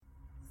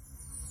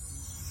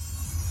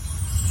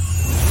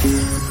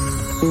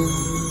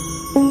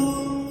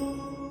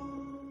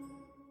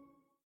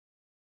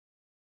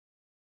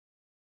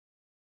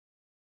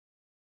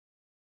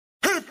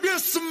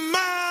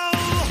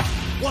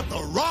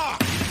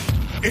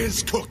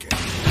is cooking.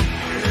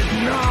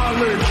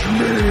 Acknowledge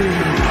me.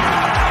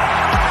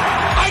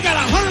 I got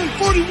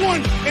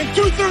 141 and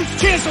 2/3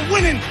 chance of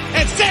winning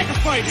at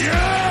sacrifice.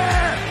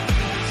 Yeah!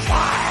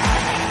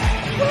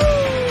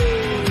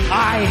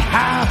 I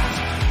have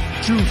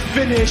to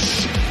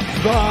finish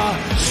the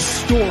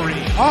story.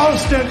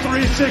 Austin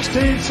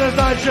 316 says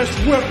I just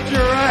whipped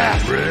your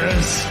ass.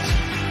 Rest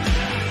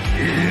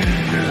in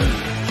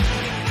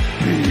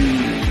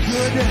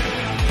peace.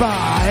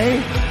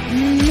 Goodbye.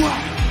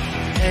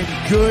 And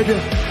good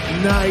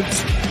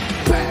night.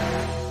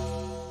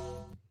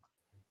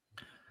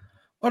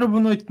 Ora, boa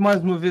noite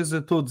mais uma vez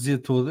a todos e a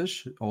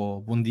todas,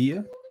 ou bom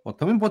dia, ou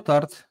também boa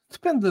tarde,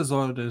 depende das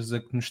horas a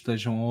que nos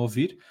estejam a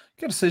ouvir,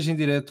 quer seja em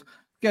direto,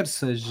 quer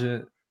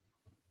seja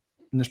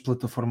nas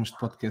plataformas de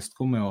podcast,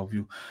 como é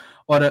óbvio.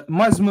 Ora,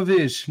 mais uma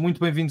vez, muito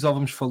bem-vindos ao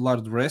Vamos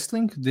Falar de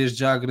Wrestling. Desde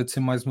já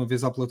agradecer mais uma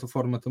vez à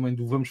plataforma também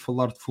do Vamos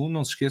Falar de Full.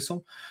 Não se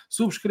esqueçam,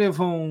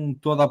 subscrevam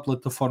toda a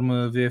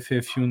plataforma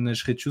VFF1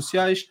 nas redes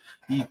sociais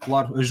e,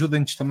 claro,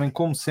 ajudem-nos também,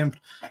 como sempre,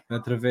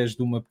 através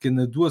de uma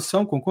pequena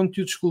doação com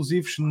conteúdos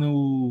exclusivos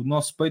no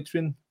nosso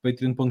Patreon,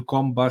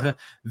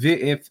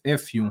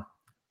 patreon.com/VFF1.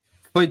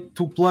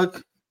 Feito o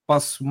plug,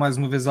 passo mais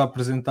uma vez a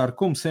apresentar,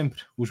 como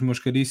sempre, os meus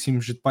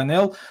caríssimos de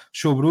painel.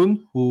 Sou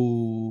Bruno,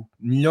 o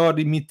melhor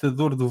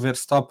imitador do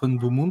Verstappen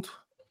do mundo,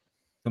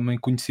 também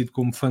conhecido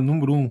como fã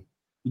número 1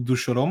 dos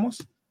Choromos.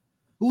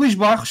 Luís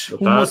Barros,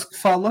 o moço que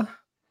fala,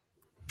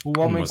 o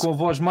homem com a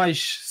voz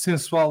mais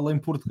sensual em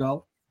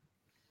Portugal.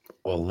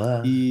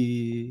 Olá.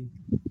 E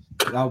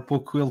há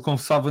pouco ele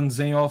confessava-nos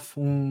em off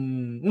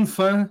um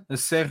fã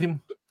acérrimo,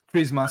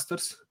 Chris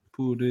Masters,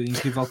 por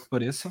incrível que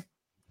pareça.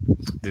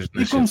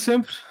 E como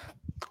sempre,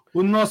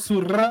 o nosso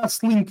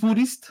wrestling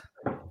purista,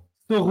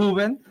 Sr.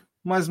 Ruben,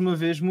 mais uma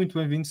vez, muito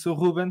bem-vindo, Sr.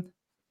 Ruben.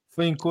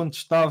 Foi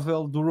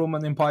incontestável do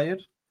Roman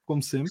Empire,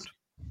 como sempre.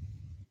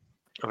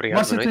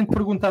 Obrigado. Você tem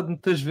perguntado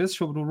muitas vezes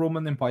sobre o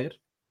Roman Empire.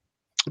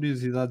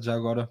 Curiosidade já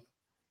agora.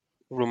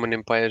 O Roman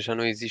Empire já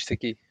não existe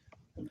aqui.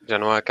 Já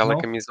não há aquela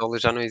camisola,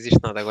 já não existe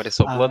nada. Agora é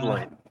só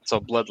Bloodline.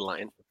 Só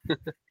Bloodline.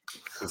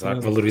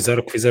 Exato, valorizar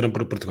o que fizeram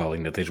para Portugal.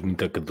 Ainda tens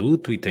muito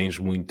aqueduto e tens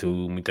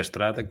muita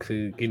estrada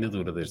que ainda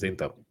dura desde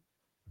então.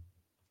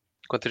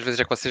 Quantas vezes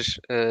é que vocês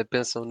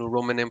pensam no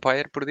Roman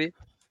Empire por dia?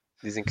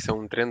 Dizem que isso é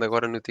um trend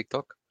agora no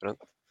TikTok.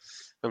 Pronto,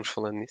 vamos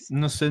falando nisso.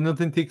 Não sei, não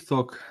tem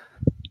TikTok.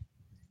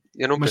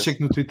 Eu não mas penso. sei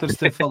que no Twitter se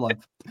tem falado.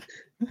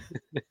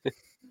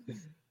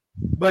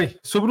 Bem,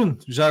 Sr. Bruno,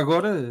 já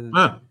agora,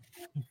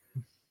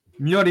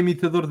 melhor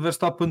imitador de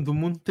Verstappen do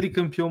mundo,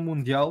 tricampeão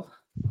mundial.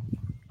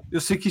 Eu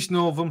sei que isto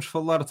não vamos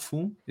falar de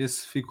fundo,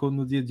 esse ficou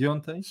no dia de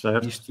ontem.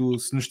 Certo. Isto,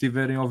 se nos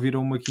tiverem a ouvir a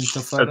uma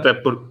quinta-feira, até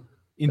porque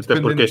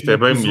este é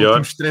bem dos melhor.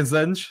 últimos 3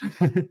 anos.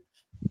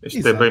 Este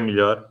Exato. é bem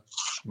melhor.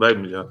 Bem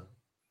melhor.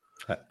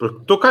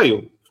 Porque tu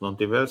caiu. Se não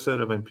tivesse,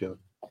 era bem pior.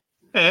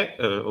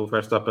 O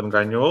Verstappen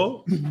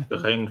ganhou.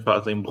 Os carrinhos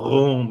fazem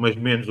brum, mas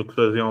menos do que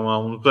faziam há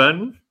uns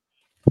anos.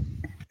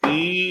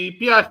 E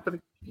Piastri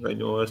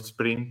ganhou a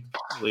sprint.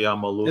 Ali há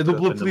uma luta. É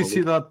dupla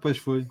felicidade, depois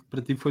foi.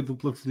 Para ti foi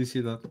dupla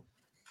felicidade.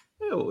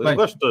 Eu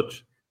gosto de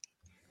todos.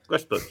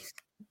 Gosto de todos.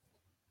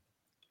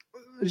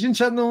 A gente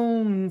já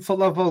não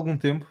falava há algum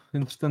tempo,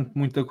 entretanto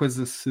muita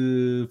coisa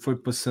se foi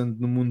passando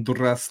no mundo do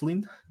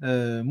wrestling,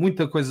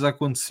 muita coisa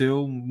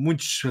aconteceu,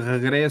 muitos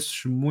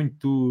regressos,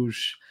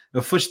 muitos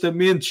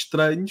afastamentos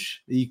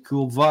estranhos e que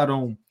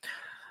levaram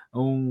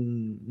a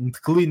um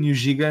declínio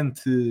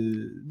gigante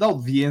da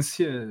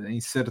audiência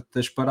em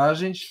certas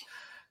paragens.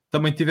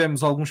 Também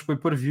tivemos alguns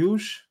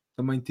pay-per-views,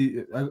 também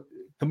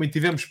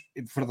tivemos,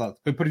 verdade,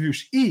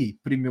 pay-per-views e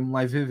Premium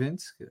Live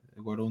Events, que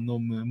agora o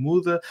nome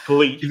muda.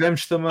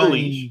 Tivemos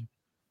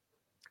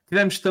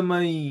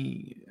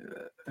também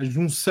a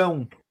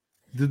junção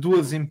de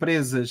duas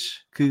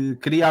empresas que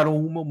criaram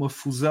uma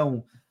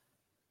fusão.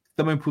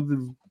 Também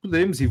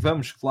podemos e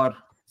vamos, claro,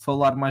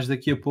 falar mais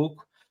daqui a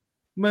pouco.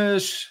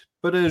 Mas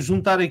para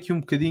juntar aqui um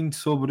bocadinho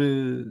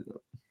sobre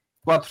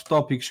 4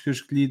 tópicos que eu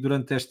escolhi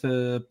durante esta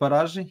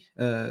paragem,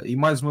 e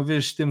mais uma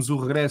vez temos o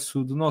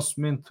regresso do nosso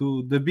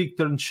momento da Big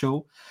Turn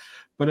Show.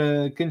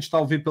 Para quem está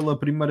a ouvir pela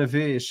primeira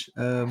vez,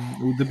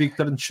 o The Big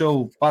Turn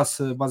Show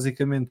passa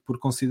basicamente por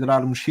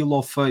considerarmos heel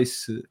ou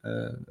face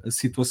a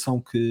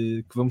situação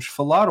que vamos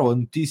falar, ou a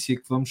notícia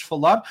que vamos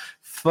falar.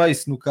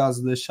 Face no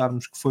caso de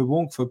acharmos que foi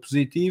bom, que foi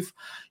positivo,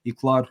 e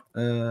claro,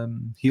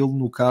 heel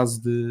no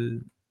caso de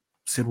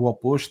ser o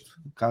oposto,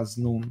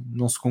 caso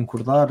não se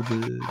concordar,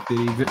 de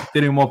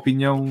terem uma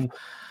opinião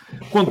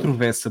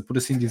controversa, por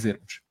assim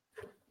dizermos.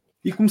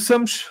 E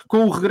começamos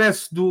com o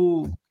regresso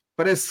do...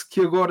 Parece que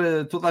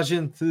agora toda a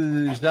gente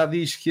já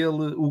diz que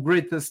ele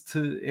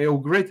é o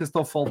greatest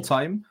of all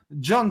time.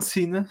 John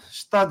Cena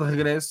está de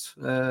regresso,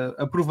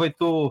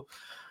 aproveitou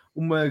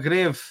uma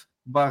greve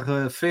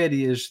 /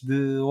 férias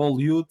de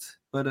Hollywood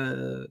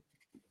para...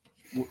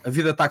 A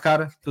vida está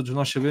cara, todos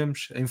nós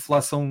sabemos, a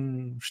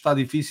inflação está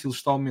difícil,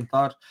 está a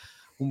aumentar,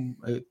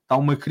 está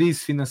uma crise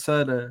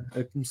financeira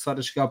a começar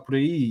a chegar por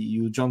aí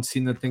e o John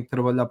Cena tem que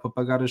trabalhar para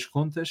pagar as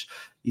contas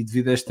e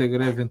devido a esta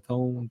greve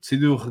então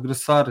decidiu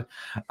regressar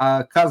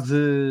à casa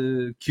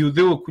que o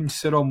deu a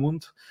conhecer ao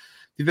mundo.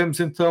 Tivemos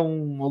então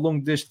ao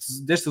longo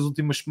destas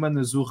últimas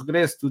semanas o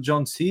regresso do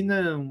John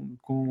Cena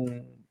com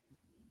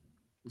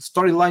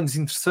storylines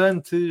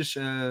interessantes,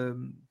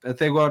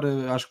 até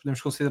agora acho que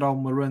podemos considerar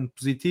uma run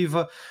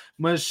positiva,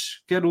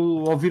 mas quero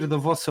ouvir da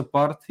vossa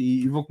parte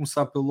e vou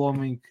começar pelo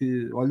homem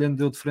que,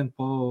 olhando eu de frente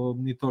para o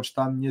monitor,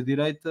 está à minha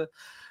direita.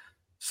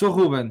 Sr.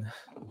 Ruben,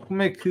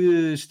 como é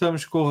que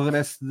estamos com o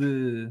regresso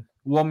de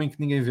O Homem que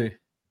Ninguém Vê?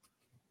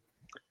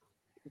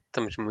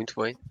 Estamos muito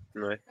bem,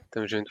 não é?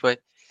 Estamos muito bem.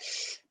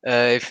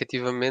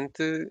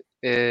 Efetivamente,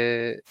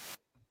 é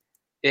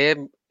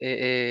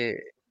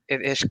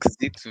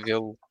esquisito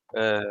vê-lo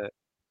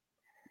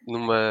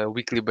numa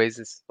weekly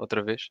basis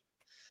outra vez.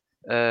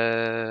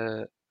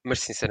 Mas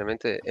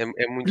sinceramente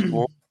é muito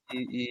bom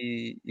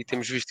e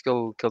temos visto que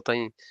ele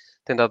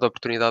tem dado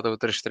oportunidade a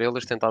outras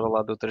estrelas, tem estado ao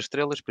lado de outras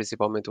estrelas,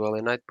 principalmente o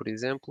LA Knight, por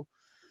exemplo.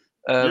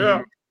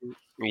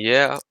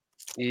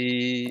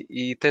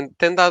 E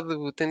tem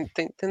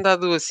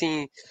dado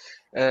assim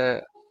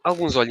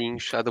alguns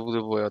olhinhos à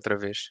WWE outra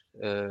vez,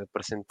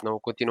 parecendo que não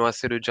continua a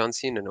ser o John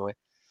Cena, não é?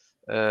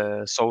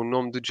 Só o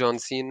nome do John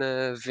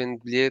Cena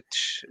vende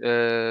bilhetes,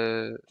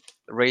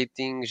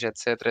 ratings,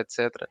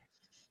 etc.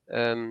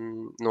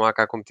 Não há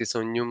cá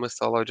competição nenhuma,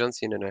 só lá o John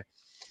Cena, não é?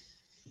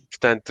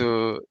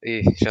 Portanto,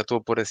 já estou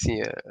a pôr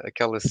assim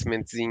aquela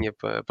sementezinha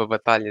para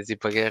batalhas e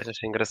para guerras,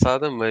 é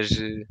engraçada, mas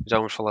já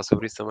vamos falar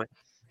sobre isso também.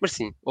 Mas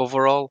sim,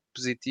 overall,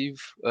 positivo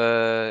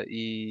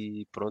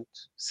e pronto.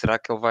 Será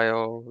que ele vai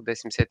ao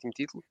 17º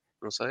título?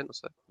 Não sei,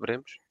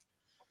 veremos.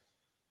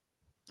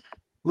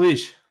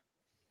 Luís?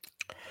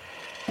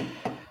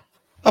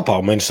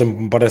 Ao menos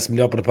me parece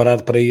melhor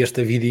preparado para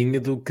esta vidinha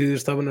do que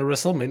estava na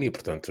WrestleMania,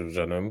 portanto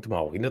já não é muito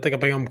mal. Ainda tem que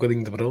apanhar um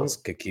bocadinho de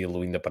bronze, que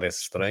aquilo ainda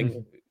parece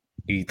estranho,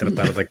 e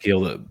tratar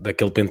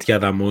daquele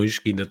penteado à mois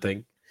que ainda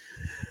tem.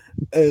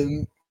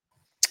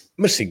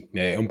 Mas sim,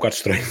 é um bocado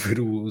estranho ver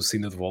o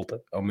Cena de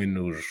volta, ao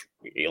menos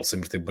ele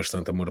sempre teve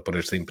bastante amor para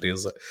esta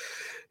empresa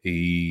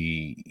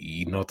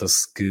e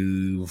nota-se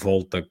que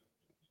volta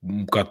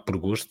um bocado por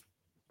gosto.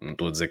 Não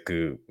estou a dizer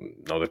que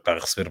não deve estar a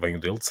receber bem o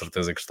dele, de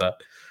certeza que está,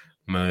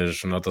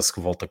 mas nota-se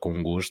que volta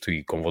com gosto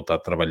e com vontade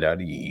de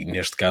trabalhar e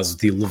neste caso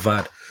de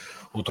levar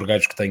outro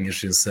gajo que tem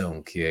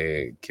ascensão, que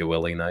é o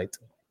LA Knight.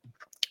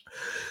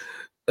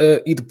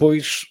 E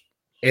depois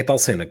é tal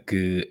cena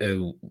que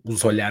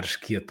os olhares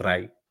que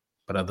atrai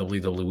para a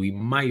WWE,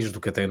 mais do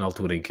que até na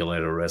altura em que ele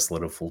era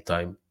wrestler a full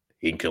time,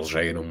 em que ele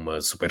já era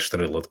uma super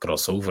estrela de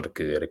crossover,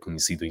 que era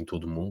conhecido em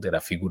todo o mundo, era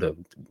a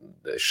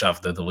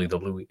figura-chave da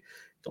WWE.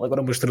 Ele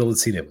agora é uma estrela de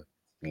cinema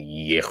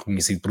e é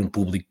reconhecido por um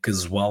público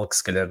casual que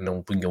se calhar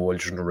não punha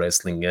olhos no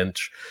wrestling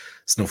antes,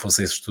 se não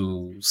fosse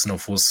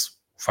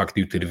o facto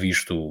de eu ter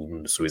visto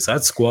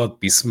Suicide Squad,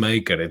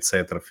 Peacemaker,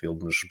 etc.,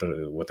 filmes,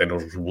 ou até na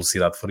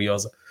Velocidade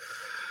Furiosa.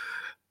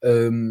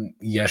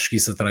 E acho que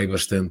isso atrai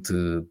bastante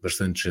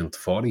gente de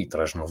fora e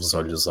traz novos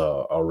olhos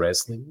ao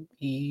wrestling.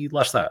 E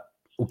lá está.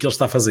 O que ele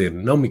está a fazer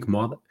não me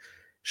incomoda.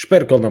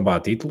 Espero que ele não vá a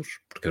títulos,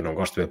 porque eu não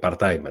gosto de ver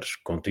part-timers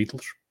com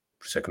títulos.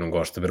 Por isso é que não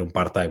gosto de ver um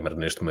part-timer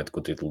neste momento com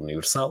o título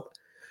universal.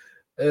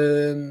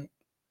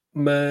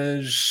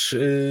 Mas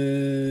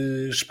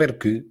espero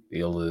que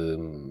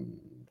ele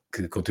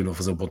que continue a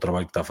fazer o bom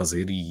trabalho que está a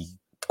fazer e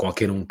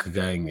qualquer um que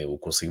ganhe ou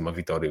consiga uma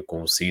vitória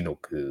com o Cena ou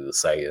que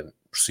saia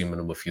por cima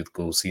numa feud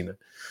com o Cena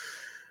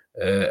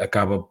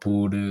acaba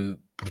por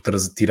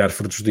tirar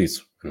frutos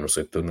disso. A não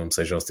ser que o teu nome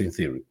seja Austin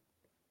Theory.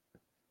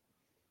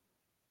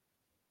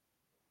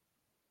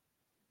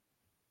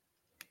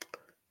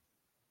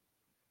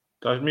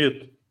 Estás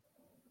mute?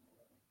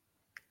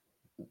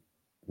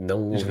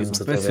 Não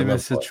ouvimos a peço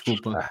imensa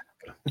desculpa.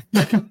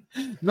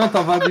 Não,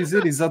 estava a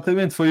dizer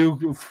exatamente, foi o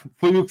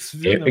que se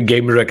viu.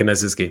 Game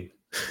recognizes game.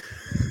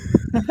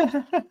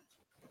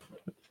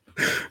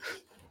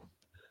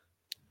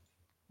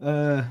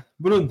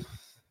 Bruno.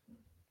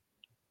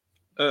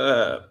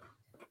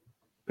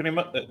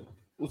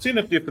 O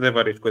Cena podia fazer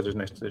várias coisas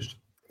nestas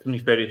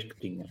hemisférias que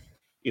tinha.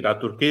 Ir à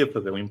Turquia,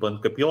 fazer um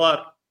implante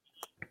capilar.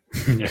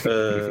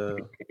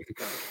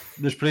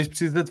 Mas para isso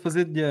precisa de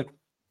fazer dinheiro.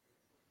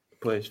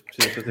 Pois,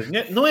 precisa fazer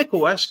dinheiro. Não é que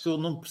eu acho que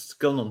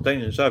ele não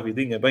tenha já a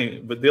vidinha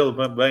bem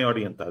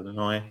orientada,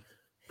 não é?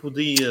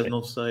 Podia,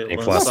 não sei... A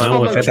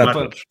inflação afeta a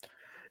todos.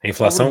 A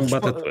inflação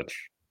bate a todos.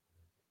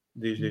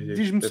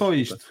 Diz-me só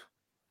isto.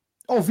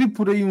 Ouvi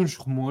por aí uns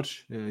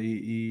rumores,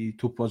 e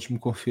tu podes-me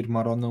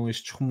confirmar ou não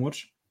estes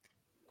rumores.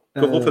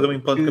 Que eu vou fazer um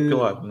implante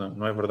capilar.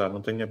 Não é verdade,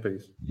 não tenho dinheiro para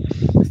isso.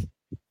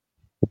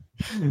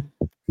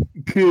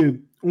 Que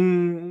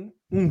um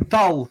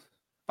tal...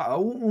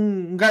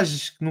 Um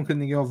gajo que nunca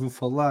ninguém ouviu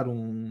falar,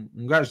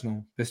 um gajo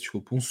não, peço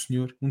desculpa, um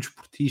senhor, um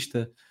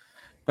desportista,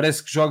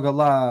 parece que joga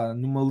lá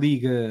numa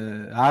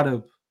liga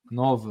árabe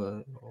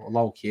nova, ou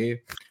lá o que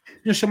é,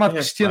 tinha chamado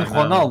Cristiano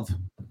Ronaldo.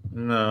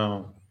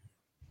 Não.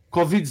 Que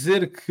ouvi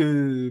dizer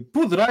que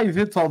poderá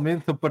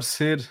eventualmente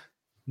aparecer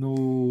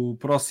no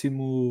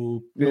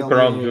próximo No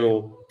Crown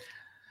Jewel.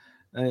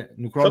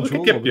 No Crown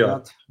Jewel, que é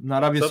pior? Na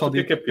Arábia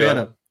Saudita. Que é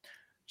pior?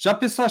 Já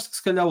pensaste que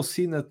se calhar o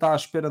Cena está à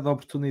espera da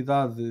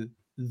oportunidade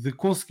de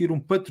conseguir um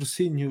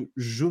patrocínio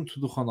junto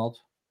do Ronaldo?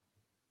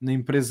 Na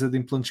empresa de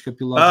implantes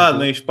capilares?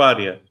 Nem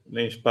Espária.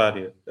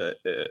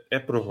 É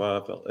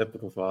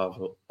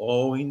provável.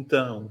 Ou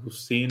então o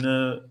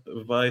Cena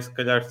vai se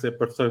calhar ser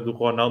parceiro do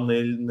Ronaldo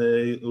na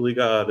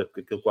Liga Árabe, porque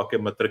aquele qualquer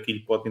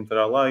matraquilho pode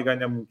entrar lá e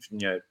ganhar muito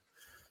dinheiro.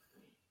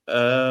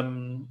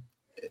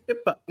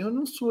 Eu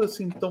não sou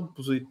assim tão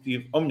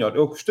positivo. Ou melhor,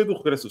 eu gostei do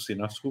regresso do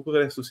Cena. Acho que o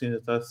regresso do Cena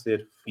está a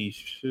ser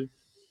fixe.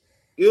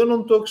 Eu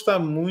não estou a gostar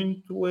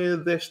muito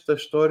desta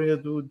história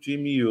do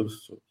Jimmy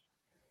Uso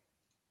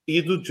e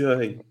do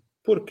Jay.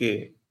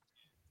 Porquê?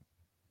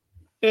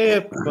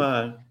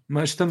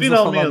 Mas estamos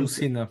finalmente, a falar do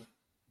Cena.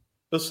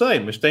 Eu sei,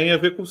 mas tem a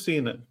ver com o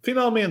Cena.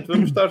 Finalmente,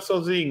 vamos estar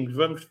sozinhos.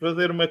 Vamos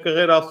fazer uma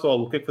carreira a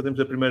solo. O que é que fazemos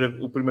o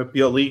primeiro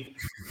PLE?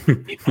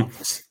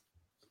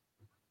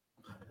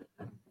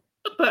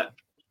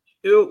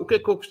 O que é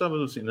que eu gostava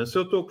do Cena? Se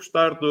eu estou a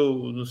gostar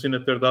do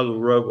Cena ter dado o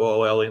rub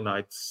ao LA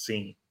Knight,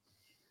 sim.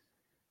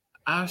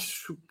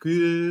 Acho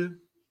que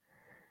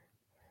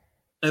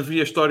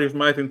havia histórias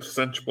mais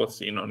interessantes para o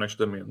Cena,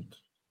 honestamente.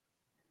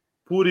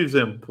 Por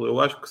exemplo, eu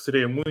acho que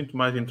seria muito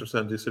mais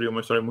interessante, e seria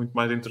uma história muito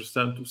mais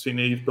interessante, o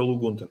Cena ir pelo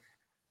Gunther.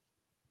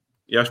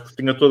 E acho que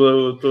tinha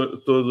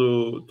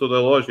toda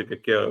a lógica,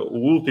 que é o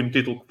último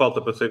título que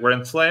falta para ser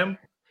Grand Slam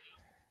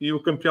e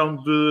o campeão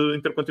de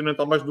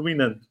Intercontinental mais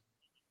dominante.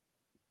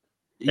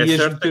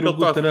 Ias meter o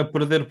Gunther a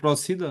perder para o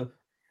Cena?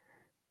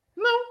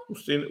 Não,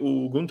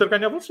 o Gunther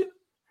ganhava o Cena.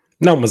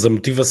 Não, mas a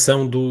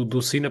motivação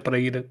do Cena para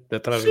ir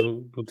atrás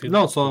do título.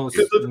 Não,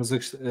 mas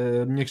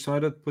a minha questão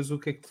era depois o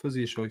que é que tu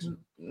fazias, só isso.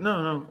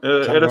 Não.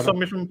 Era só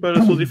mesmo para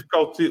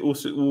solidificar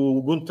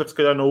o Gunther, se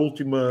calhar na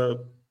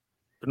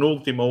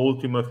penúltima ou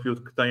última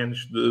feud que tem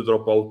antes de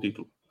dropar o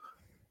título.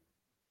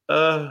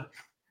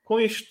 Com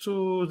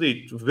isto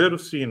dito, ver o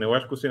Cena, eu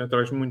acho que o Cena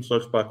traz muitos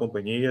olhos para a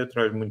companhia,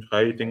 traz muitos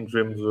ratings,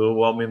 vemos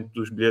o aumento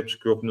dos bilhetes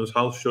que houve nos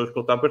house shows que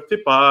ele está a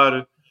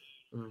participar,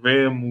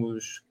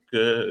 vemos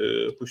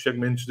que os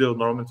segmentos dele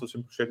normalmente são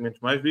sempre os segmentos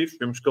mais vivos.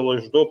 Vemos que ele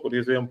ajudou, por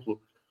exemplo,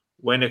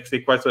 o NXT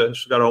quase a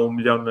chegar a 1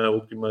 milhão na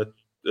última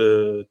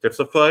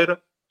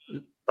terça-feira,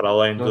 para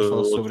além de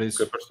outros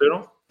que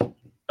apareceram.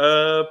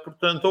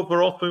 Portanto,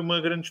 overall foi uma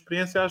grande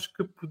experiência. Acho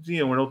que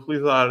podiam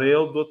utilizar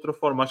ele de outra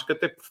forma. Acho que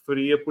até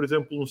preferia, por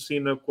exemplo, um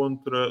Cena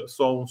contra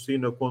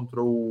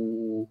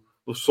o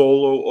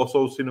Solo ou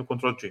só o Cena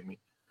contra o Jimmy.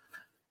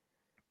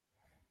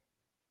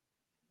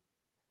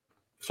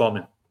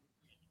 Pessoalmente.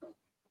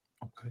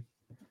 Ok.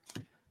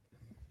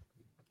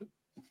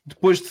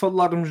 Depois de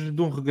falarmos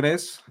de um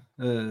regresso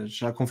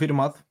já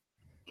confirmado,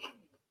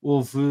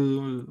 houve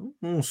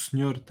um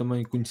senhor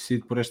também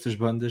conhecido por estas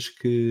bandas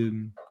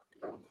que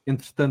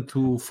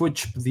entretanto foi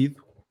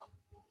despedido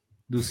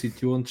do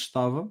sítio onde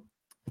estava.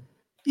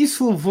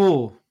 Isso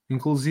levou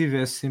inclusive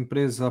essa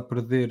empresa a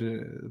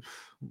perder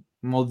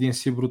uma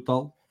audiência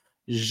brutal,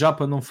 já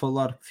para não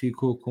falar que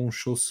ficou com um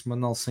show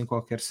semanal sem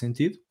qualquer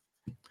sentido.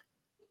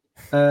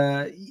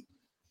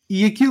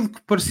 E aquilo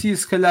que parecia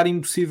se calhar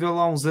impossível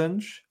há uns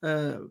anos,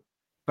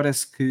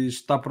 parece que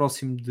está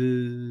próximo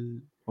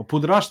ou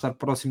poderá estar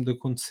próximo de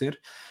acontecer.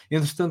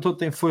 Entretanto,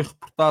 ontem foi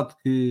reportado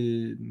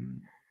que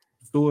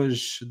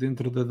pessoas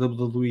dentro da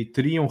WWE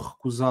teriam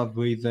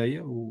recusado a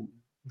ideia,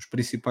 os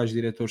principais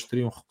diretores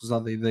teriam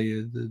recusado a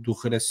ideia do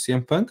regresso de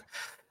CM Punk,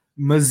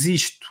 mas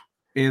isto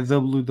é a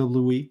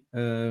WWE,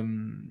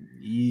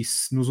 e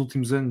se nos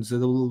últimos anos a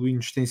WWE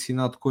nos tem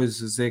ensinado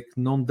coisas, é que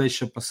não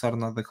deixa passar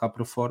nada cá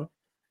para fora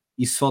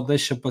e só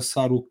deixa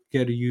passar o que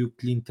quer e o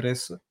que lhe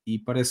interessa, e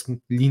parece-me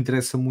que lhe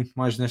interessa muito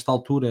mais nesta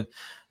altura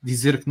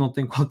dizer que não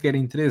tem qualquer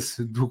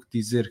interesse do que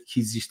dizer que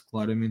existe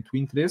claramente o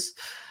interesse.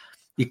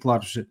 E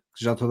claro,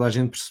 já toda a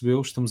gente percebeu,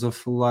 estamos a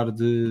falar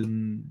de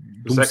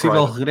um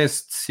possível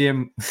regresso de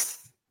CM.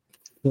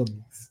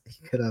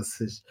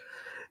 Caraças,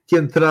 que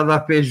entrada a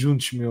pé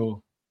juntos,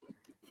 meu.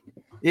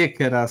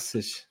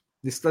 Caraças,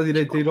 isso está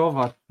direito a ir ao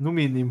VAR, no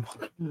mínimo.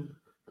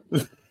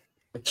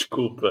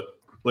 Desculpa,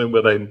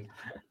 lembrei-me.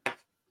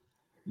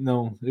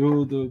 Não,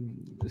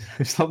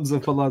 estamos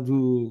a falar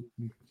do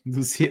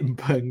CM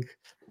Punk,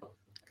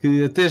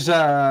 que até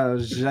já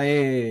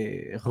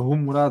é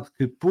rumorado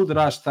que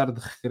poderá estar de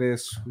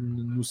regresso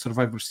no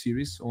Survivor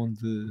Series,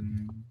 onde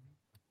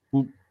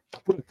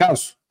por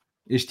acaso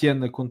este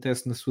ano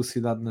acontece na sua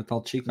cidade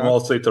natal de Chicago. No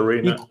Allstate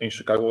Arena em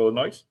Chicago,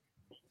 Illinois.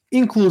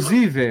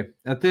 Inclusive,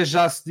 até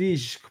já se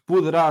diz que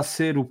poderá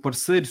ser o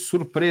parceiro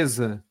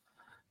surpresa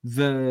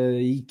da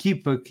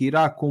equipa que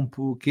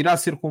irá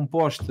ser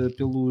composta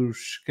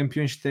pelos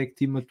campeões de tag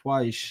team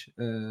atuais,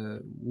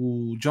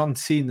 o John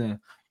Cena,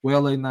 o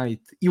LA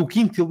Knight, e o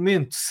quinto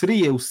elemento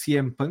seria o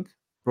CM Punk,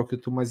 para o que eu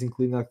estou mais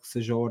inclinado que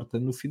seja a Horta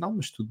no final,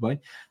 mas tudo bem.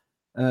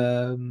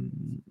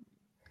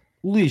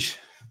 Luís,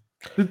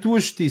 de tua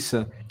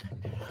justiça,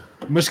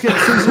 mas quer que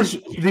sejas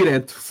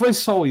direto, foi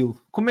só ele.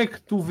 Como é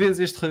que tu vês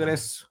este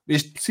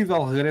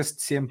possível regresso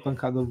de CM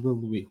Punk à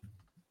WWE?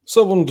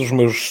 Sob um dos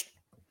meus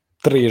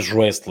 3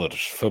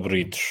 wrestlers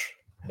favoritos,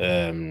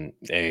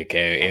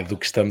 é do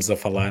que estamos a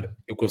falar,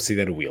 eu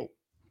considero o Will.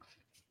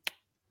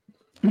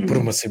 Por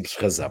uma simples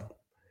razão.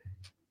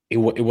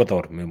 Eu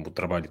adoro mesmo o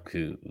trabalho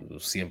que o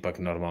CM Punk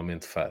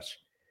normalmente faz.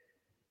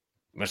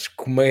 Mas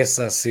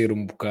começa a ser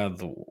um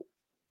bocado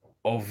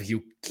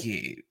óbvio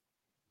que é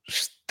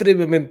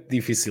extremamente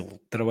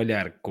difícil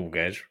trabalhar com o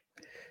gajo.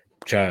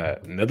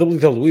 Já na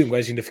WWE o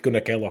gajo ainda ficou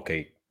naquela,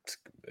 ok,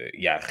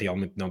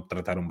 realmente não me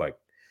trataram bem.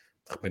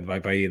 De repente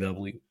vai para a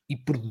AEW e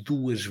por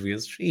 2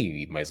 vezes,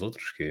 e mais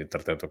outros que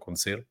entretanto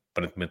aconteceram,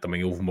 aparentemente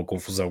também houve uma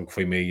confusão que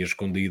foi meio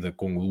escondida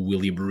com o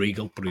William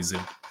Regal, por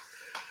exemplo.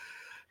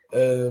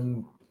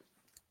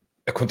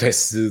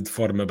 Acontece de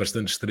forma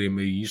bastante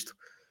extrema isto,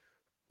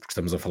 porque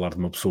estamos a falar de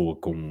uma pessoa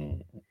com...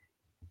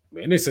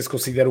 Eu nem sei se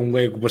considera um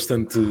ego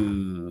bastante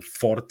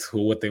forte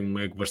ou até um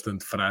ego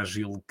bastante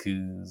frágil que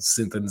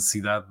sente a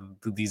necessidade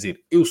de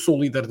dizer eu sou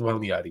o líder do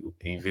balneário,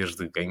 em vez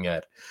de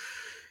ganhar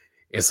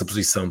essa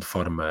posição de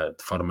forma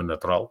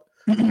natural.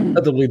 A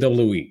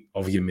WWE,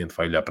 obviamente,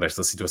 vai olhar para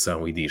esta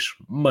situação e diz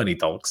Money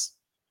Talks.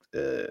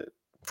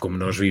 Como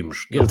nós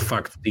vimos, ele de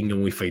facto tinha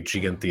um efeito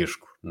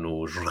gigantesco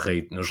nos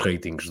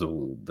ratings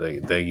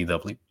da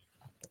AEW.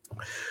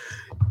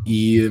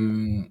 E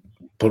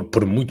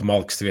por muito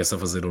mal que estivesse a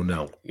fazer ou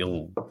não,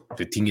 ele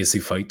tinha esse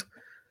efeito.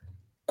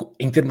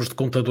 Em termos de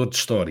contador de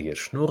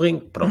histórias, no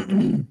ringue, pronto,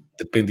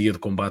 dependia do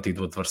combate e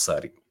do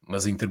adversário.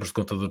 Mas em termos de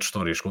contador de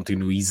histórias,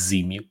 continua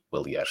exímio.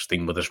 Aliás,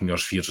 tem uma das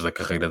melhores feuds da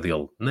carreira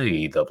dele na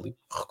AEW,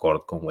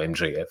 recordo, com o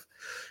MJF,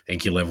 em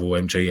que leva o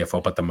MJF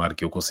ao patamar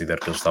que eu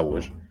considero que ele está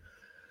hoje.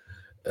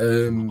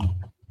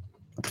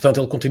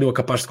 Portanto, ele continua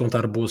capaz de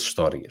contar boas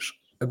histórias.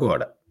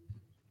 Agora,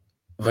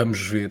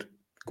 vamos ver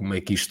como é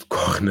que isto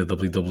corre na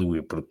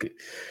WWE, porque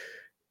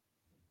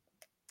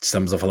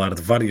estamos a falar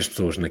de várias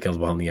pessoas naquele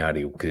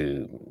balneário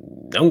que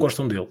não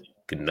gostam dele,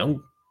 que não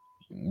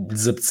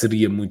lhes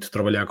apeteceria muito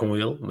trabalhar com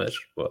ele, mas,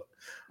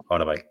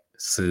 ora bem,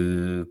 se,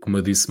 como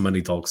eu disse,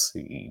 Money Talks,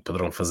 e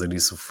poderão fazer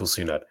isso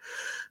funcionar.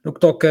 No que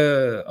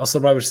toca ao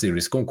Survivor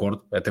Series,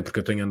 concordo, até porque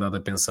eu tenho andado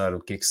a pensar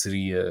o que é que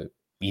seria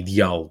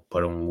ideal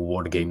para um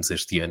War Games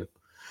este ano.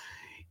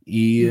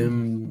 E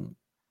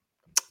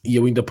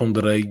eu ainda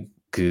ponderei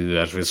que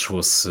às vezes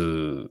fosse,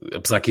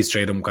 apesar que isso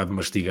já era um bocado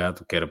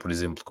mastigado, que era, por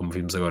exemplo, como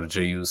vimos agora,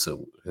 Jey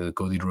Uso,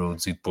 Cody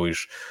Rhodes, e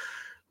depois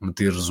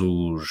meteres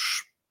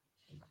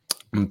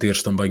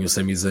também o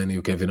Sami Zayn e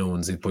o Kevin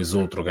Owens e depois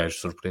outro gajo de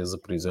surpresa,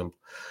 por exemplo.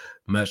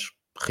 Mas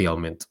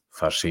realmente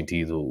faz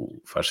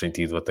sentido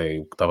até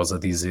o que estavas a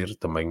dizer.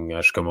 Também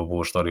acho que é uma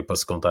boa história para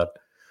se contar.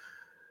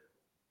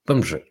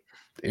 Vamos ver.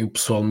 Eu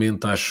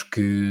pessoalmente acho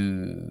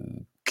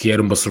que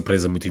era uma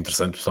surpresa muito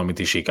interessante,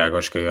 principalmente em Chicago.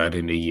 Acho que a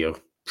Arena ia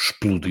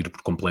explodir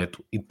por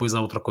completo. E depois há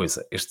outra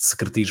coisa, este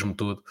secretismo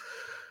todo.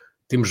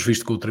 Temos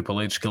visto com o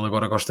Triple H que ele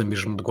agora gosta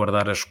mesmo de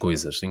guardar as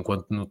coisas,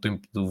 enquanto no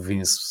tempo do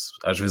Vince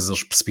às vezes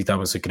eles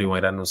precipitavam-se e queriam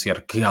era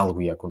anunciar que algo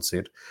ia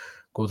acontecer.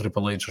 Com o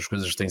Triple H as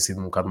coisas têm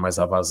sido um bocado mais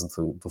à base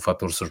do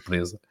fator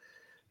surpresa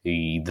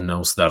e de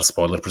não se dar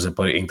spoiler. Por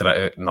exemplo,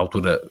 na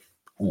altura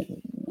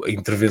a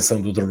intervenção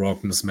do The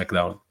Rock no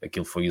SmackDown,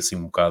 aquilo foi assim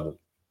um bocado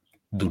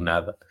do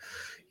nada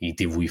e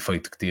teve o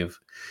efeito que teve.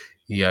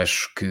 E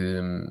acho que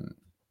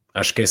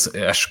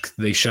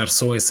deixar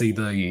só essa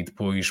ideia e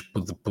depois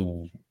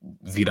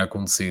vir a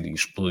acontecer e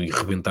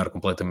rebentar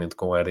completamente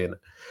com a Arena,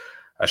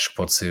 acho que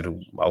pode ser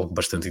algo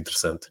bastante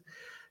interessante.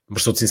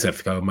 Mas sou-te sincero,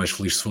 ficava mais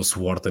feliz se fosse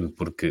o Orton,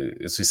 porque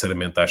eu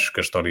sinceramente acho que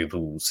a história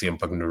do CM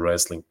Punk no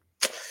wrestling,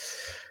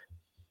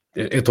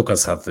 eu estou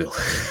cansado dele.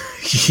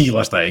 E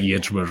lá está, e é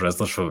dos meus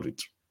wrestlers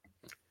favoritos.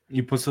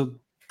 E passou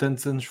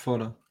tantos anos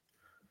fora.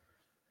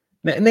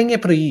 Nem é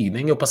por aí,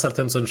 nem eu passar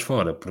tantos anos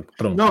fora, porque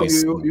pronto. Não,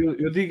 isso...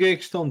 eu digo é a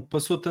questão de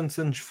passou tantos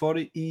anos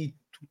fora e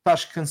tu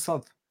estás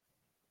cansado.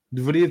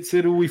 Deveria de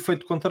ser o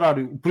efeito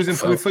contrário. Por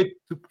exemplo, o efeito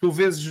que tu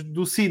vês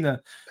do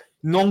Cena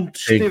não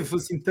esteve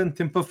assim tanto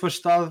tempo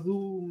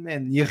afastado,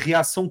 man, e a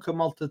reação que a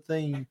malta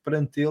tem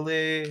perante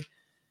ele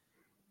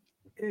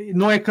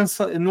não é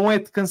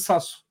de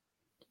cansaço.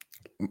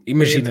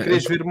 Imagina, é de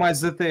queres ver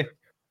mais até.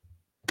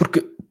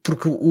 Porque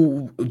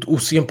o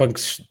CM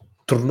Punk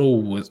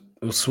tornou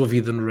a sua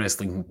vida no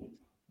wrestling,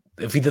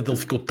 a vida dele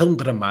ficou tão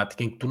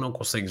dramática em que tu não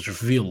consegues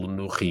vê-lo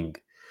no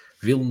ringue,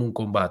 vê-lo num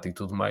combate e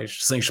tudo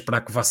mais, sem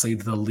esperar que vá sair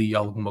dali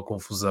alguma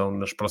confusão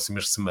nas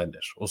próximas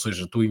semanas. Ou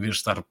seja, tu em vez de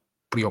estar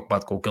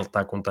preocupado com o que ele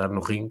está a contar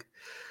no ringue,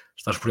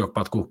 estás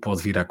preocupado com o que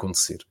pode vir a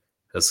acontecer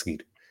a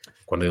seguir,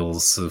 quando ele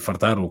se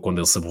fartar ou quando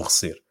ele se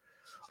aborrecer.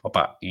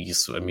 Opa, e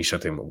isso a mim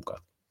chateia-me um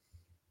bocado.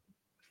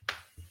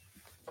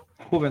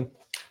 Ruben.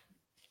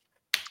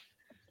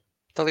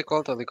 Tal e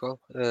qual.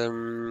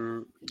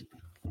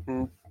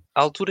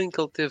 A altura em que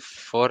ele esteve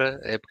fora,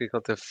 a época em que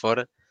ele esteve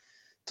fora,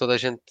 toda a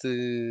gente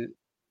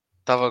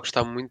estava a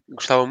gostar muito,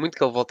 gostava muito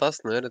que ele voltasse,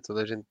 não era?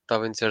 Toda a gente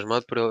estava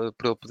entusiasmado por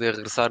ele poder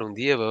regressar um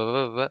dia,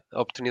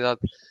 a oportunidade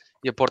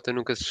e a porta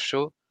nunca se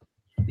fechou,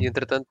 e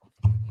entretanto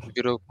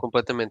virou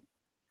completamente.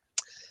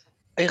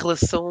 Em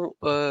relação,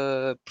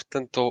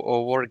 portanto,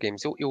 ao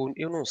Wargames,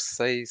 eu não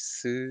sei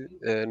se,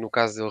 no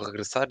caso de ele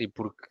regressar, e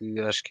porque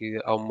acho que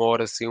há uma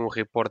hora saiu um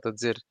report a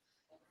dizer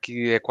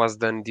que é quase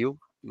done deal,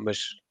 mas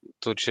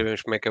todos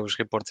sabemos como é que é os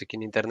reportes aqui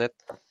na internet.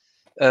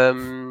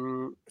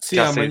 Sim, que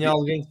há amanhã 6 dias,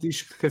 alguém que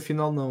diz que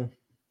afinal não.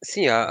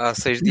 sim, há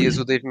 6 dias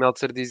o Dave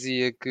Meltzer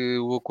dizia que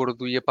o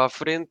acordo ia para a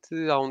frente,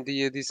 há um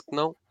dia disse que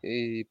não,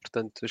 e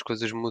portanto as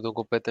coisas mudam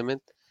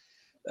completamente.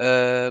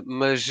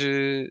 Mas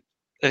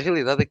a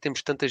realidade é que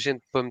temos tanta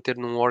gente para meter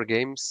num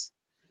Wargames.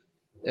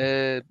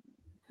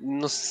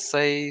 Não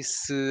sei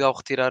se ao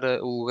retirar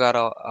o lugar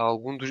a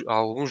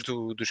alguns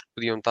dos que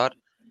podiam estar,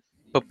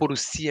 para pôr o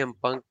CM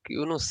Punk,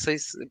 eu não sei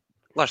se.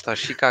 Lá está,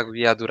 Chicago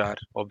ia adorar,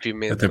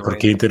 obviamente, Até não é?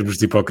 porque em termos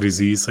de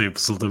hipocrisia isso é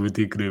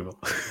absolutamente incrível.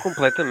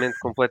 Completamente,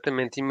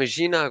 completamente.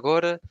 Imagina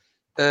agora.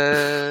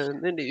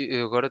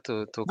 Eu agora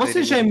estou a querer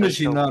Vocês já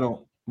imaginar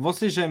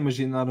então.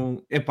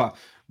 imaginaram? Epá,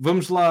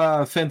 vamos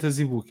lá,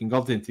 Fantasy Booking,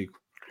 autêntico.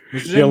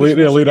 Mas tu já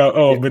Ele ir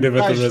ao o main event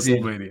da gajo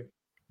WrestleMania.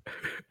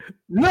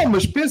 Não,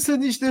 mas pensa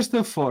nisto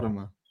desta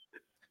forma.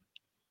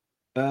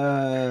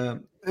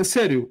 A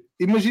sério,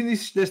 imagina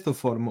isto desta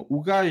forma.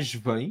 O gajo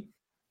vem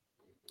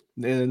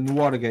no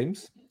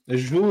Wargames,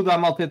 ajuda a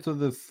malta é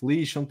toda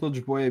feliz, são todos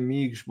boi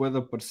amigos, boi de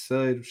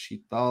parceiros e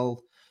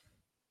tal.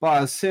 Pá,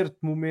 a certo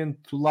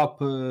momento, lá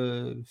para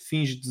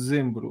fins de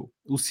dezembro,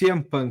 o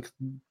CM Punk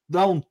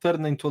dá um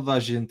turn em toda a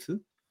gente,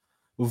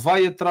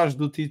 vai atrás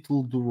do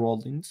título do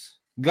Rollins,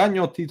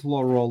 ganha o título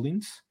ao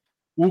Rollins,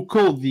 o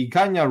Cody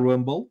ganha a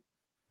Rumble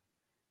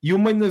e o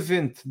main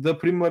event da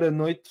primeira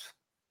noite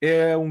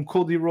é um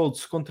Cody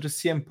Rhodes contra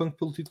CM Punk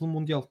pelo título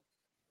mundial.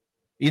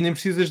 E nem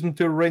precisas de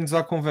meter o Reigns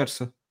à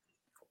conversa.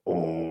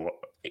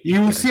 E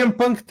o CM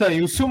Punk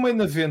tem o seu main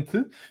event,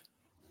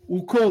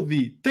 o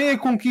Cody tem a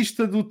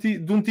conquista de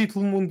um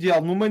título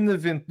mundial no main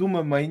event de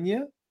uma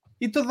Mania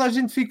e toda a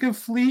gente fica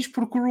feliz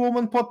porque o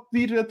Roman pode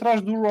ir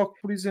atrás do Rock,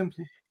 por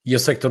exemplo. E eu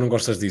sei que tu não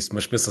gostas disso,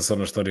 mas pensa só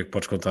na história que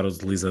podes contar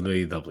utilizando a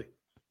AEW.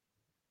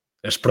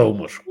 As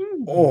promos.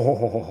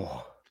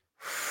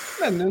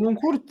 Mano, eu não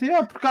curto,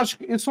 porque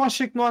eu só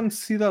achei que não há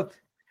necessidade.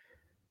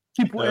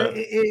 Tipo,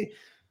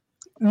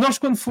 nós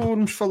quando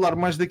formos falar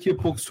mais daqui a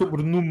pouco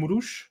sobre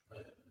números,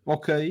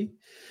 ok,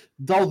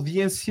 da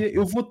audiência,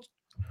 eu vou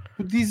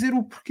dizer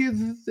o porquê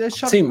de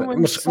achar sim, que não é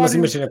mas necessário.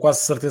 imagina,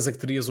 quase certeza que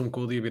terias um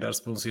Cody a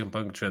virar-se para um CM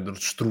Punk de género,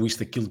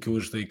 destruíste aquilo que eu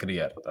ajudei a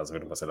criar. Estás a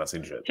ver uma cena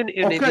assim de género.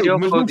 Eu nem diria o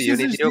mas não Cody, eu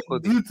nem precisas diria o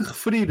Cody. de te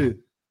referir.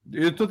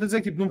 Eu estou a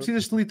dizer que não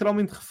precisas de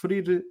literalmente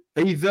referir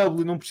a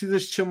IW, não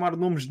precisas de chamar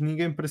nomes de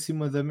ninguém para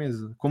cima da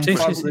mesa, como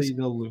faz a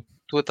IW.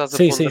 Tu estás a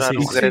ponderar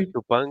o regresso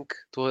do Punk,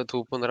 tu a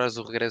ponderares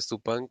o regresso do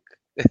Punk,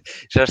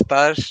 já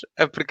estás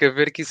a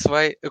precaver que isso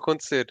vai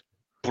acontecer.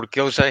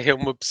 Porque ele já é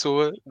uma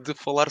pessoa de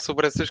falar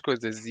sobre essas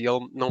coisas e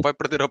ele não vai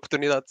perder a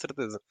oportunidade, de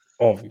certeza.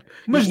 Óbvio.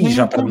 Mas e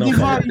já para não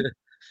falar. vai.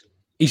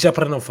 E já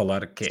para não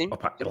falar, que Sim.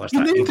 opa, lá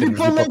está, em termos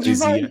de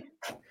hipocrisia.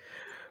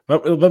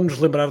 Vamos nos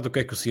lembrar do que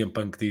é que o CM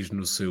Punk diz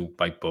no seu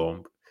pipe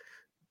bomb.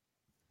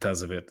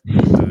 Estás a ver?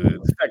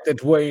 The fact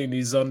that Wayne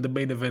is on the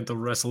main event of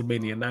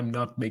WrestleMania and I'm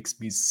not makes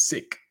me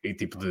sick. E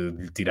tipo de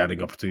lhe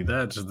tirarem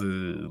oportunidades,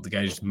 de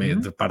gajos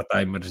de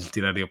part-timers lhe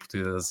tirarem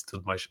oportunidades e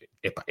tudo mais.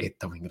 Epá, é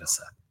tão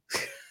engraçado.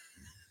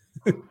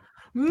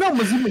 Não,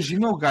 mas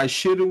imagina o gajo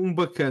ser um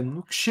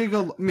bacano que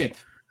chega lá.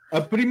 A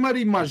primeira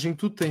imagem que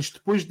tu tens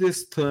depois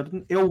desse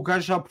turn é o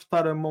gajo a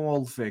apertar a mão ao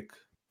Levesque.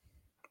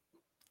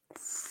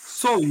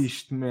 Só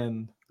isto,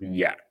 man.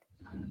 Yeah.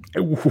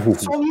 Só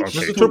isto.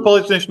 Mas o Triple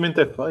H neste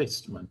momento é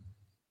face, mano.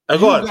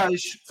 Agora, gajo...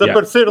 se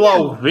aparecer lá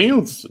o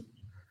Vince,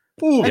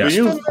 a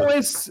questão não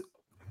é se...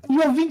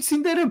 O Vince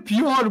ainda era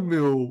pior,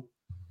 meu.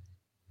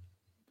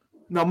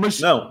 Não, mas...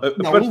 Não,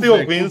 apareceu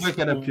o Vince...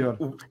 era pior.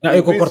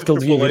 Eu concordo que ele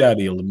devia virar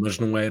ele, mas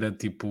não era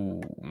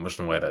tipo...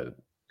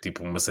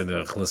 uma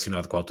cena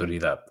relacionada com a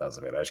autoridade, estás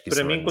a ver? Acho que para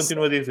isso mim,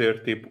 continuo a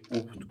dizer, tipo,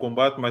 o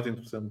combate mais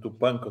interessante do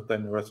Punk que tem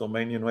no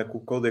WrestleMania não é com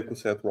o Cody, é com o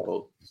Seth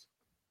Rollins.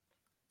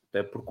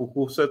 É porque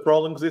o Seth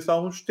Rollins disse há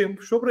uns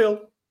tempos sobre ele.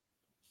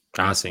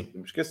 Sim.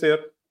 Não me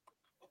esquecer.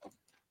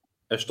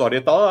 A história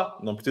está lá.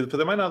 Não precisa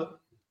fazer mais nada.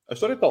 A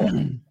história está lá.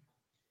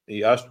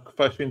 E acho que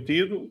faz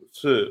sentido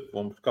se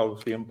vão buscar o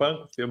CM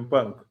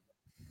Punk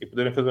e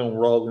poderem fazer um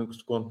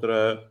Rollins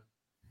contra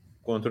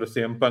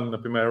CM Punk na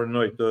primeira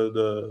noite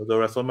da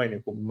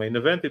WrestleMania como main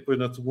event e depois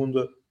na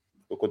segunda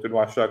eu continuo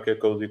a achar que é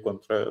Cody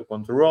contra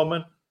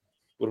Roman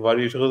por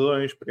várias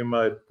razões.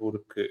 Primeiro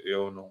porque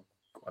eu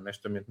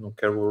honestamente não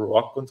quero o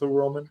Rock contra o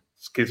Roman.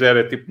 Se quiser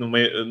é tipo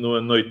numa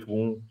noite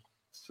 1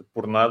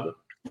 por nada.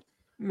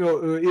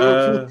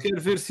 Eu quero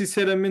ver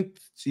sinceramente,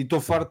 e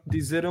estou farto de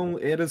dizer,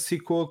 era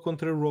Sikoa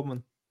contra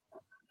Roman.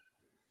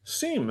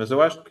 Sim, mas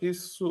eu acho que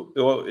isso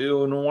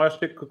eu não acho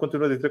que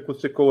continuo a dizer que o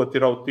Sikoa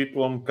tirar o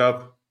título é um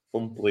bocado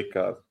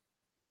complicado.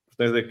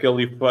 Tens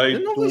aquele efeito.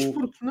 Eu não vejo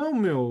porque não,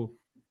 meu.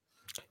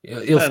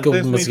 Ele ficou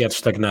demasiado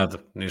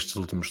estagnado nestes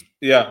últimos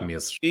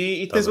meses.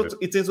 E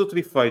tens outro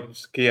efeito,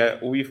 que é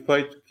o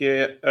efeito que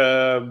é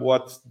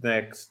What's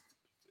Next,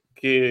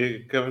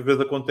 que às vezes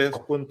acontece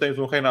quando tens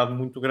um reinado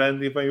muito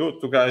grande e vem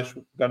outro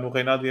gajo pegar no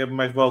reinado e é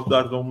mais vale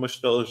dar uma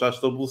estrela já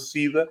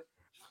estabelecida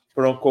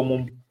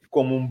como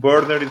um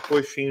burner e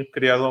depois sim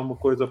criar alguma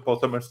coisa para o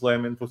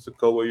SummerSlam entre o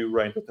Sikoa e o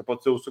Reigns. Até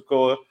pode ser o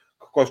Sikoa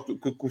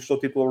que custa o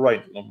título ao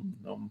Reigns,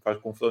 não me faz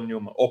confusão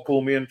nenhuma. Ou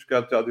pelo menos, que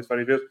já disse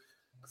várias vezes,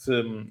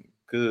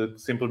 que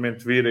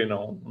simplesmente vira e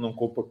não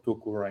compactua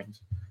com o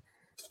Reigns.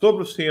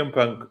 Sobre o CM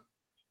Punk,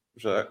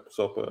 já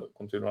só para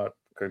continuar,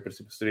 que em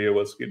princípio seria eu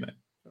a seguir, né?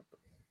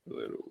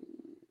 Poder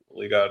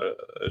ligar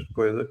as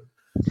coisas.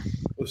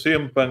 O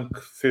CM Punk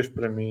fez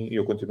para mim, e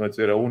eu continuo a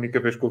dizer, a única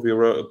vez que eu vi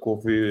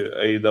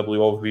a AEW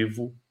ao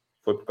vivo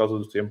foi por causa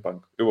do CM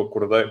Punk. Eu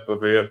acordei para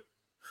ver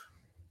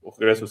o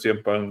regresso do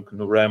CM Punk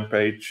no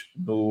Rampage,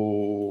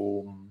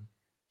 no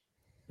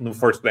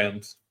First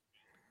Dance.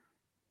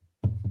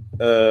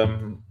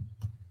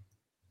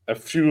 A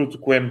feud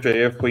com o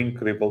MJF foi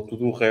incrível.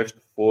 Tudo o resto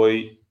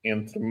foi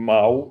entre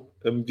mau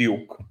a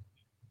medíocre.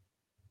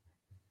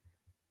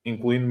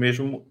 Incluindo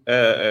mesmo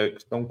a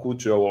questão com o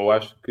Joe. Eu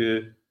acho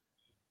que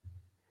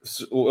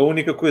a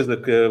única coisa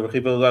que a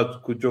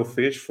rivalidade que o Joe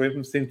fez foi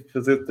me sentir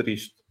fazer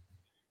triste.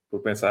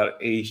 Por pensar,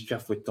 isto já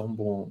foi tão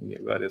bom e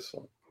agora é só.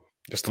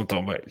 Eles estão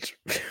tão velhos.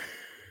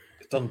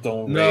 Estão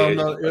tão Não,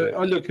 velhos.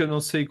 olha que eu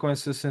não sei com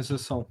essa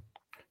sensação.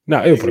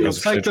 Não, eu por Eu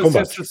acaso sei gostei que dos a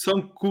combates.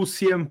 sensação que o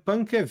CM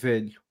Punk é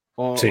velho.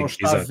 Ou Sim,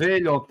 está exato.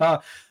 velho, ou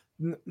está...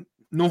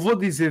 Não vou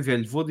dizer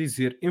velho, vou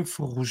dizer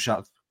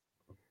enferrujado.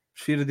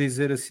 Prefiro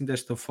dizer assim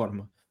desta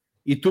forma.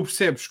 E tu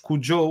percebes que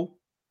o Joe,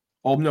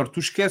 ou melhor, tu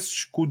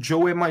esqueces que o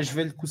Joe é mais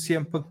velho que o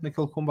CM Punk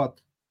naquele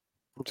combate.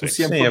 Porque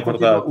Sim, o CM sim, Punk é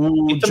verdade.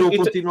 o E Joe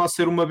continua a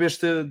ser uma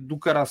besta do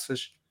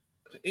caraças.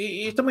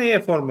 E também é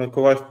a forma que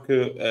eu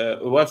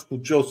acho que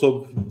o Joe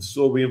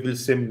soube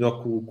envelhecer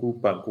melhor que o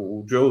Punk.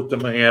 O Joe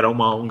também era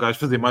um gajo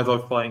fazer mais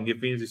off-flying e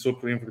afins e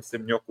soube envelhecer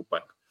melhor que o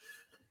Punk.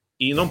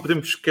 E não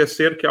podemos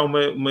esquecer que há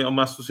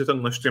uma associação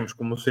que nós temos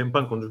como o CM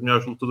Punk, um dos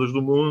melhores lutadores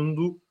do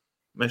mundo,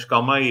 mas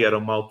calma aí, era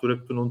uma altura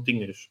que tu não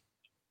tinhas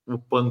o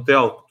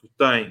plantel que tu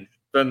tens,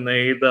 tanto na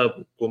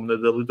AEW como na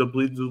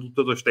WWE, dos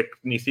lutadores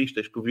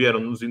tecnicistas que vieram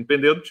nos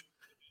independentes,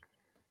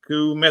 que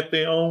o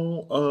metem a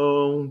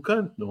um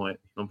canto, não é?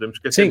 Não podemos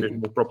esquecer. Sim.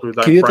 Mesmo o próprio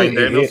Bryan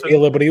Danielson.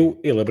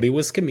 Ele abriu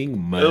esse caminho,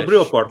 mas... Ele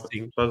abriu a porta.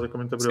 Sim.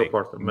 Basicamente abriu a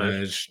porta.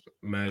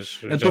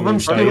 Mas então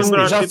vamos ter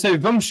já sei,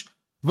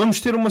 vamos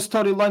ter uma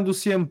storyline do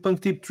CM Punk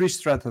tipo Trish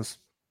Stratus.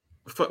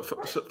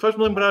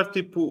 Faz-me lembrar,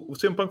 tipo, o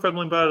CM Punk faz-me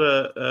lembrar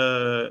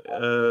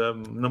a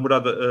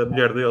namorada, a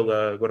mulher dele,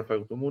 agora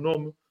faz-me o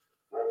nome,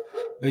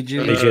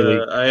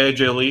 a AJ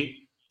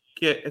Lee,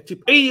 que é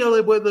tipo, ela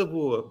é boa da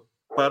boa,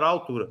 para a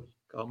altura,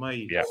 calma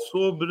aí. Yeah.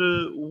 Sobre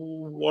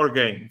o War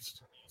Games,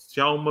 se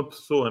há uma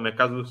pessoa na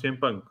casa do CM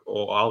Punk,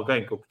 ou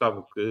alguém que eu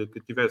gostava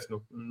que tivesse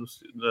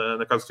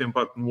na casa do CM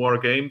Punk no War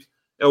Games,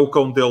 é o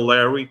cão dele,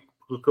 Larry,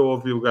 porque eu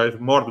ouvi o gajo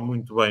morde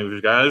muito bem os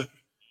gajos.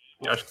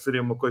 E acho que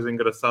seria uma coisa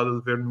engraçada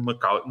de ver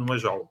numa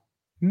jaula.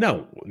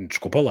 Não,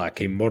 desculpa lá,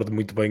 quem morde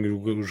muito bem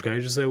os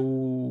gajos é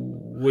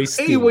o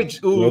Ace Steel. O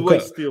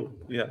Ace Steel.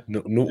 Yeah.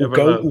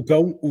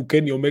 O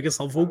Kenny Omega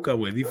salvou o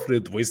cão, é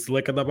diferente. O Ace Steel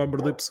é que andava a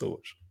morder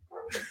pessoas.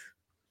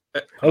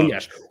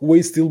 Aliás, o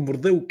Ace Steel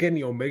mordeu o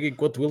Kenny Omega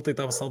enquanto ele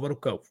tentava salvar o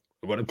cão.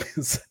 Agora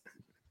pensa.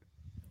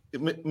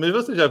 Mas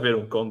vocês já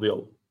viram o cão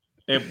dele?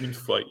 É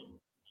muito feio.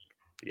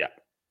 Yeah.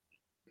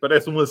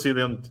 Parece um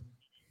acidente.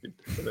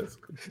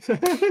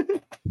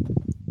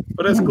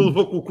 Parece que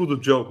levou com o cu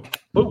do Joe.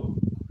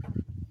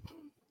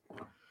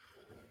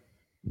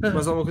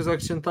 Mas há uma coisa a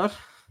acrescentar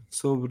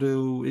sobre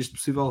este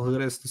possível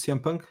regresso do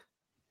CM Punk?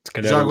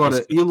 Calhar, já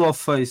agora, Heel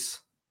of Face,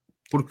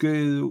 porque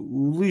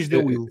o Luís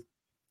deu Will.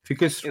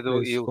 Fiquei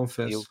surpreso,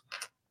 confesso.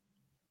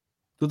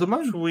 Tu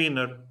também?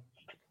 Winner.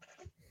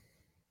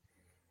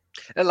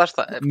 Lá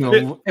está.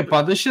 Não,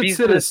 deixa de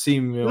ser assim,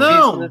 meu.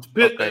 Não,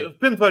 depende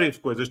de várias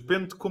coisas.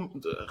 Depende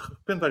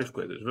de várias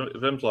coisas.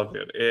 Vamos lá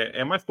ver.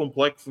 É mais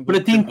complexo.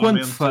 Para ti,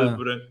 enquanto fã.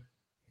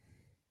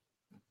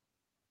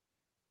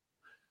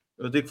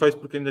 Eu digo face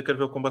porque ainda quero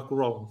ver o combate com o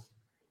Rollins.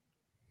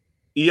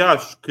 E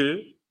acho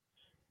que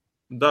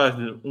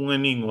dar-lhe um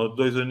aninho ou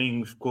 2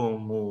 aninhos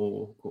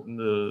como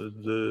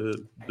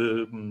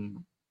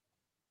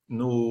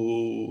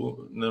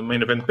na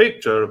Main Event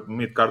Picture,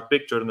 Mid Card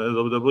Picture, na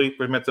WWE,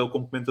 depois metes ele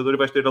como comentador e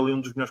vais ter ali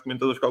um dos melhores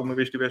comentadores que alguma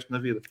vez tiveste na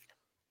vida.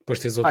 Depois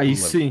tens outro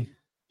problema. Sim.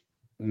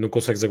 Não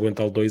consegues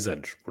aguentá-lo 2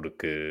 anos,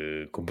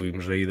 porque, como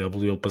vimos na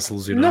IW, ele para se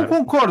lesionar... Não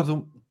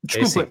concordo.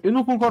 Desculpa, eu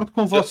não concordo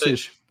com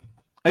vocês.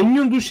 Em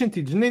nenhum dos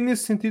sentidos. Nem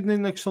nesse sentido, nem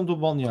na questão do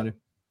balneário.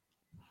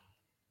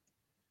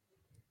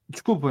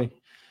 Desculpem.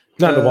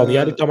 Não, no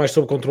balneário está mais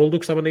sob controle do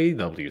que estava na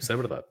IW, isso é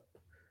verdade.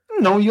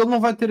 Não, e ele não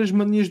vai ter as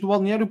manias do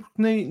balneário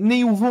porque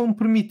nem o vão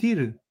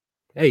permitir.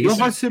 É isso. Ele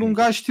vai ser um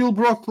gajo estilo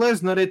Brock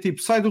Lesnar, é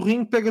tipo, sai do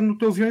ringue, pega no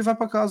teu avião e vai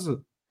para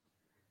casa.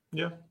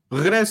 Yeah.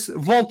 Regressa,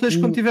 voltas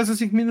quando tiveres a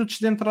 5 minutos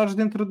de entrares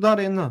dentro da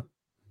arena.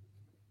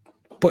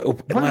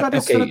 Vai dar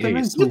esse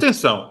tratamento. E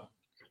atenção,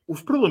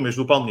 os problemas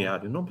do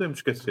balneário, não podemos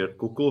esquecer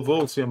que o que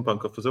levou o CM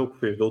Punk a fazer o que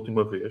fez da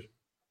última vez,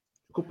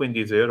 desculpem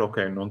dizer,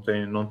 ok, não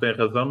tem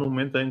razão no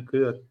momento em que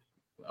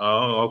à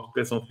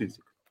altercação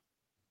física.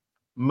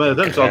 Mas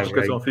antes da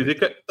altercação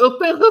física, ele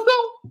tem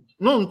razão.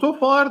 Não estou a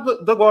falar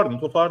de agora, não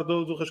estou a falar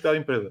do rasgar a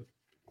empresa.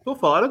 Estou a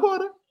falar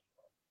agora.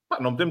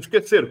 Não podemos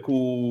esquecer que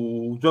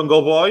o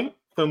Jungle Boy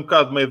foi um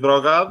bocado meio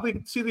drogado e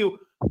decidiu,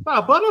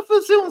 bora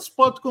fazer um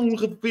spot com um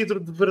vidro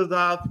de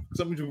verdade, porque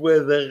somos bué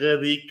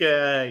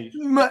radicais.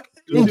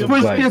 E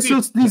depois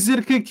pensou-se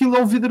dizer que aquilo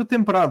é um vidro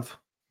temperado.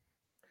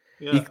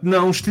 E que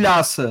não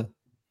estilhaça.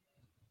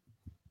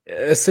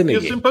 Eu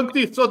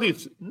sempre só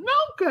disse,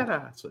 não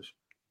caraças.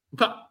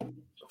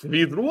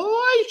 Vidro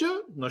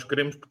aleija. Nós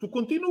queremos que tu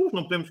continues.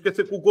 Não podemos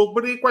esquecer que o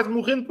Goldberg é quase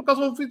morrendo por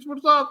causa do vidro de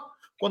verdade.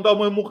 Quando há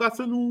uma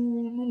hemorraça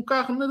num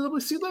carro na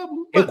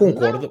WCW. Eu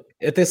concordo.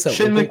 Atenção,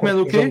 eu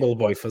concordo com o Jungle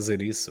Boy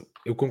fazer isso.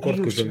 Eu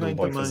concordo que o Jungle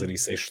Boy fazer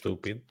isso é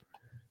estúpido.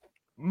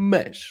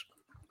 Mas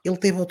ele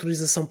teve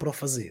autorização para o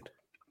fazer.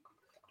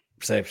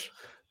 Percebes?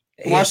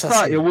 Lá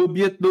está, é o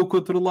ambiente do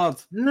outro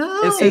lado.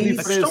 Não, essa é a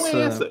diferença. A questão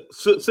é essa.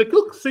 Se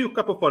aquilo que saiu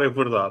cá para fora é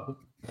verdade,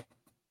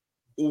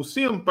 o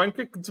CM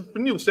Punk é que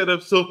definiu se era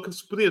que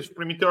se podia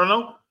permitir ou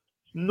não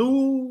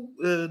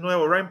não é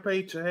o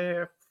Rampage,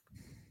 é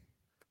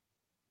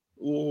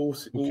o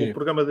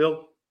programa dele.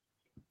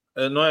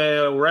 Não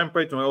é o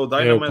Rampage, não é o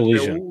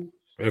Dynamite,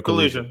 é o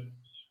Collision.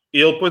 E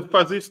ele depois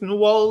faz isso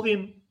no All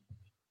In.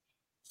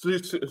 Se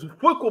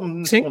foi como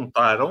nos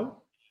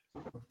contaram,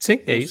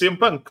 sim, é isso. O CM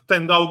Punk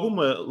tendo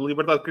alguma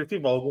liberdade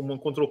criativa, algum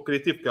controle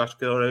criativo, que acho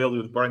que era ele e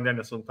o Bryan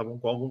Danielson que estavam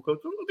com algum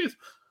controle, eu disse,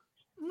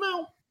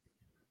 não.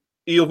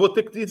 E eu vou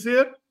ter que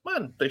dizer,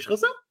 mano, tens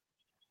razão.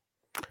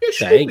 É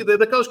estúpido, é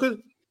daquelas coisas...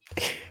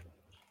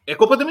 É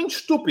completamente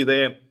estúpido.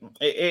 É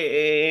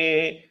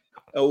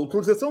a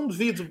utilização de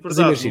vídeos de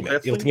verdade. Mas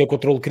imagina, ele tinha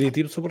controle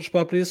criativo sobre as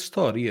próprias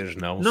histórias,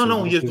 não?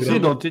 Não, ia dizer,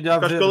 não tinha a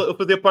ver. Acho que ele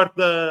fazia parte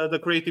da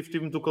Creative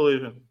Team do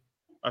Collision.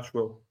 Acho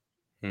eu.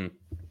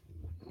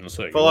 Não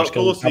sei. Acho que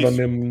ele estava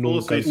mesmo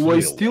no canto o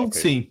A-Steel,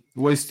 sim.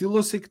 O A-Steel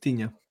eu sei que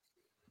tinha.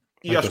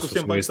 E acho que o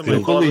CM Punk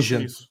também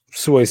Collision.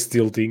 Se o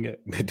A-Steel tinha,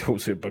 então o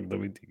CM Punk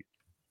também tinha.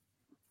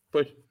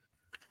 Pois.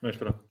 Mas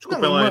pronto.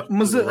 Desculpem lá.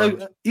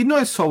 E não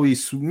é só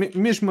isso.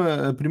 Mesmo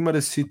a primeira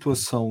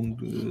situação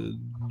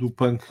do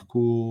Punk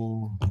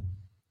com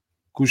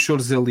os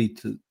Shores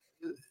Elite,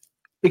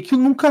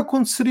 aquilo nunca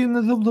aconteceria na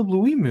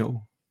WWE,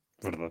 meu.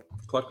 Verdade.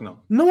 Claro que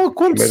não. Não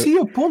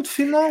acontecia, ponto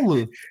final.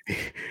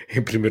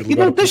 Em primeiro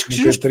lugar, e não tens que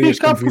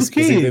justificar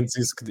porquê.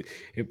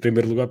 Em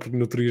primeiro lugar, porque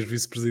não terias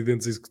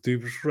vice-presidentes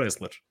executivos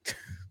wrestlers.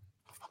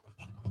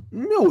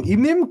 Meu, e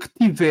mesmo que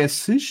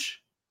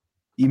tivesses,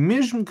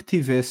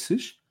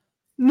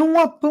 não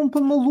há pão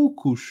para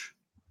malucos.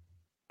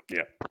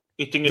 Yeah.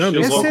 E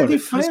essa é a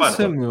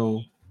diferença, meu.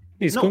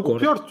 Isso não,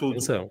 concordo.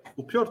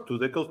 O pior de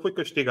tudo é que ele foi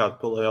castigado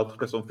pela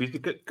altercação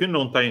física, que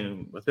não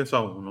tem...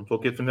 Atenção, não estou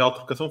aqui a defender a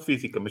altercação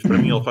física, mas para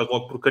mim ele faz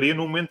logo porcaria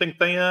no momento em que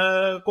tem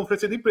a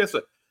conferência de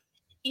imprensa.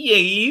 E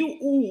aí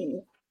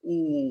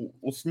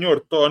o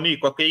senhor Tony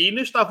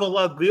Cocaína estava ao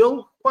lado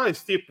dele,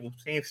 quase tipo,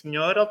 sim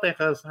senhor, ele tem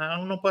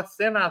razão, não pode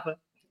ser nada.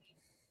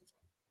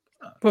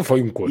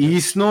 Foi um conas. E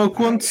isso não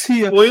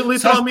acontecia. Foi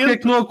literalmente... Sabes porque é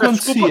que não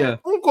acontecia?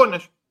 Um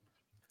conas.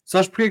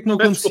 Sabes porque é que não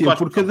acontecia?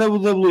 Porque a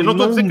WWE eu não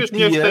estou a dizer que as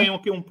mulheres tenham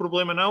aqui um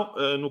problema, não,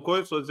 no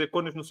coisa, estou a dizer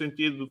conas no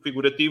sentido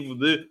figurativo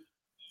de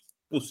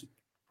pussy.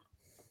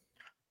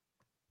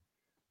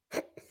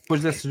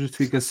 Depois dessa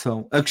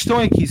justificação, a questão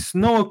é que isso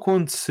não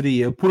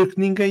aconteceria porque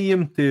ninguém ia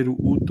meter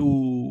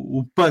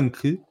o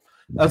Punk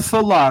a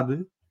falar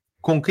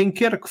com quem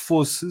quer que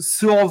fosse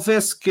se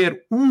houvesse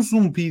quer um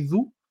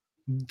zumbido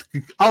de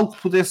que algo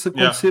pudesse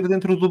acontecer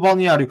dentro do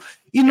balneário.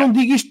 E não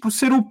digo isto por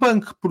ser o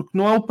Punk, porque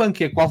não é o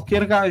Punk, é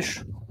qualquer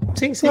gajo.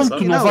 Sim,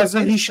 tu não vais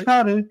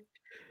arriscar.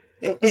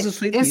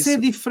 Essa é a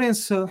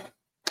diferença.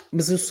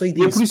 Mas eu sei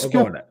disso. É por isso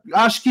agora. Que eu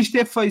acho que isto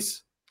é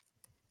face.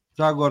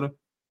 Já agora.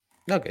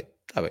 Ok,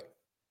 está bem.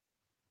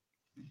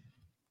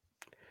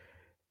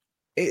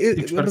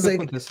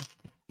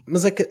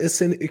 Mas é que a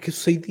cena é que eu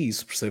sei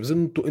disso, percebes? Eu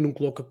não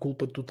coloco a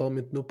culpa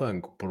totalmente no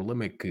Punk. O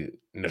problema é que,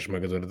 na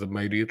esmagadora da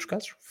maioria dos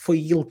casos, foi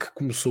ele que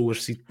começou no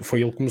sentido,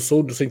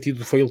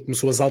 foi ele que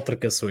começou as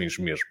altercações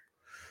mesmo.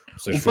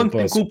 Seja, o Punk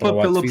tem culpa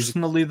pela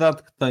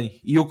personalidade que tem.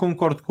 E eu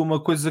concordo com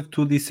uma coisa que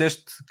tu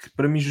disseste que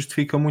para mim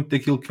justifica muito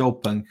daquilo que é o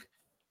Punk.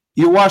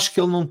 Eu acho que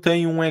ele não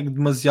tem um ego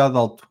demasiado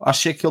alto.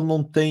 Acho é que ele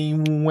não tem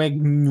um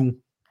ego nenhum.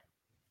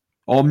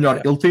 Ou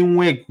melhor, ele tem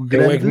um ego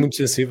grande. É um ego muito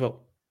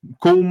sensível.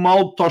 Com uma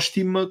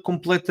autoestima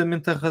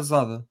completamente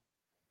arrasada.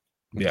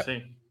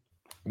 Sim.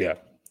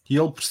 E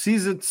ele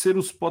precisa de ser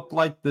o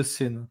spotlight da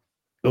cena.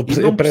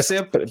 Ele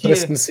parece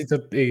que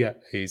necessita...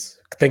 É isso.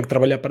 Que tem que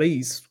trabalhar para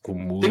isso.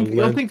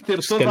 Ele tem que ter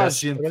toda a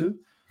gente...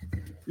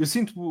 Eu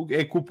sinto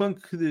que o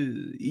Punk...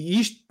 E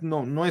isto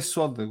não é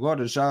só de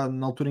agora. Já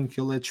na altura em que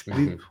ele é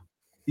despedido,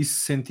 isso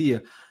se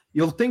sentia.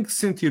 Ele tem que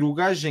sentir o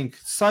gajo em que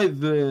sai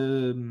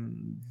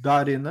da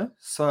arena,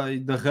 sai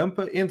da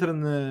rampa, entra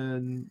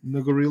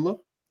na Gorilla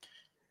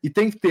e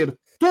tem que ter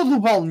todo o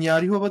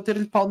balneário a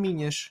bater-lhe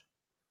palminhas.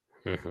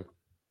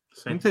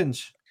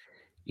 Entendes?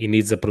 E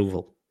needs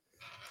approval.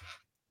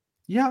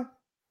 Yeah.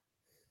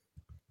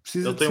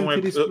 Precisa de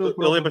sentir isso pela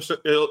prova.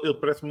 Ele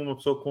parece-me uma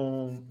pessoa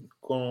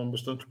com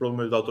bastantes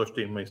problemas de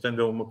autoestima. E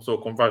sendo uma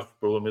pessoa com vários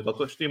problemas de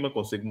autoestima,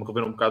 consigo-me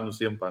rever um bocado no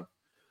CM Punk.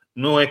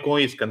 Não é com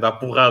isso que anda a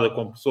porrada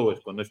com pessoas,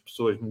 quando as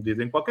pessoas me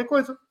dizem qualquer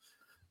coisa.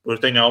 Pois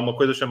tenho alguma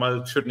coisa chamada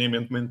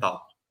discernimento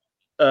mental.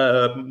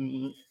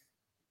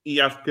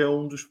 E acho que é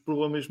um dos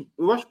problemas...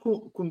 Eu acho que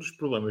um dos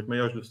problemas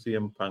maiores do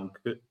CM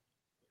Punk...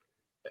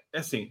 É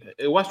assim,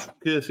 eu acho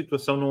que a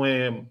situação não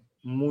é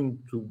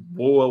muito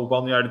boa, o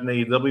balneário na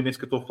AEW, nem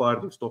sequer estou a falar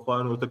disso, estou a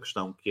falar de outra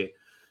questão, que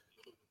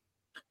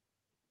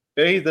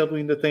é... A AEW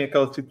ainda tem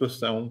aquela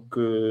situação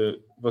que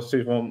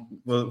vocês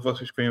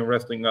que veem o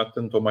wrestling há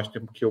tanto ou mais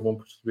tempo que eu vão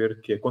perceber,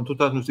 que é quando tu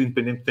estás nos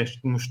independentes tens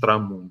de mostrar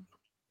muito.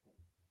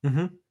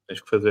 Uhum.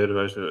 Tens que fazer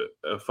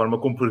a forma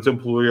como, por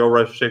exemplo, o Yo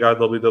Rush chega à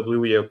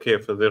WWE é o quê?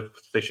 Fazer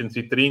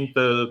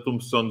 630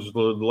 tombstones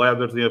de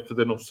ladders e a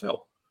fazer no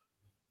céu.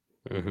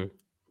 Uhum.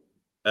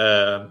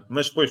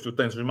 Mas depois tu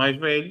tens os mais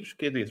velhos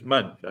que dizem,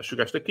 mano, já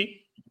chegaste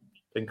aqui,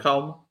 tem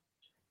calma,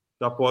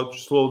 já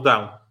podes slow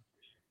down.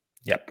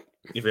 Yep.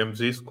 E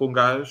vemos isso com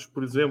gajos,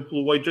 por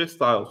exemplo, o AJ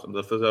Styles, estamos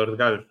a fazer de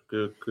gajos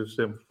que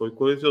sempre foi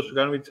coisa, eles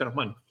chegaram e disseram,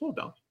 mano, slow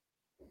down.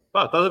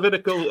 Pá, estás a ver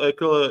aquele...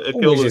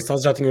 O AJ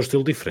Styles já tinha um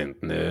estilo diferente,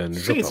 né, no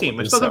Japão. Sim,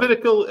 mas estás a ver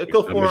aquele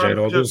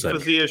forearm que já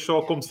fazias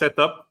só como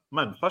setup?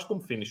 Mano, faz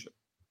como finisher.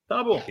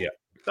 Está bom,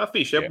 está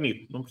fixe, é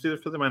bonito, não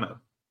precisas fazer mais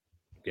nada.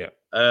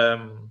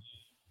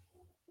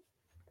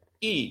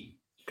 E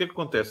o que é que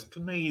acontece? Que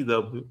na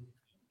IW,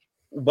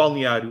 o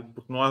balneário,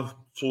 porque não há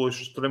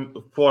pessoas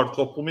fortes,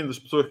 ou pelo menos as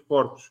pessoas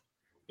fortes,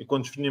 e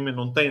quando definitivamente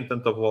não têm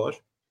tanta voz,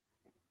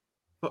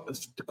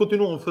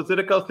 continuam a fazer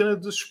aquela cena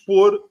de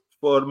expor de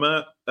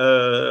forma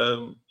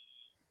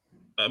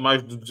a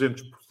mais de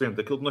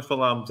 200%. Aquilo que nós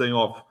falámos em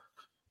off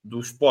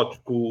dos spots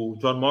com o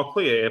John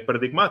Moxley é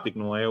paradigmático,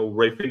 não é? O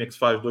Ray Phoenix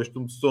faz 2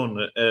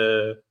 tombstones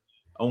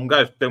a um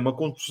gajo que tem uma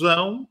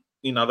contusão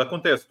e nada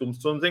acontece.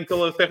 Tombstones em que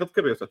ele ferra de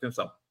cabeça,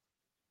 atenção.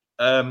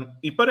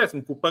 E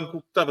parece-me que o Punk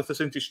estava-se a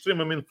sentir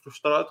extremamente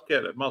frustrado, que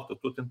era, malta,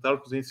 estou a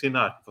tentar-vos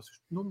ensinar, vocês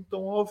não me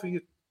estão a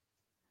ouvir.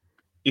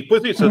 E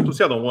depois isso,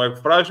 associado a um ego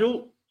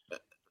frágil,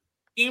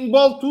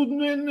 embole tudo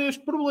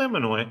neste problema,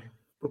 não é?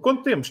 Porque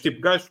quando temos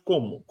tipo gajos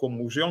como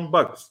os Young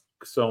Bucks,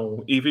 que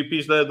são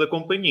EVPs da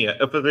companhia,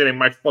 a fazerem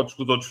mais spots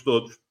que os outros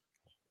todos,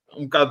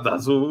 um bocado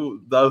dás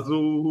o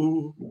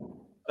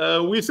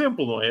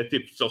exemplo, não é?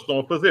 Tipo, se eles estão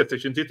a fazer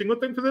 650,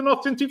 têm que fazer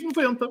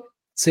 990.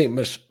 Sim,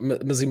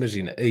 mas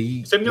imagina,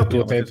 aí isso é a minha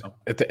opinião,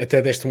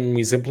 até deste um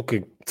exemplo que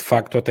de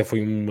facto até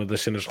foi uma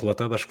das cenas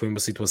relatadas, acho que foi uma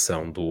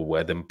situação do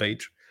Adam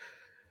Page,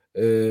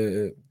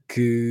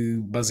 que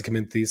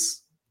basicamente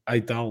disse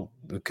aí tal,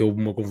 que houve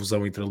uma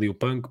confusão entre ali o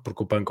Punk,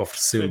 porque o Punk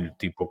ofereceu-lhe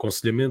tipo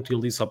aconselhamento e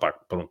ele disse, opá,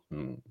 pronto,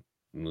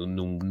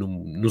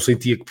 não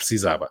sentia que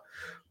precisava,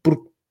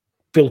 porque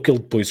pelo que ele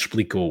depois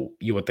explicou,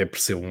 e eu até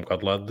percebo um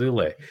bocado do lado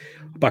dele,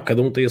 opá,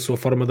 cada um tem a sua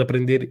forma de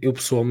aprender, eu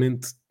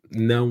pessoalmente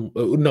não,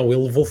 ele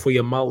levou foi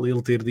a mal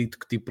ele ter dito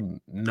que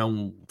tipo,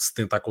 não se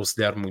tenta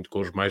aconselhar muito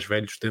com os mais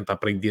velhos, tenta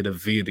aprender a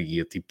ver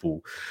e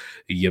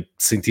a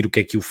sentir o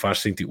que é que o faz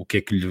sentir, o que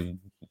é que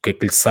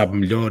lhe sabe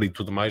melhor e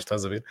tudo mais,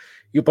 estás a ver?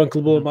 E o Punk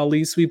levou a mal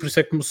isso e por isso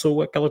é que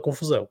começou aquela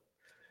confusão.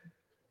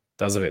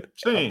 Estás a ver?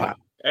 Sim.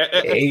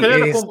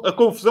 A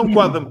confusão com o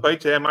Adam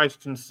Page é a mais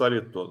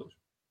desnecessária de todas.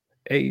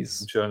 É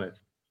isso.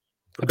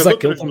 Porque apesar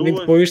que ele também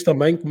depois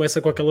também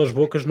começa com aquelas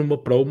bocas numa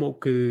promo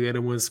que era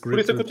um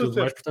script e tudo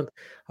mais, portanto,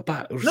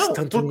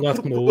 tanto de um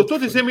lado como o outro. Eu estou a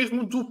dizer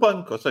mesmo do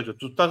Punk, ou seja,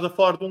 tu estás a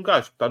falar de um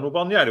gajo que está no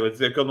balneário a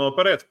dizer que ele não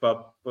aparece,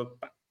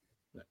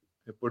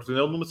 é pôr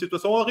ele numa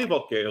situação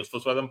horrível, que é se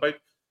fosse o Adam Page.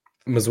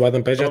 Mas o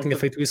Adam Page já tinha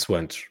feito isso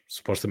antes,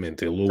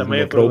 supostamente. Ele houve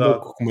também uma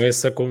promo que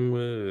começa com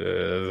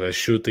a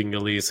shooting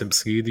ali sempre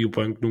seguido e o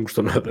Punk não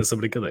gostou nada dessa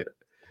brincadeira.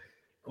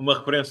 Uma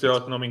referência,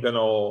 se não me engano,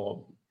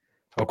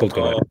 ao Colt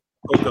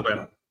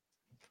Cabana.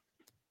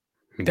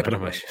 Ainda para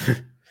mais.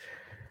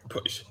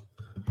 Pois.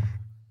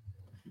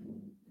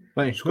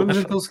 Bem, vamos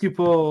então seguir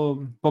para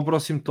o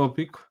próximo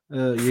tópico.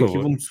 E aqui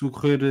vamos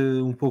socorrer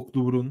um pouco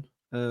do Bruno.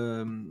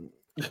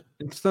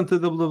 Entretanto, a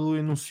WWE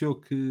anunciou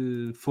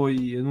que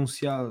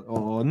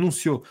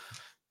anunciou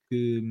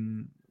que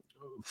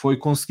foi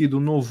conseguido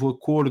um novo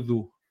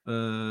acordo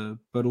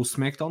para o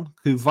SmackDown,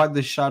 que vai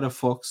deixar a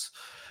Fox,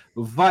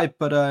 vai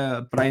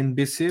para a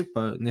NBC,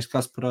 neste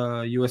caso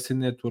para a USA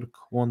Network,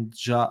 onde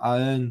já há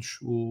anos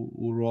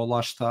o Raw lá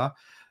está.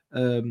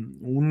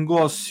 Um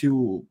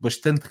negócio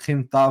bastante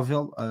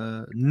rentável,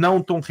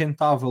 não tão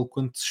rentável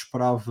quanto se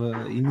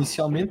esperava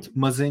inicialmente,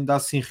 mas ainda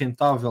assim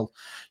rentável,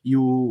 e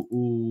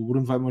o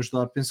Bruno vai-me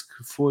ajudar, penso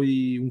que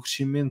foi um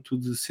crescimento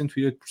de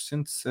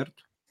 108%,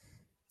 certo?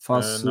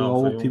 Face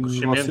ao último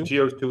negócio. Um crescimento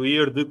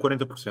year-to-year de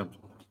 40%.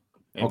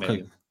 Ok,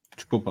 média.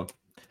 Desculpa.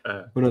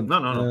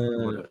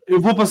 Não. Eu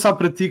vou passar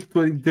para ti, que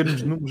tu, em termos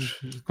de números,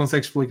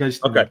 consegues explicar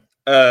isto. Ok.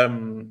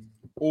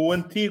 O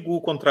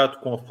antigo contrato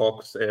com a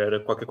Fox era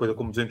qualquer coisa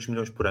como 200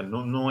 milhões por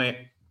ano. Não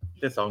é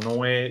atenção,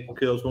 não é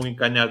que eles vão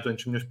ganhar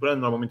 200 milhões por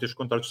ano. Normalmente os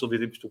contratos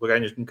televisivos tu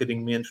ganhas um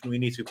bocadinho menos no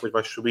início, depois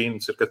vais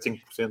subindo cerca de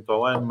 5%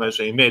 ao ano, mas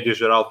em média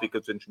geral fica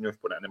 200 milhões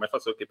por ano. É mais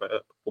fácil aqui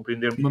para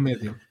compreendermos. Uma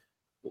média.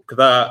 Que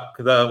dá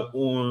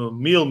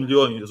 1.000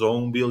 milhões ou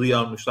 1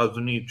 bilhão nos Estados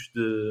Unidos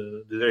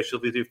de direitos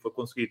televisivos que foram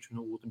conseguidos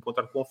no último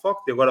contrato com a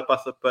Fox, e agora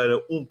passa para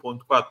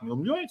 1.4 mil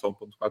milhões, ou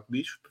 1.4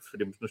 bichos,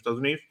 preferimos nos Estados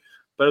Unidos,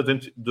 para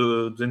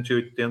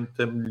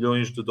 280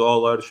 milhões de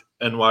dólares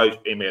anuais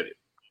em média.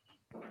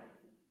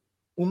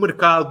 O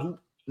mercado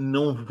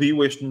não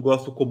viu este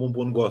negócio como um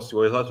bom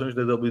negócio. As ações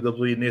da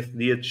WWE nesse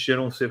dia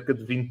desceram cerca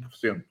de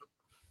 20%.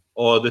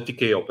 Ou da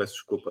TKO, peço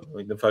desculpa.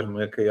 Ainda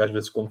faz-me às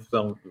vezes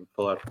confusão de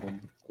falar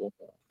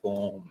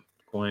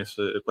com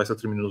essa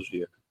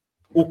terminologia.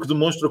 O que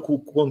demonstra que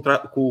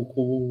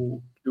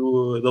o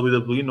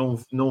WWE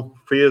não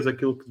fez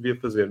aquilo que devia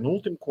fazer.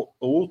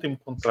 O último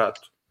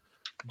contrato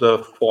da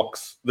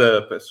Fox,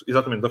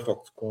 exatamente da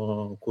Fox,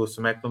 com o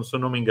SmackDown, se eu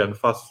não me engano,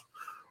 face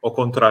ao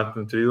contrato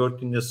anterior,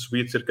 tinha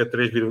subido cerca de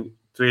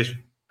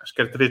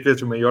 3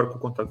 vezes maior que o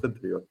contrato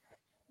anterior.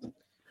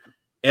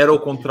 Era o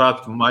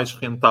contrato mais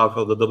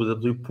rentável da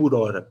WWE por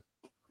hora.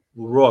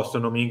 O Raw, se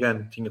eu não me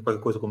engano, tinha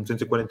qualquer coisa como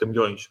 240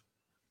 milhões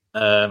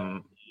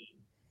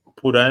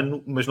por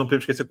ano, mas não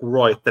podemos esquecer que o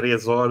Raw é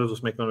 3 horas, o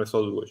SmackDown é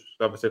só 2.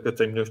 Estava cerca de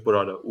 100 milhões por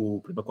hora o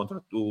primeiro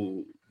contrato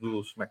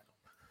do SmackDown.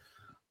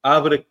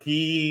 Abre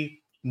aqui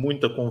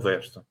muita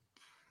conversa.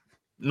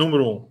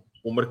 Número 1,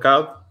 o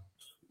mercado.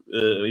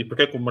 E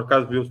porque é que o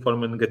mercado viu de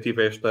forma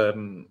negativa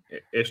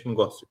este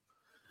negócio?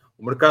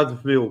 O mercado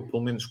viu,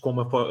 pelo menos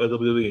como a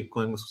WWE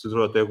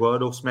considerou até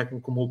agora, o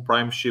SmackDown como o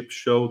Prime Ship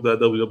Show da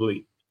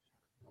WWE.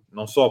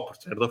 Não só por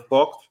ser da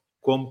Fox,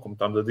 como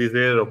estamos a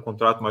dizer, é o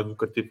contrato mais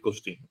lucrativo que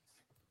eles tinham.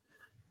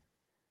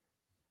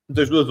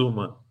 Das duas,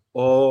 uma.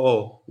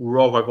 Ou o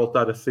Raw vai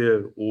voltar a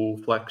ser o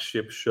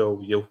flagship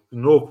show e o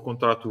novo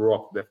contrato do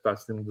Raw deve estar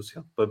sendo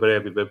negociado para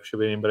breve e deve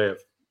saber em breve.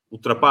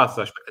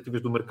 Ultrapassa as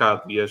expectativas do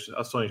mercado e as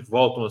ações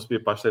voltam a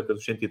subir para cerca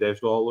dos $110,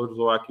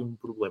 ou há aqui um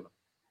problema.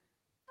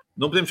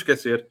 Não podemos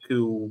esquecer que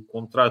o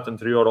contrato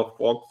anterior ao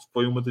Fox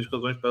foi uma das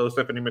razões para a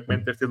Stephanie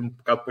McMahon ter sido um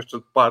bocado posta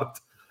de parte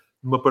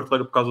numa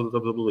prateleira por causa da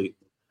WWE.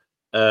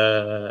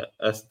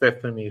 A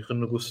Stephanie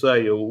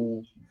renegocia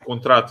o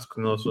contrato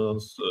que não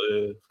se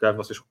calhar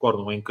vocês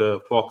recordam, em que a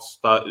Fox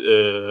está,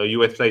 a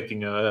USA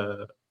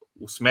tinha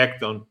o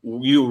SmackDown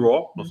e o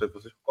Raw, não sei se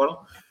vocês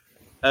recordam.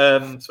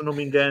 Se eu não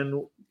me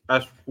engano,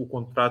 acho que o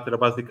contrato era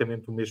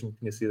basicamente o mesmo que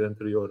tinha sido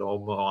anterior,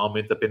 ou um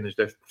aumento de apenas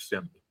 10%.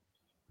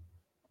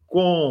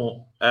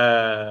 Com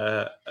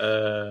a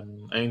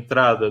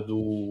entrada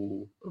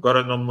do...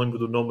 Agora não me lembro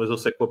do nome, mas eu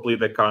sei que o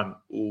apelido é Khan.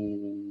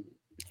 O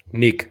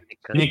Nick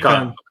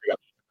Khan.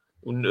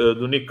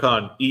 Do Nick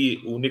Khan.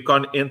 E o Nick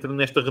Khan entra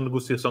nesta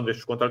renegociação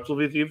destes contratos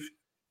televisivos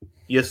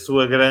e a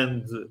sua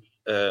grande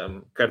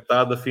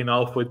cartada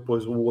final foi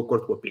depois o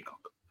acordo com a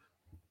Peacock.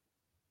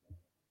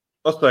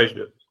 Ou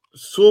seja,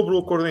 sobre o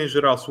acordo em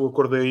geral, se o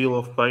acordo é Hill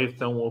of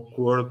Faith, é um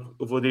acordo,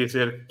 eu vou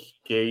dizer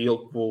que é ele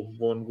que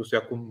vou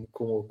negociar com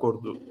o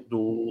acordo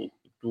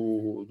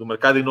do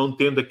mercado e não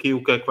entendo aqui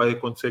o que é que vai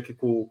acontecer aqui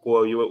com o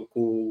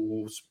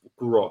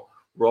Raw.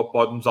 O Raw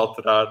pode-nos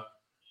alterar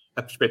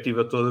a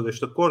perspectiva toda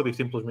deste acordo e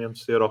simplesmente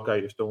ser,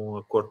 ok, este é um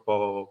acordo para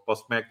o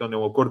SmackDown, é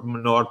um acordo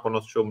menor para o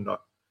nosso show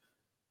menor.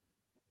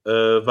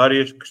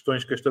 Várias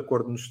questões que este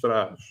acordo nos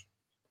traz.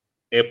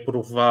 É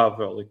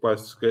provável e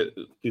quase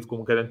tido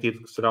como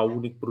garantido que será o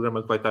único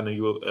programa que vai estar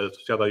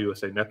associado à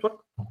USA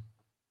Network.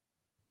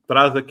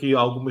 Traz aqui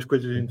algumas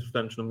coisas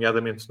interessantes,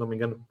 nomeadamente, se não me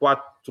engano,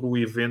 4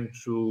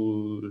 eventos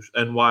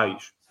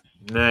anuais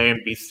na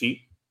NBC.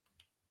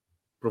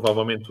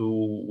 Provavelmente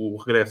o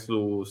regresso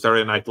do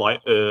Saturday Night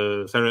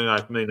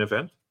Main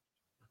Event,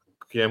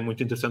 que é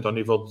muito interessante ao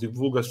nível de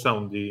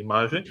divulgação de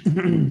imagem.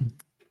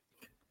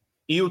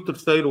 E o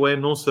terceiro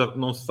não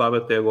se sabe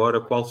até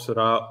agora qual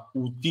será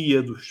o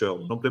dia do show.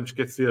 Não podemos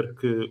esquecer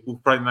que o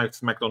Friday Night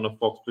SmackDown na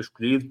Fox foi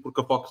escolhido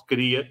porque a Fox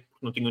queria,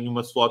 porque não tinha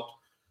nenhuma slot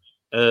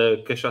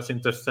que achasse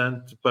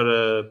interessante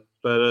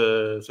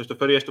para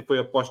sexta-feira, e esta foi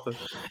a aposta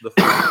da Fox.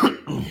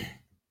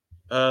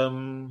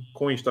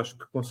 Com isto, acho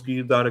que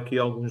consegui dar aqui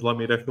alguns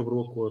lamirés sobre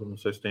o acordo. Não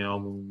sei se tem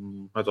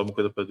mais alguma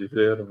coisa para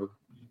dizer,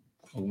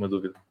 alguma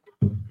dúvida.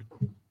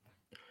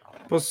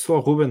 Posso só,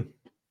 Ruben?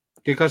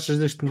 O que é que achas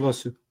deste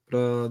negócio para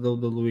a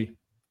WWE?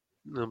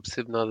 Não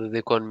percebo nada de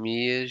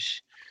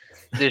economias.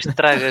 Desde que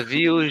traga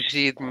views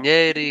e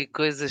dinheiro e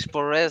coisas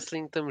para o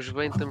wrestling, estamos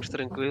bem, estamos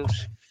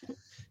tranquilos.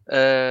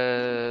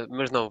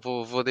 Mas não,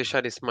 vou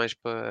deixar isso mais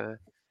para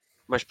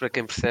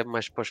quem percebe,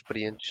 mais para os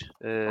experientes,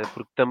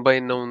 porque também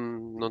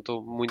não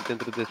estou muito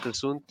dentro desse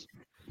assunto,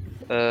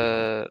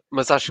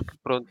 mas acho que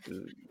pronto,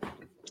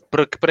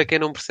 para quem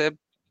não percebe,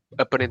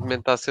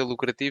 aparentemente está a ser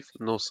lucrativo,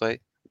 não sei,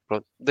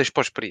 pronto, deixo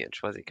para os experientes,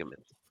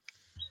 basicamente.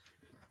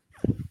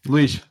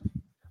 Luís?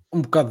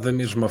 Um bocado da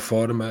mesma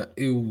forma,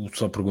 eu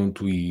só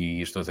pergunto,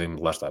 e isto até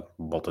lá está,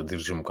 volto a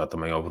dirigir um bocado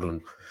também ao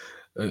Bruno,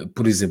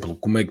 por exemplo,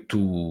 como é que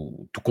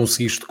tu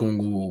conseguiste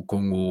com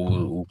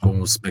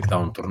o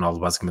SmackDown torná-lo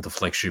basicamente o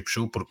flagship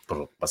show, porque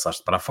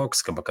passaste para a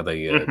Fox, que é uma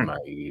cadeia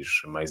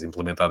mais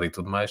implementada e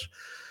tudo mais.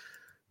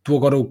 Tu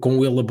agora,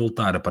 com ele a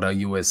voltar para a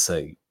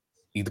USA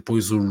e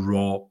depois o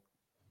Raw,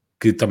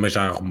 que também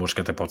já há rumores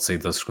que até pode sair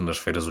das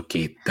segundas-feiras, o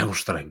que é tão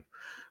estranho.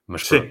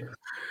 Mas pronto.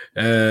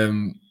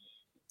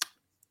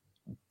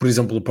 Por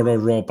exemplo, para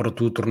o Raw, para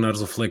tu tornares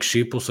o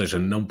flagship, ou seja,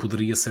 não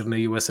poderia ser na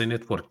USA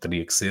Network,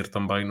 teria que ser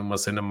também numa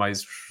cena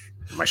mais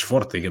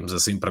forte, digamos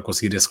assim, para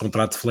conseguir esse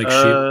contrato de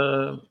flagship.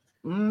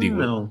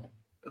 Não.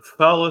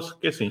 Fala-se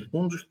que assim,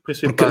 um dos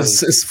principais... Porque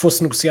se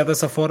fosse negociado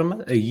dessa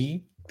forma,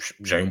 aí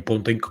já é um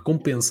ponto em que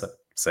compensa,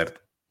 certo?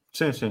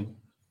 Sim.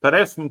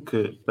 Parece-me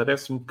que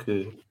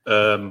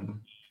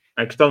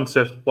a questão de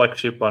ser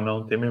flagship ou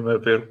não tem mesmo a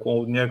ver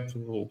com o dinheiro que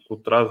tu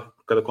traz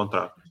por cada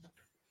contrato.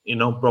 E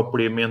não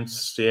propriamente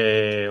se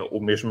é o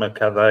mesmo a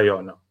cadeia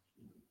ou não.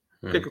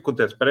 O que é que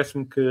acontece?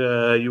 Parece-me que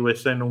a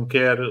USA não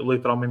quer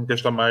literalmente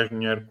gastar mais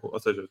dinheiro, ou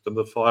seja,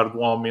 estamos a falar de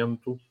um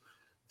aumento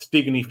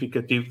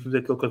significativo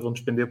daquilo que eles vão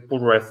despender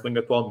por wrestling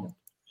atualmente.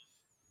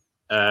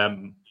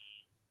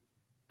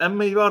 A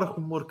maior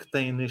rumor que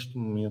tem neste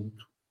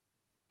momento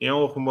é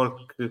um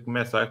rumor que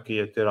começa aqui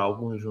a ter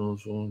alguns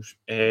uns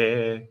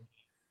é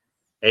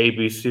a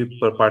ABC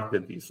por parte da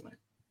Disney.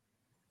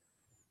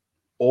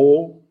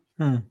 Ou,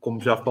 como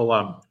já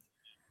falámos,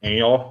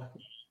 em off,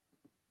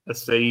 a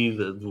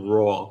saída do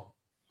Raw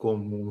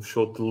como um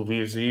show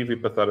televisivo e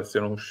passar a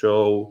ser um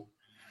show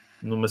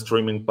numa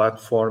streaming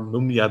platform,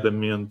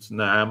 nomeadamente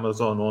na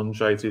Amazon, onde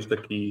já existe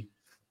aqui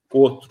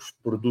outros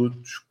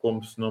produtos,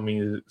 como se não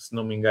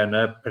me engano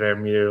a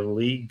Premier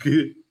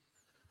League,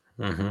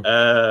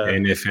 a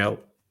NFL,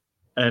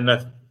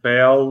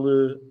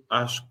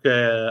 acho que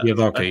e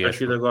a a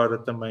partir de agora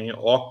também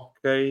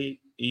hockey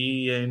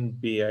e a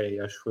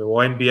NBA, acho que foi. O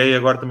NBA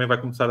agora também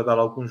vai começar a dar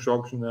alguns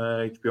jogos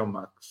na HBO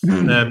Max.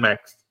 Na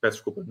Max, peço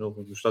desculpa,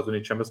 nos Estados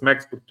Unidos chama-se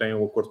Max porque tem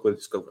um acordo com a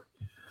Discovery.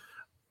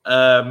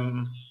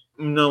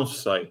 Não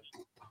sei.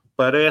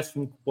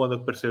 Parece-me que pode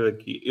aparecer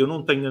aqui. Eu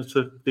não tenho a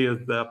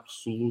certeza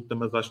absoluta,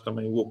 mas acho que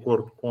também o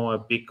acordo com a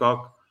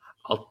Peacock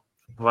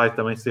vai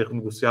também ser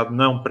renegociado,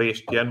 não para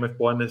este ano, mas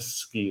para o ano a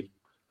seguir.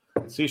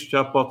 Se isto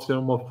já pode ser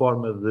uma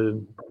forma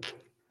de...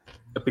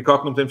 A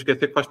Peacock, não podemos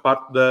esquecer que faz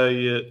parte da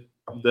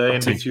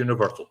NBC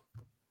Universal.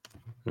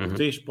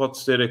 Se isto pode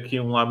ser aqui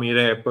um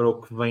lamiré para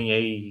o que vem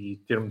aí e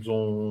termos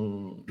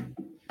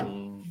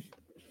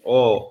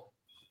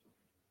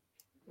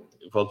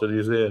volto a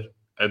dizer,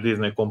 a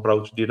Disney comprar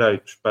os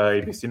direitos para a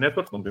ABC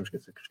Network, não podemos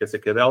esquecer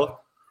que é dela,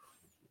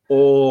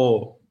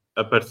 ou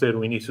aparecer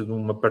o início de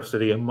uma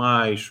parceria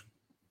mais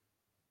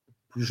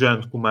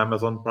pujante com a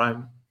Amazon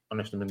Prime,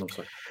 honestamente não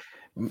sei.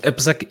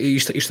 Apesar que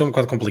isto é um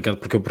bocado complicado,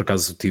 porque eu por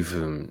acaso tive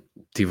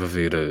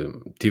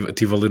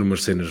a ler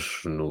umas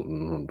cenas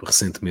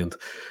recentemente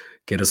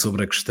que era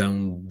sobre a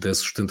questão da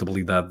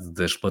sustentabilidade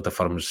das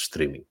plataformas de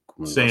streaming.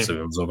 Como nós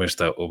sabemos, houve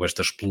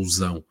esta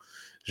explosão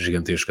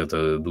gigantesca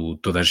de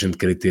toda a gente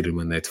querer ter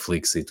uma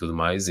Netflix e tudo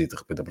mais, e de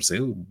repente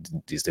apareceu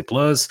Disney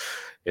Plus,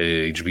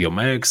 HBO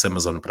Max,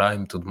 Amazon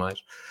Prime, tudo mais.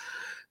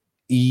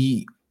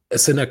 E a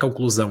cena, a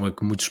conclusão a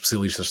que muitos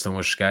especialistas estão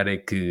a chegar é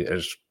que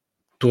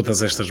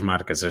todas estas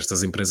marcas,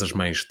 estas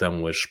empresas-mães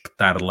estão a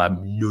espetar lá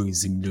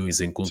milhões e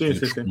milhões em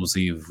conteúdo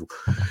exclusivo,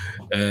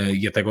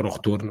 e até agora o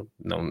retorno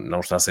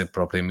não está a ser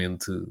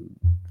propriamente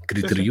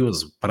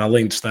criterioso. Para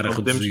além de estar a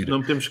reduzir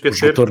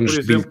os retornos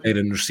de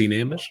bilheteira nos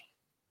cinemas,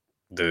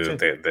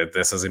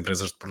 dessas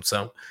empresas de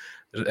produção,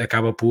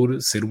 acaba por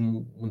ser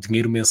um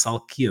dinheiro mensal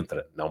que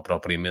entra, não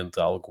propriamente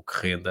algo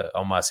que renda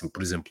ao máximo.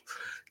 Por exemplo,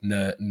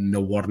 na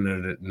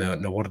Warner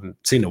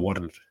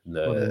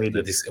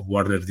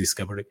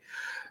Discovery,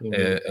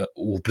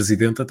 o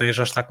presidente até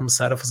já está a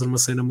começar a fazer uma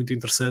cena muito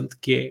interessante,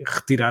 que é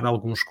retirar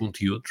alguns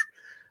conteúdos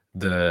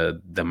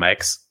da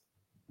Max,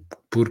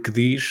 porque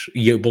diz,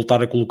 e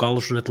voltar a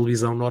colocá-los na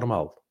televisão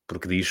normal,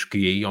 porque diz que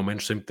aí ao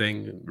menos sempre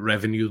tem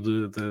revenue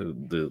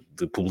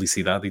de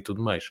publicidade e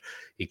tudo mais,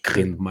 e que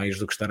rende mais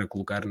do que estar a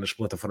colocar nas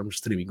plataformas de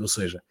streaming. Ou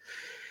seja,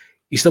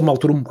 isto é uma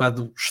altura um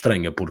bocado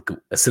estranha, porque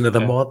a cena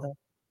da moda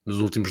nos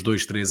últimos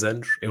 2-3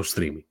 anos é o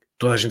streaming.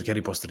 Toda a gente quer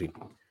ir para o streaming.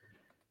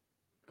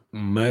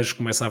 Mas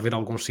começa a haver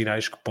alguns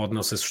sinais que pode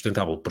não ser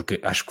sustentável, porque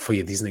acho que foi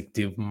a Disney que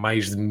teve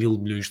mais de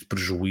 1.000 milhões de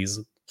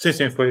prejuízo.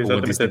 Sim, foi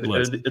exatamente a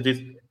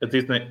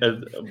Disney.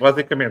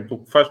 Basicamente, o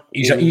que faz...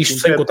 Isto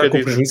sem contar com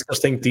o prejuízo que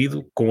eles têm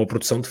tido com a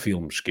produção de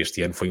filmes, que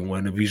este ano foi um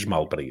ano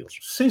abismal para eles.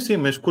 Sim,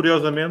 mas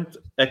curiosamente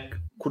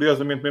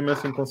mesmo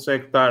assim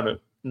consegue estar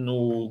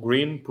no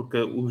green, porque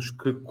os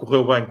que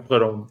correu bem,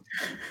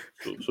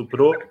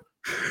 superou.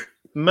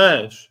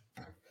 Mas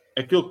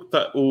aquilo que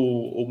está,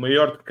 o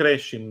maior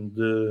decréscimo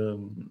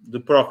de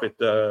profit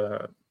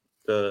da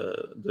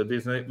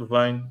Disney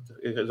vem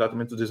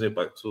exatamente do Disney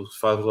Plus. O que se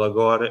faz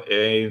agora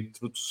é a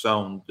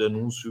introdução de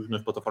anúncios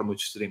nas plataformas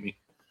de streaming.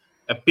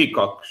 A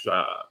Peacock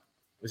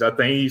já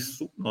tem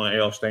isso, não é?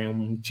 Eles têm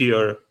um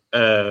tier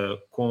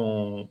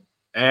com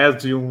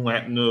ads e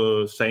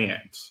sem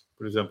ads.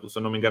 Por exemplo, se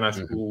eu não me engano,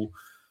 acho que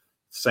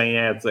sem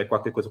ads é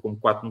qualquer coisa como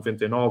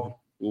 $4,99,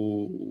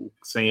 o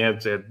sem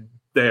ads é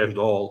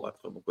 $10,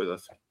 uma coisa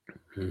assim.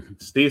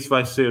 Se isso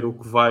vai ser o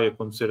que vai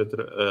acontecer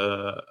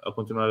a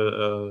continuar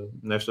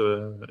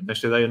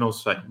nesta ideia, não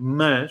sei.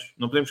 Mas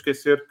não podemos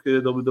esquecer que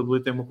a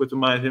WWE tem uma coisa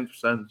mais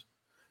interessante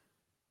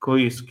com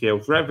isso, que é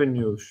os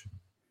revenues,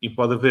 e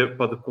pode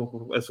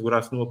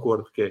assegurar-se no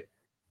acordo, que é,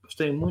 eles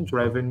têm muitos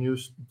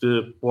revenues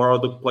de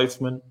product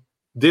placement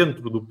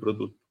dentro do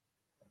produto.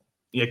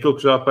 E aquilo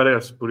que já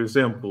aparece, por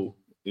exemplo,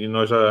 e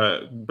nós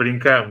já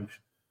brincamos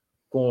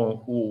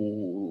com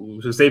o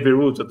Xavier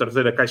Woods a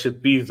trazer a caixa de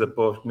pizza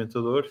para os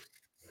comentadores,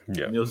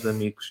 meus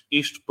amigos,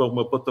 isto para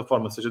uma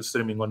plataforma, seja de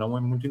streaming ou não,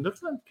 é muito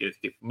interessante. Que é,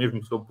 tipo, mesmo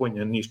que eu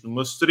ponha nisto no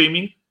meu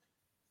streaming,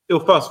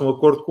 eu faço um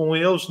acordo com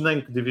eles,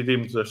 nem que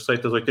dividimos as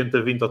receitas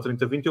 80-20 ou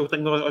 30-20, eu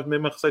tenho a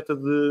mesma receita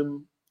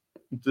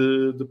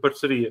de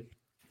parceria.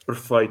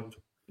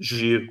 Perfeito,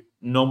 giro,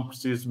 não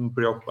preciso me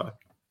preocupar.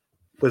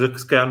 Coisa que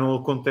se calhar não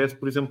acontece,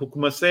 por exemplo, com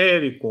uma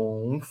série,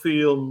 com um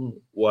filme,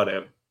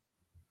 whatever.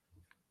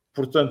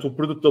 Portanto, o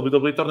produto da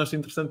WWE torna-se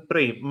interessante para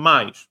aí.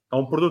 Mas é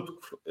um produto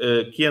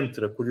que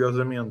entra,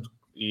 curiosamente,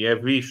 e é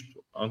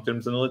visto, em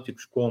termos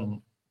analíticos,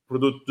 como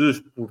produto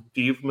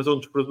desportivo, mas é um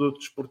produto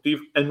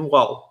desportivo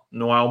anual.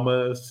 Não há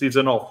uma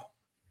season off.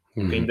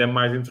 Que ainda é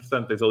mais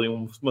interessante. Tens ali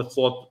uma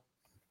slot,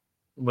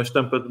 uma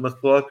estampa de uma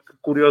slot que,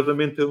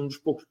 curiosamente, é um dos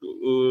poucos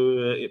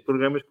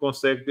programas que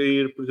consegue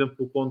ir, por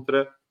exemplo,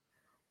 contra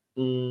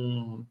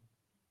um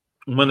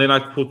Monday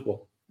Night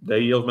Football.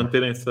 Daí eles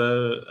manterem-se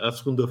à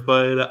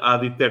segunda-feira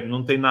ad eterno.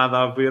 Não tem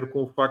nada a ver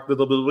com o facto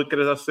da WWE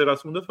querer ser à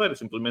segunda-feira.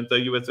 Simplesmente a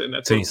USA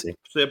Network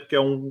percebe que é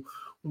um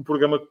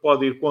programa que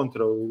pode ir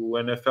contra o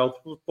NFL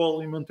de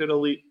futebol e manter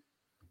ali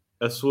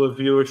a sua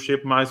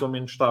viewership mais ou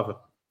menos estável.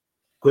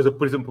 Coisa que,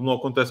 por exemplo, não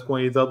acontece com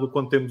a IW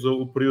quando temos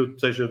o período,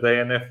 seja da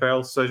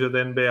NFL, seja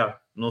da NBA.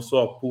 Não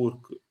só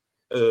porque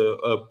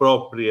a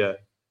própria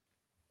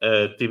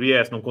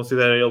TBS não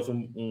considera eles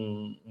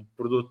um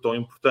produto tão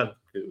importante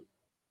que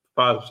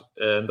faz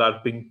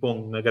andar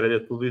ping-pong na grelha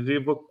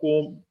televisiva,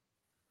 como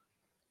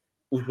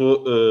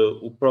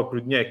o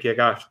próprio dinheiro que é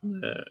gasto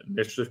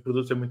nestes dois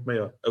produtos é muito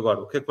maior.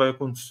 Agora, o que é que vai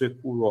acontecer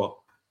com o Raw?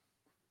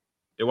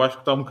 Eu acho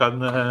que está um bocado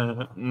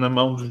na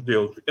mão dos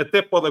deuses.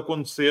 Até pode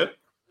acontecer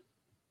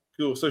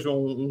que seja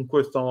um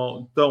coisa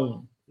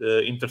tão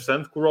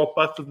interessante que o Raw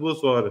passe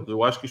 2 horas.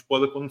 Eu acho que isto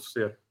pode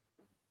acontecer.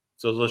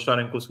 Se eles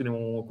acharem que conseguirem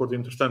um acordo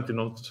interessante e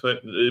não,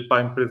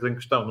 para a empresa em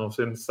questão não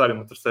ser necessário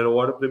uma 3ª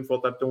hora, podemos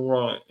voltar a ter um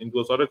Raw em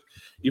 2 horas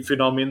e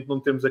finalmente não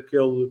temos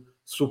aquele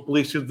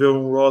suplício de ver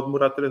um Raw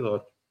demorar 3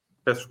 horas.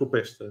 Peço desculpa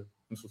esta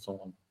instrução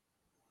longa.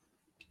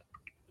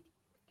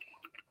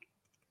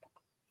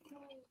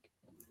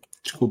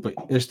 Desculpem,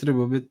 é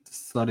extremamente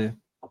necessária.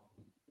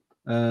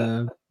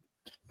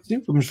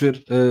 Sim, vamos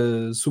ver.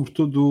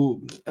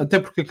 Sobretudo, até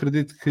porque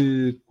acredito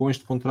que com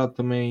este contrato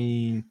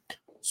também,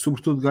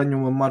 sobretudo, ganha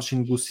uma margem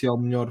negocial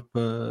melhor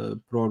para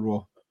o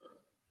Raw.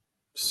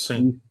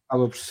 Sim.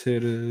 Acaba por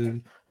ser.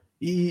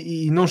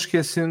 E não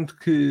esquecendo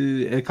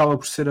que acaba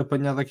por ser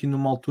apanhado aqui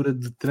numa altura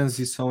de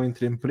transição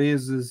entre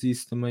empresas, e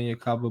isso também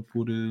acaba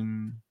por.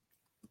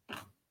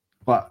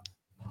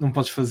 Não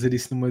podes fazer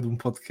isso no meio de um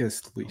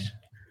podcast, Luís.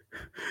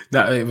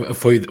 Não,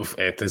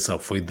 atenção,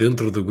 foi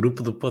dentro do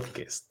grupo do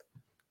podcast.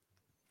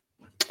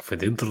 Foi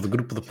dentro do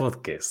grupo do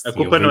podcast. A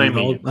culpa não é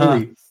minha.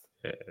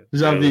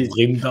 Já vi.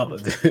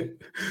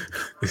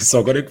 Só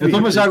agora é que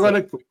então, mas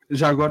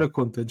já agora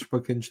conta-nos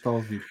para quem nos está a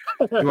ouvir.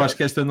 Eu acho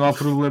que esta não há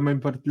problema em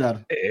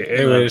partilhar.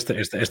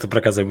 Esta por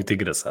acaso é muito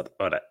engraçada.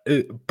 Ora,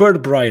 per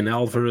Brian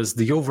Alvarez,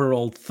 the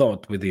overall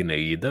thought within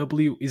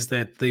AEW is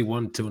that they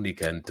want Tony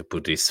Khan to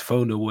put his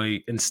phone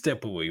away and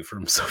step away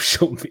from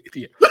social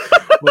media.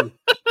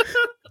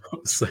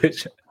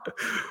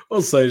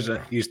 Ou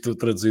seja, isto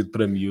traduzido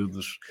para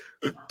miúdos,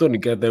 Tony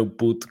Khan é o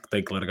puto que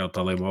tem que largar o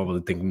telemóvel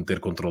e tem que meter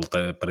controle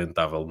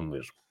parentável no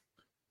mesmo.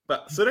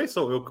 Serei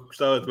só eu que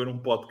gostava de ver um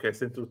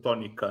podcast entre o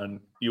Tony Khan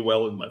e o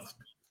Elon Musk.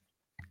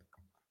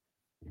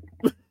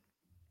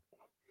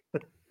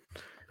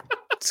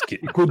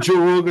 E com o Joe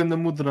Rogan a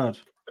moderar.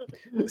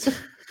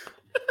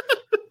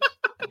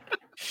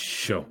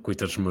 Show,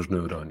 coitados dos meus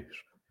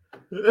neurónios.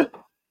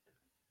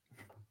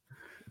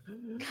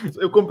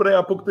 Eu comprei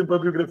há pouco tempo a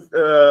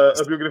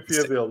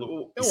biografia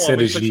dele. É um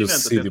série homem de fascinante.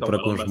 genocídio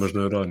para com os meus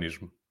neurónios.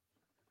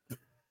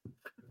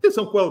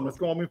 Atenção com ele, mas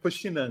que é um homem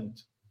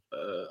fascinante.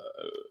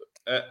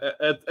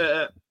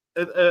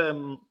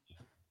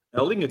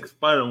 A linha que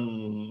separa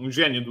um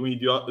gênio de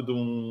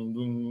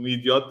um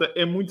idiota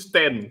é muito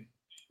tenue.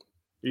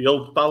 E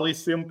ele está ali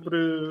sempre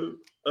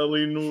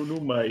ali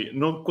no meio.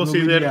 Não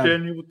considero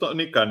gênio o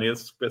Tony Khan.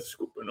 Peço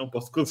desculpa, não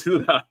posso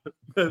considerar.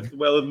 Mas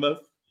o Elon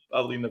Musk está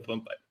ali na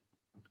fronteira.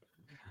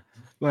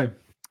 Bem,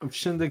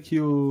 fechando aqui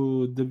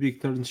o The Big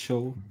Turn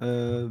Show,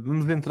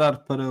 vamos entrar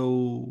para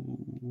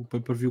o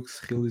pay-per-view que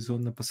se realizou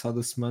na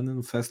passada semana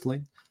no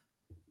Fastlane.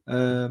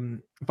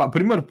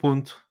 Primeiro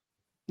ponto,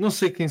 não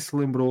sei quem se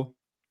lembrou,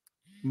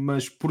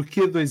 mas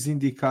porquê 2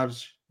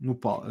 IndyCars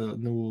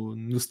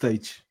no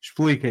stage?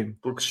 Expliquem-me.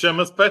 Porque se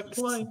chama-se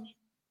Fastlane.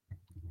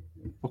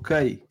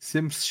 ok,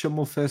 sempre se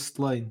chamou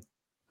Fastlane.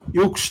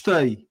 Eu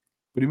gostei,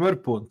 primeiro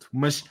ponto,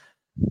 mas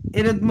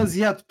era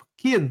demasiado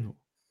pequeno.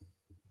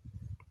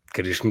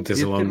 Querias que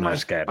metesse Devia lá ter o mais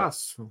NASCAR.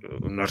 espaço.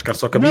 O NASCAR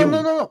só cabia um.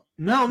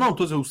 Não, estou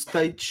a dizer, o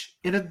stage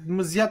era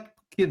demasiado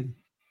pequeno.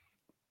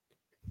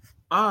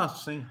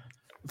 Sim.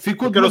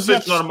 Ficou Porque era o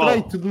demasiado stage normal.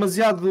 estreito,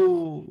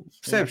 demasiado...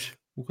 Percebes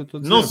o que eu estou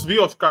a dizer? Não se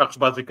via os carros,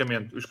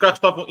 basicamente. Os carros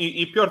estavam...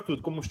 E pior de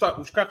tudo, como os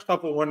carros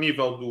estavam ao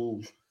nível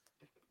dos...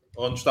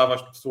 onde estavam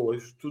as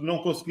pessoas, tu não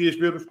conseguias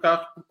ver os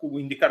carros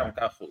porque indicaram um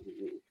carro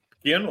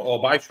pequeno,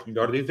 ou baixo,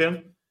 melhor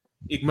dizendo.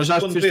 Mas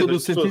acho que fez todo o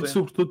sentido, pessoas...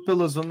 sobretudo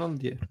pela zona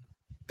onde é.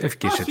 Eu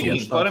fiquei chateado.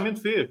 Sim, claramente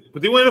fez.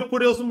 Podiam era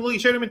pôr eles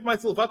ligeiramente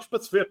mais elevados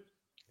para se ver.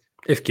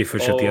 Eu fiquei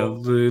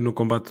chateado de, no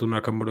combate do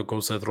Nakamura com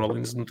o Seth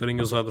Rollins, não terem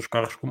usado os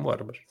carros como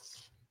armas.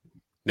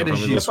 Ainda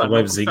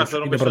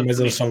para mais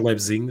eles são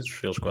levezinhos,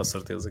 eles com a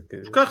certeza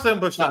que... Os carros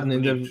eram bastante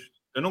bonitos. Deve...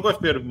 Eu não gosto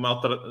de ver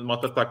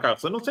maltratar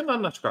carros. Eu não sei nada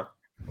nas carros.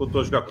 Quando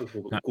estou a jogar com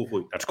o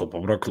Rui. Desculpa,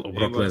 o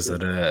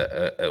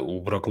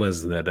Brock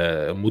Lesnar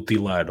a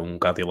mutilar um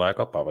Cadillac,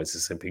 vai ser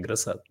sempre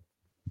engraçado.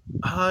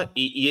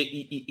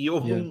 E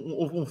houve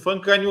um fã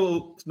que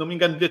ganhou, se não me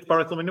engano, bilhete para a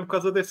WrestleMania por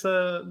causa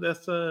dessa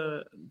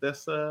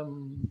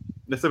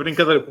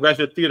brincadeira. O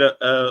gajo atira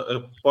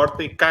a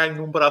porta e cai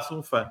num braço de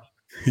um fã.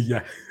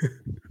 Yeah.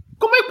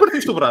 Como é que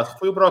partiste o braço?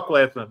 Foi o Brock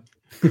Lesnar.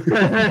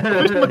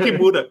 Fez uma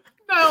Kimura.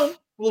 Não,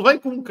 levei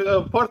com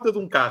a porta de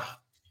um carro.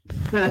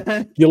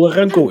 E ele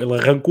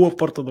arrancou a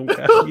porta de um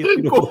carro e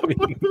atirou a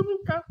porta de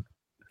um carro.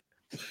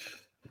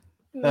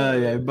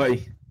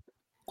 Bem,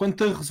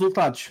 quanto a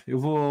resultados, eu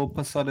vou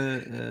passar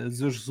a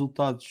dizer os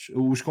resultados,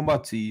 os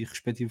combates e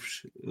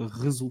respectivos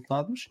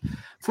resultados.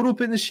 Foram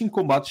apenas 5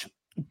 combates,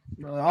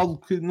 algo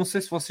que não sei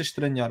se vocês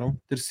estranharam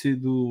ter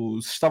sido,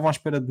 se estavam à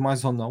espera de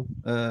mais ou não.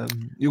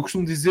 Eu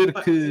costumo dizer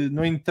que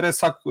não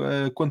interessa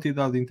a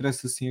quantidade,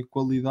 interessa sim a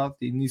qualidade,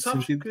 e nesse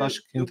sentido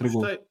acho que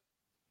entregou.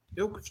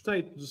 Eu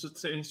gostei de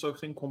serem só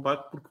sem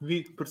combate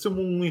porque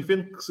pareceu-me um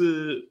evento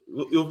que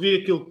eu vi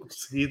aquilo de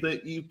seguida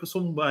e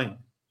passou-me bem.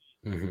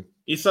 Uhum.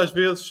 Isso às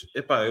vezes,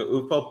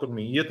 eu falo por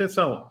mim. E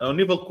atenção, ao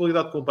nível de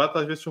qualidade de combate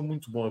às vezes são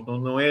muito bons.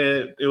 Não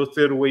é eu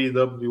ser o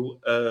AEW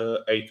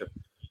hater.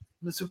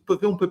 Mas para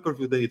ver um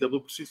pay-per-view da AEW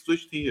eu preciso de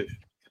 2 dias.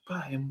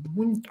 É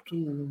muito...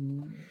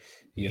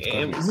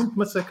 É muito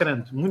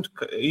massacrante.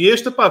 E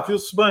este,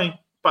 viu-se bem.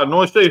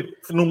 Não achei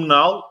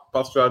fenomenal.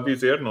 Posso já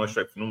dizer, não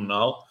achei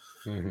fenomenal.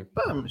 Uhum.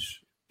 Mas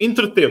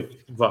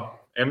entreteve.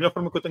 É a melhor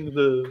forma que eu tenho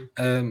de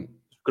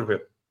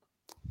escrever.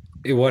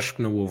 Eu acho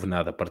que não houve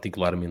nada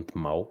particularmente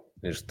mau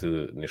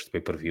neste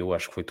pay-per-view.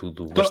 Acho que foi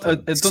tudo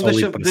bastante então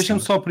deixa-me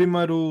só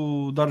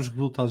primeiro dar os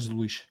resultados de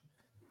Luís.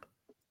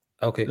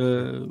 Ok.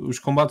 Os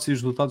combates e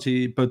os resultados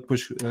e para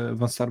depois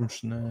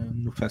avançarmos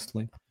no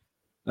Fastlane.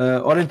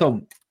 Ora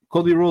então,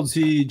 Cody Rhodes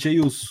e Jey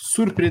Uso,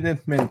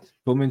 surpreendentemente,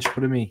 pelo menos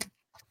para mim,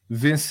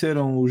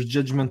 venceram os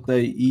Judgment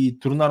Day e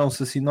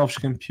tornaram-se assim novos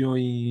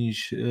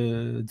campeões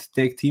de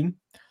tag team.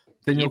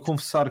 Tenho a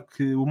confessar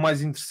que o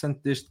mais interessante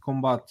deste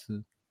combate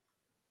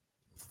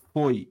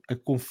foi a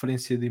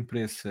conferência de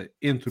imprensa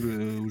entre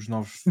os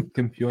novos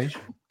campeões.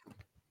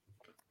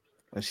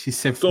 Acho que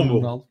isso é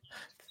fenomenal.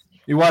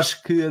 Eu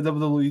acho que a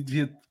WWE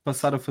devia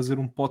passar a fazer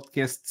um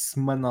podcast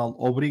semanal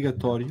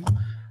obrigatório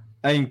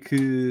em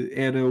que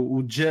era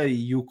o Jay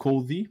e o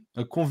Cody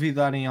a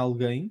convidarem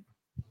alguém,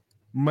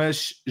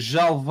 mas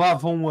já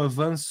levavam um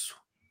avanço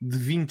de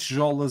 20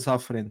 tijolas à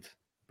frente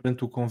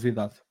perante o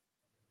convidado.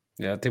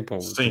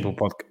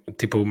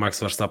 Tipo o Max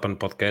Verstappen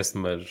podcast,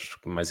 mas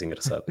mais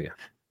engraçado.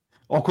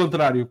 Ao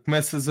contrário,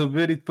 começas a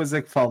ver e depois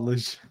é que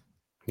falas.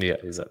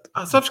 Exato.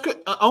 Sabes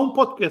que há um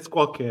podcast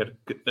qualquer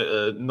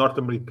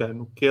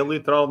norte-americano que é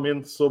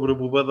literalmente sobre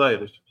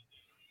bobadeiras.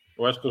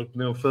 Eu acho que eles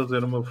podiam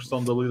fazer uma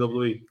versão da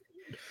WWE.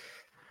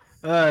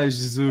 Ai,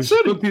 Jesus.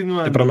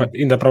 Continuando.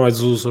 Ainda para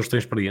mais os outros têm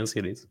experiência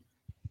nisso.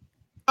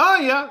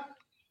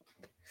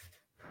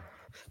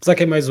 Apesar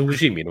que é mais o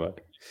Jimmy, não é?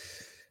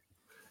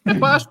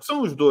 Acho que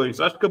são os dois.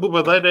 Acho que a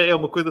bobadeira é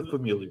uma coisa de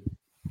família.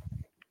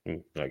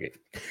 Ok.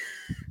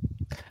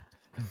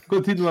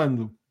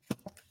 Continuando.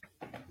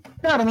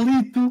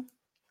 Carlito,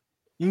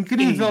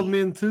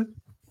 incrivelmente,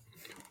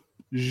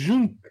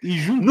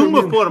 juntamente,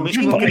 numa forma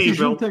incrível.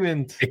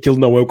 Juntamente. Aquilo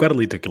não é o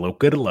Carlito, aquilo é o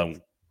Carlão.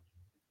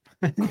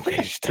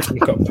 Está um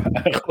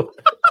caparro.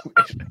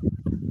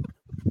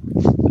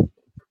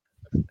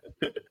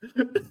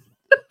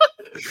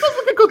 Sabe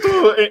o que é que eu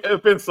estou a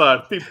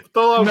pensar? Tipo,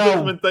 estou lá o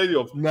documentário e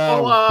ouve.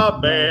 Olá,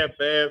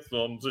 Bebé,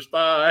 somos os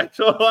tais.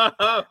 Olá,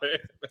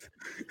 Bebé.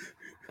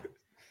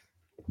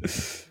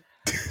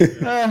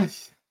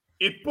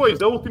 E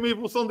depois, a última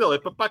evolução dele é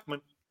para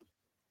Pac-Man.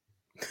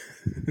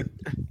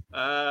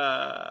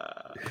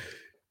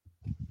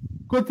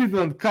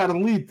 Continuando,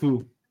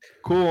 Carlito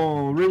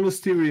com Rey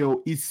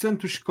Mysterio e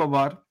Santos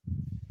Escobar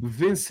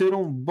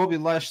venceram Bobby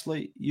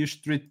Lashley e os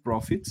Street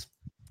Profits.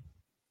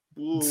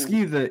 De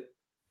seguida,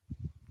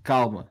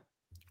 calma,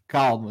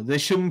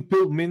 deixa-me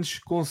pelo menos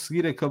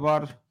conseguir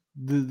acabar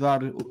de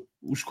dar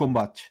os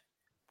combates.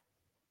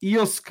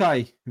 Io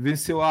Sky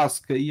venceu a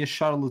Asuka e a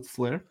Charlotte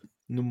Flair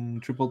num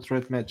Triple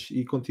Threat Match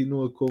e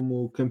continua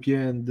como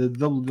campeão da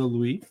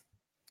WWE.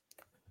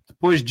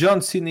 Depois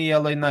John Cena e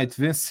LA Knight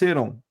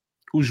venceram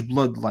os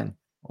Bloodline,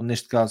 ou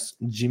neste caso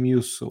Jimmy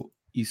Uso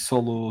e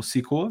Solo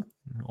Sikoa,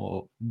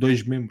 ou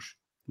 2 membros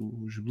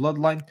dos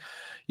Bloodline.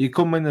 E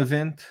como main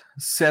event,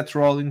 Seth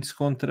Rollins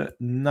contra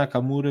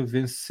Nakamura,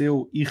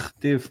 venceu e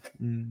reteve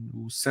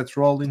o Seth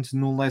Rollins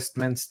no Last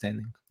Man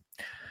Standing.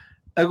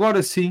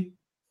 Agora sim,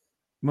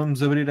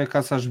 vamos abrir a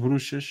caça às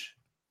bruxas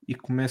e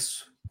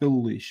começo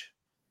pelo Luís.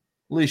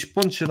 Luís,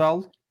 ponto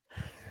geral.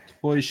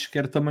 Depois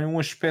quero também um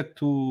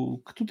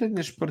aspecto que tu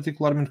tenhas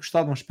particularmente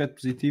gostado, um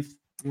aspecto positivo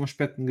e um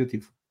aspecto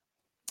negativo.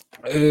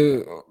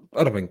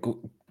 Ora bem,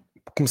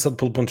 começando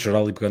pelo ponto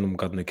geral e pegando um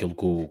bocado naquilo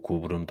que o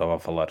Bruno estava a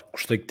falar,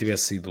 gostei que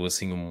tivesse sido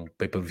assim um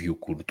pay-per-view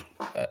curto.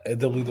 A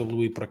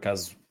WWE, por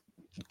acaso,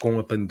 com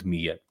a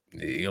pandemia,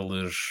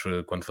 eles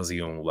quando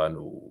faziam lá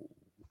no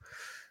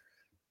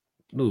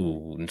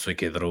não sei o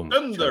que é Drome,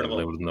 já não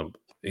lembro do nome.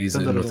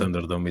 No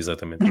Thunderdome,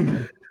 exatamente.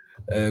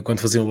 Quando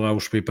faziam lá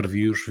os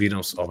pay-per-views,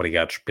 viram-se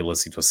obrigados pela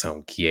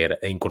situação que era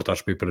a encurtar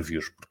os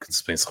pay-per-views, porque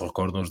se bem se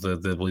recordam, os da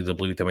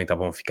WWE também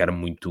estavam a ficar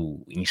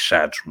muito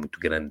inchados, muito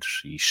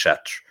grandes e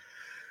chatos.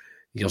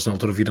 E eles na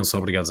altura viram-se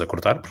obrigados a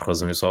cortar, por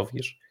razões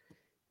óbvias,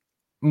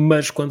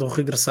 mas quando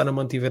regressaram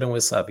mantiveram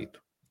esse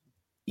hábito.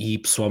 E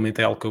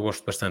pessoalmente é algo que eu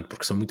gosto bastante,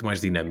 porque são muito mais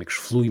dinâmicos,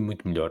 flui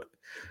muito melhor.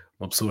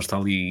 Uma pessoa está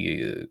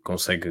ali,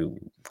 consegue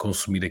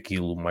consumir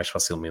aquilo mais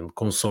facilmente,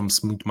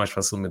 consome-se muito mais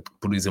facilmente que,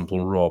 por exemplo,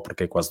 um Raw,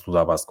 porque é quase tudo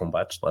à base de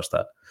combates, lá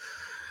está.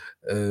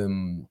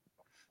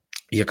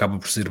 E acaba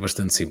por ser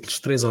bastante simples.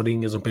 3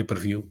 horinhas, um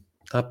pay-per-view,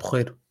 está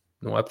porreiro,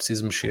 não é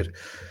preciso mexer.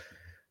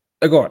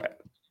 Agora,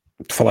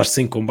 tu falaste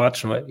 5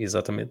 combates, não é?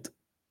 Exatamente.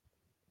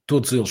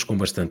 Todos eles com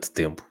bastante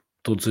tempo,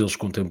 todos eles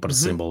com tempo para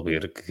se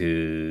desenvolver,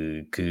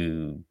 que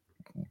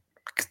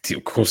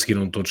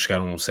conseguiram todos chegar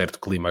a um certo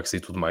clímax e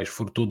tudo mais,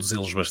 foram todos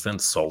eles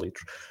bastante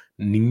sólidos.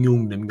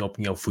 Nenhum, na minha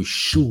opinião, foi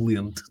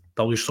excelente.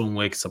 Talvez só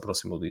um é que se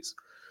aproximou disso,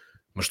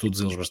 mas todos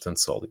eles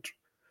bastante sólidos.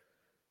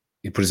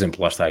 E, por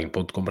exemplo, lá está, em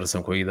ponto de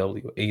comparação com a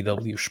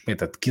AEW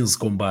espeta-te 15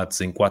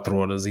 combates em 4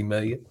 horas e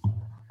meia.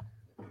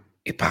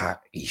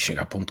 Epá, e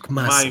chega a ponto que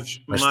massa.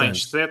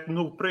 Mais 7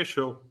 no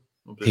pré-show.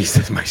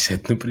 Mais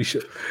 7 no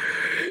pré-show.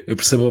 Eu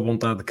percebo a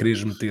vontade de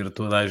quereres meter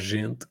toda a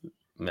gente,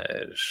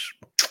 mas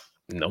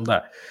não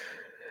dá.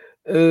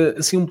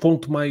 Assim, um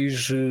ponto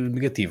mais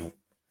negativo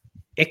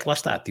é que lá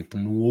está, tipo,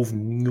 não houve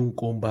nenhum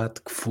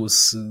combate que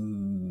fosse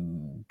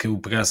que eu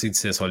pegasse e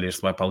dissesse, olha,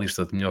 este vai para a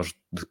lista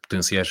de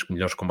potenciais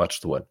melhores combates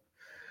do ano.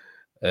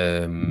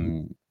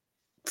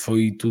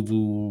 Foi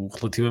tudo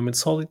relativamente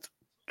sólido,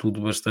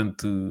 tudo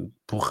bastante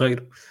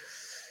porreiro.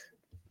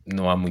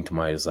 Não há muito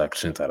mais a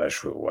acrescentar,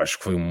 acho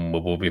que foi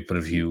uma boa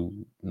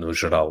pay-per-view no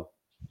geral,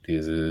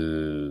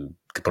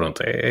 que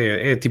pronto,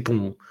 é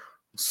tipo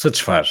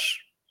satisfaz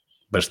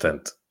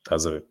bastante.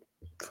 Estás a ver?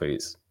 Foi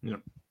isso.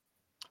 Yeah.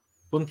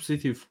 Ponto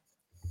positivo.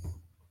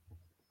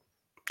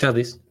 Já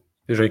disse.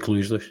 Eu já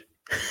incluí os 2.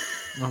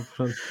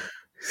 Pronto.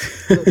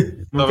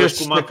 Não queres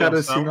destacar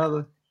assim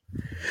nada?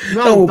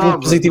 Não, o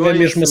ponto positivo é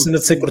mesmo a cena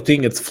de ser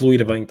curtinha, de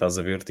fluir bem, estás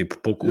a ver? Tipo,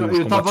 pouco.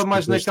 Eu estava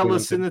mais naquela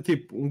cena,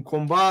 tipo, um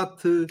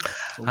combate.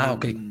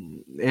 Ok.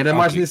 Era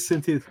mais nesse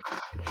sentido.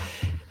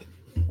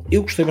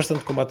 Eu gostei bastante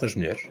do combate das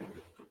mulheres.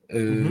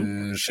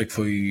 Achei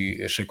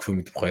que foi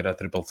muito porreira a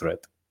Triple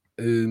Threat.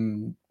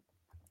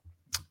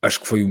 Acho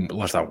que foi,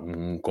 lá está,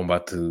 um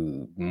combate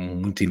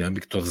muito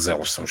dinâmico, todas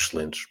elas são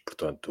excelentes,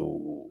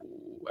 portanto,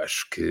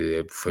 acho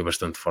que foi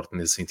bastante forte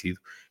nesse sentido.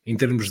 Em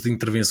termos de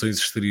intervenções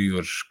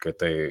exteriores, que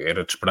até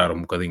era de esperar um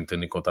bocadinho,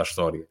 tendo em conta a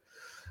história,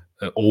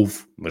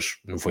 houve, mas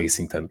não foi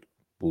assim tanto,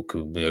 o que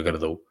me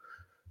agradou.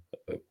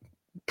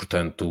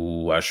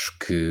 Portanto, acho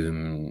que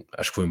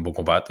foi um bom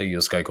combate e o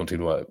Sky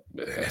continua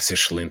a ser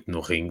excelente no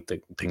ringue,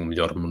 tem o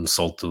melhor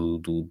moonsault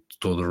de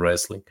todo o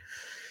wrestling.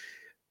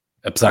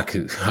 Apesar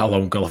que há lá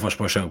um que ela faz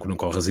para o chão que não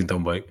corre assim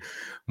tão bem,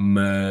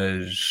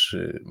 mas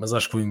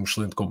acho que foi um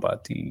excelente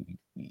combate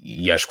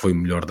e acho que foi o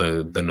melhor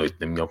da noite,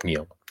 na minha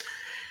opinião.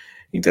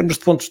 Em termos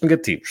de pontos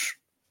negativos,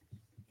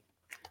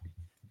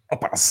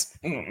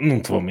 não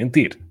te vou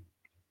mentir.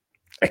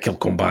 Aquele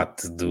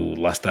combate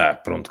lá está,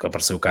 pronto, que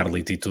apareceu o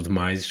Carlito e tudo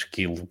mais,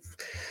 aquilo,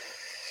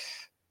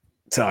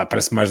 sei lá,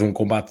 parece mais um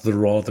combate de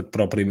Raw do que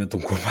propriamente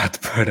um combate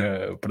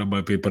para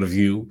uma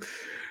pay-per-view,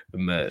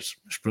 mas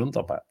pronto,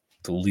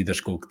 tu lidas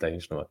com o que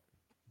tens, não é?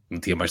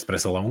 Metia mais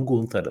depressa lá um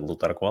Gunther a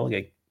lutar com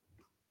alguém.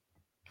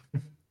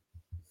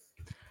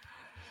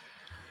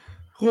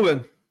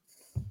 Ruben.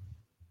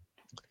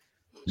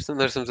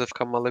 Nós estamos a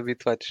ficar mal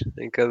habituados.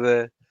 Em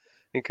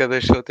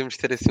cada show temos de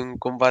ter assim um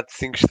combate de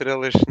 5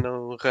 estrelas,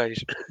 não reis.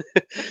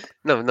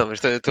 não,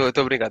 mas estou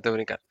a brincar, Pelo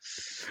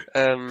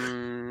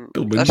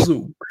menos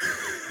um.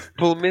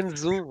 Pelo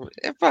menos um.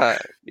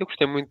 Eu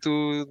gostei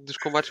muito dos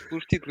combates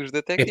pelos títulos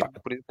da Tag Team,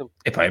 por exemplo.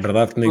 É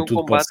verdade que nem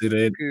tudo pode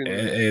ser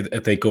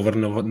a Takeover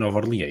Nova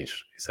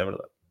Orleans. Isso é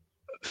verdade.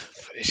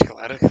 Pois,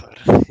 claro.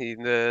 E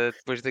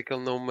depois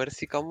daquele No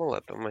Mercy, calma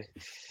lá também.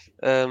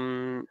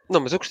 Não,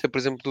 mas eu gostei, por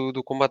exemplo,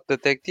 do combate da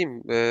Tag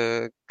Team.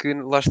 Que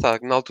lá está,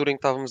 na altura em que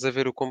estávamos a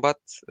ver o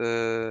combate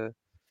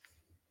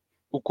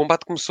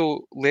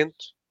começou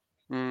lento,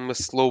 uma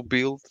slow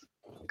build,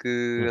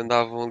 que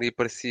andavam ali,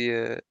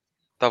 parecia,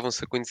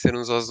 estavam-se a conhecer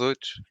uns aos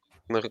outros,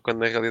 quando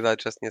na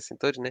realidade já se conhecem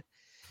todos, né?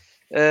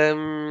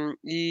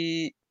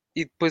 E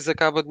depois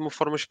acaba de uma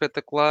forma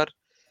espetacular,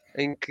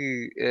 em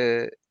que,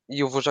 e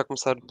eu vou já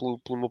começar pelo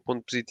meu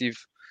ponto positivo,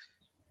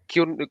 que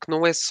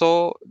não é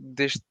só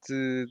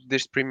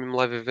deste Premium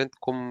Live Event,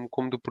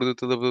 como do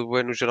produto da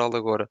WWE no geral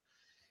agora.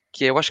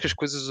 Que é, eu acho que as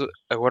coisas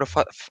agora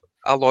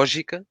há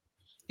lógica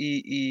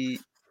e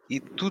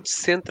tudo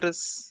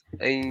centra-se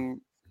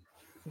em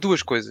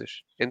duas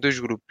coisas, em dois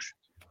grupos: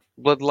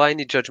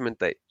 Bloodline e Judgment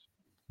Day.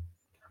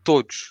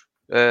 Todos.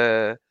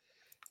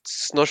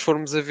 Se nós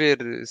formos a ver,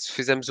 se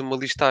fizermos uma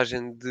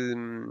listagem de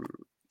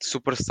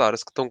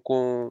superstars que estão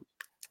com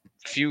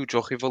feuds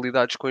ou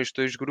rivalidades com estes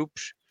dois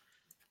grupos,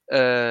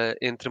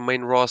 entre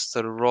main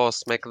roster, Raw,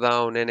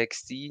 SmackDown,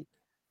 NXT,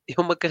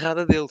 é uma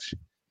carrada deles.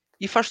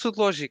 E faz tudo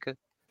lógica.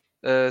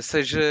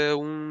 Seja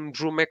um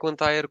Drew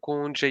McIntyre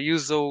com Jey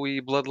Uso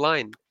e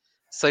Bloodline,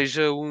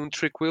 seja um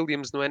Trick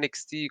Williams no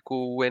NXT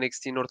com o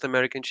NXT North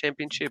American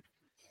Championship.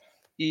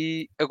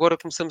 E agora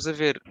começamos a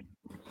ver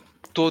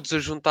todos a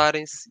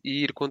juntarem-se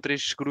e ir contra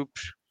estes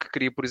grupos, que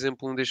cria, por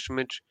exemplo, um destes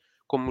momentos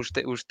como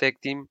os tag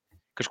team,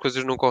 que as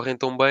coisas não correm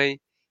tão bem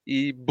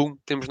e boom,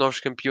 temos novos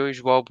campeões,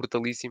 uau,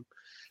 brutalíssimo.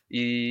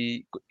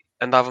 E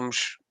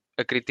andávamos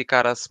a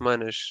criticar há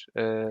semanas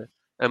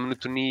a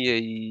monotonia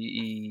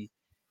e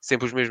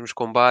sempre os mesmos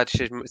combates,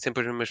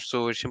 sempre as mesmas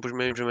pessoas, sempre os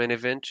mesmos main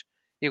events,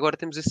 e agora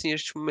temos assim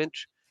estes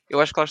momentos. Eu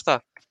acho que lá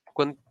está,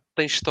 quando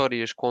tens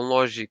histórias com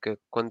lógica,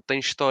 quando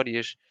tens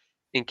histórias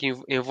em que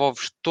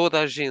envolves toda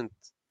a gente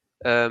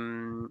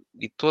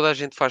e toda a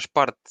gente faz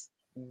parte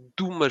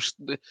de uma.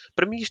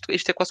 Para mim,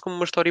 isto é quase como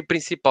uma história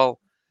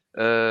principal.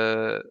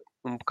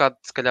 Um bocado,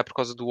 se calhar, por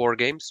causa do War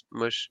Games,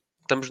 mas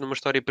estamos numa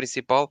história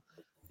principal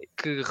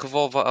que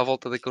revolve à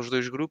volta daqueles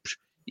dois grupos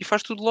e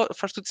faz tudo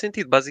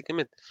sentido,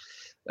 basicamente.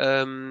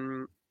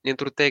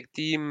 Entre o tag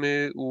team,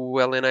 o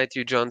LA Knight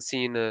e o John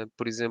Cena,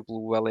 por exemplo,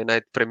 o LA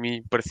Knight para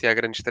mim parecia a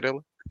grande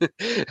estrela.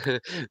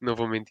 Não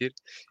vou mentir.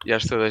 E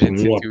acho que toda a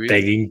gente sentiu hot isso.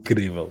 tag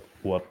incrível.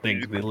 O hot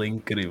tag dele é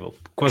incrível.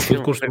 Quase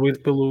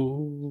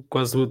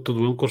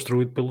todo ele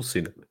construído pelo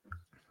Cena.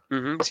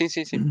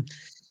 Sim.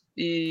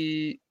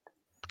 E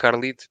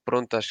Carlito,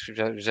 pronto, acho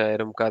que já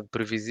era um bocado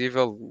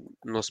previsível.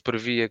 Não se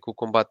previa que o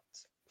combate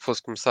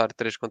fosse começar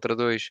 3 contra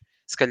 2.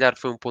 Se calhar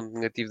foi um ponto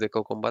negativo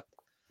daquele combate.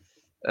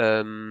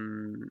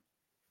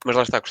 Mas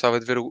lá está, gostava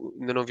de ver.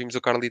 Ainda não vimos o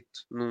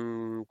Carlito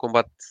num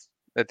combate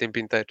a tempo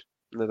inteiro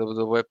na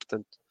WWE,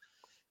 portanto,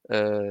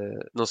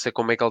 não sei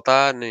como é que ele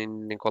está,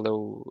 nem qual é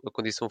a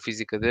condição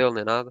física dele,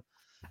 nem nada.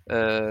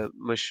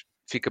 Mas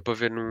fica para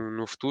ver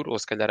no futuro, ou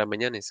se calhar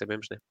amanhã, nem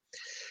sabemos, né?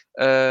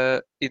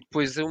 E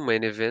depois é um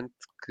main event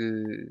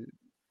que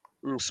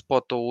um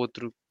spot ou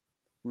outro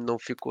não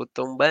ficou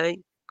tão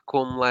bem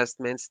como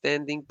Last Man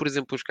Standing. Por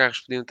exemplo, os carros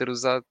podiam ter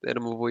usado, era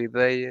uma boa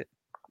ideia.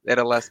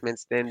 Era Last Man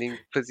Standing,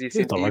 fazia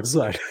Eu estava a sentido.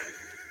 gozar.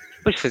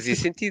 Pois fazia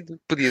sentido,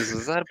 podias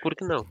usar,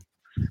 porque não?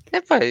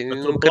 É pá,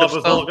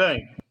 Atropelavas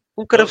alguém.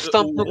 um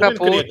carafetão no cá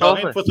para o outro, que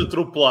alguém fosse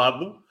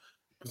atropelado,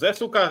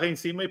 pusesse o carro em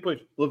cima e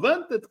depois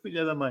levanta-te,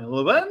 filha da mãe,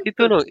 levanta-te.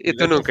 E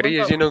tu não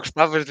querias e não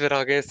gostavas de ver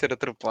alguém a ser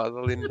atropelado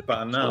ali no...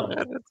 Pá, não.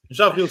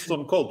 Já vi o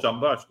Stone Cold, já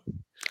me basta.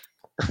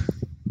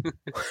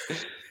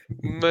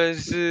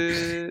 Mas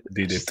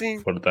Did it sim,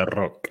 for the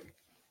Rock.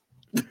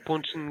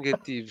 pontos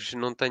negativos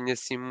não tenho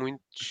assim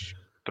muitos,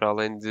 para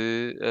além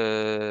de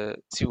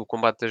sim, o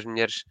combate das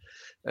mulheres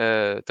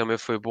também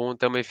foi bom,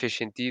 também fez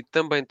sentido,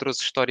 também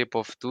trouxe história para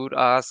o futuro.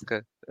 A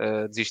Asuka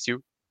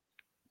desistiu,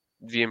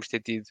 devíamos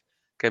ter tido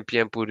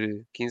campeã por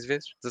 15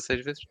 vezes,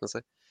 16 vezes, não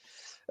sei.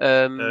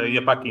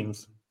 Ia para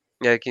 15.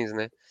 É 15,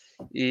 né?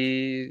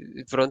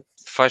 E pronto,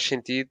 faz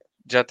sentido.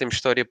 Já temos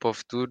história para o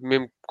futuro,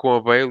 mesmo com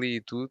a Bayley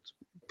e tudo.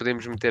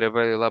 Podemos meter a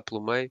Bayley lá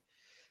pelo meio.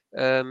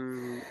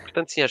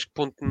 Portanto, sim, acho que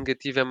ponto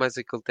negativo é mais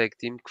aquele tag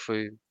team que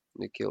foi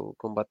aquele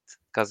combate de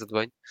casa de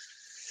banho.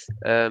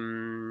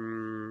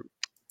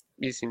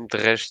 E sim, de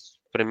resto,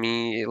 para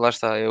mim, lá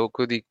está, é o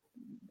que eu digo.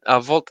 À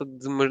volta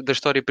da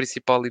história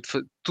principal e de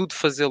tudo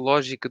fazer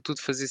lógica,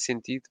 tudo fazer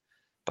sentido,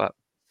 pá.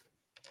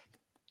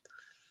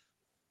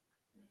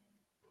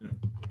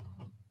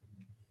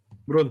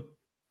 Bruno.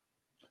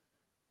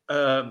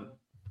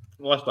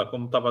 Lá está,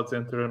 como estava a dizer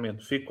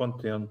anteriormente, fico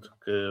contente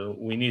que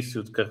o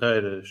início de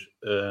carreiras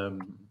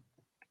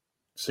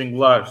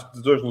singulares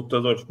de dois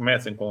lutadores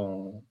comecem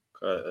com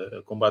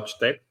combates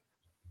tag.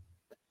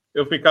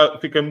 Eu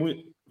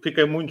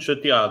fiquei muito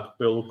chateado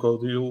pelo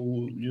Cody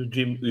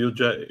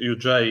e o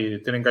Jay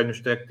terem ganho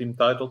os tag team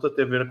titles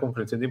até ver a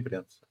conferência de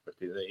imprensa. A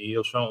partir daí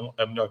eles são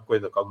a melhor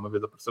coisa que alguma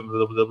vez apareceu na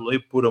WWE.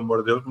 Por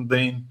amor de Deus, me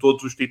deem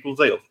todos os títulos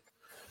a eles.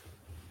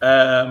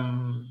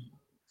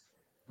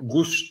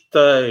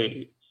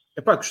 Gostei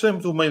Epá, gostei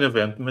muito do main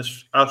event,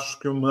 mas acho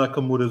que o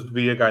Nakamura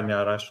devia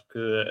ganhar. Acho que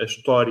a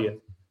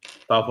história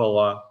estava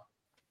lá.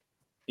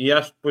 E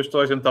acho que depois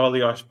toda a gente estava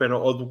ali à espera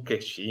ou do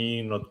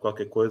cash-in ou de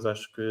qualquer coisa.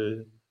 Acho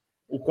que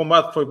o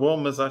combate foi bom,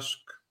 mas acho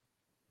que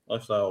lá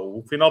está,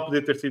 o final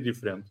podia ter sido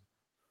diferente.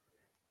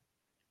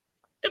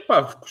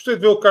 Epá, gostei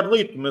de ver o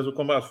Carlito, mas o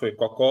combate foi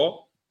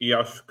cocó e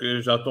acho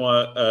que já estão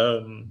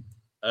a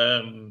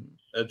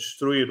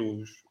destruir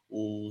os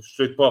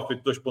Street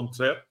Profit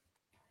 2.0.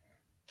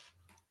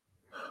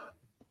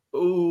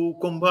 O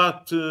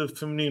combate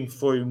feminino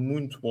foi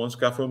muito bom, se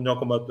calhar foi o melhor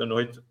combate da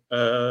noite.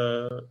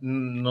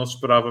 Não se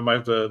esperava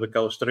mais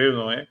daquela estreia,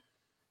 não é?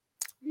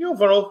 E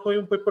overall foi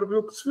um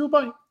pay-per-view que se viu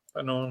bem.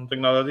 Não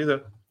tenho nada a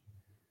dizer.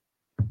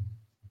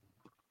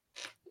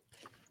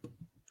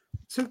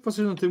 Sei que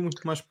vocês não têm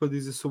muito mais para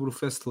dizer sobre o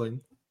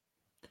Fastlane.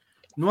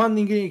 Não há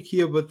ninguém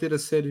aqui a bater a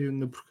sério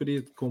na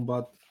porcaria de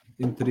combate,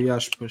 entre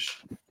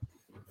aspas,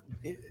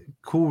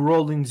 que o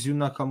Rollins e o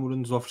Nakamura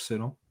nos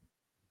ofereceram.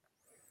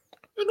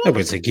 Eu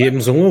pensei que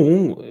íamos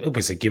 1-1. Eu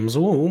pensei que íamos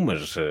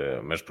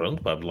 1-1, mas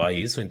pronto, vamos lá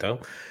isso então.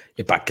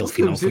 Epá, aquele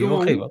final foi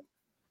horrível.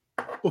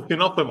 O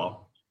final foi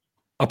mau.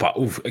 Opa,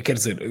 quer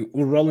dizer,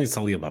 o Rollins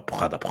está ali a dar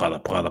porrada.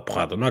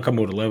 O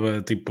Nakamura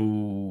leva tipo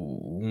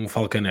um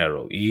Falcon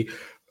Arrow e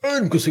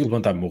não consigo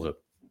levantar a morra.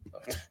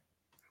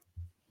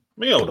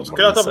 Meu, se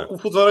calhar estava com o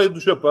fuso horário do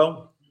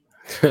Japão.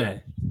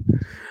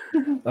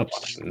 Opa,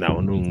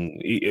 não.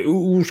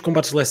 Os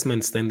combates Last Man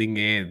Standing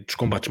é dos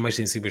combates mais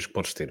sensíveis que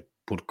podes ter,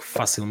 porque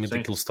facilmente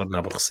aquilo se torna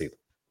aborrecido.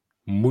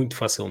 Muito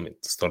facilmente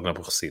se torna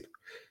aborrecido.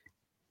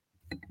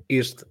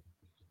 Este.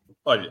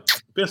 Olha,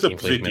 pensa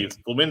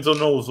positivo. Pelo menos ele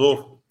não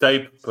usou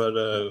tape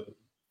para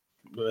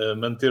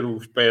manter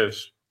os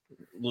pés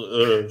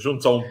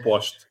juntos a um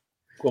poste,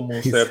 como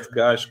um certo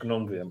gajo que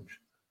não vemos.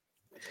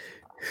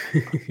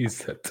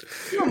 Exato.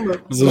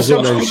 Mas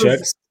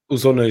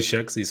usou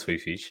nunchucks, isso foi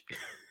fixe.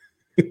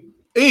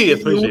 E há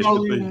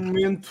ali um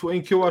momento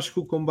em que eu acho que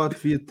o combate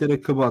devia ter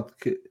acabado,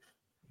 que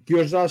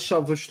eu já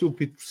achava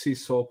estúpido por si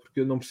só, porque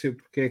eu não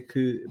percebo porque é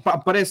que... Pá,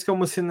 parece que é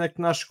uma cena que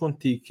nasce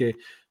contigo, que é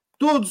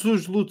todos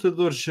os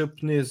lutadores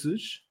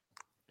japoneses,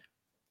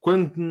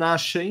 quando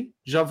nascem,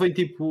 já vem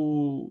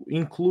tipo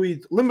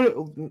incluído... Lembra,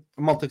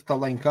 a malta que está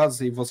lá em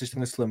casa, e vocês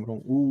também se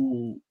lembram,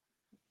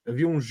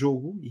 havia um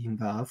jogo, e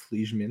ainda há,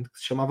 felizmente, que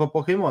se chamava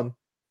Pokémon.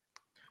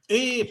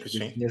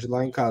 Tinhas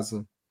lá em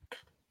casa,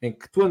 em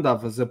que tu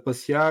andavas a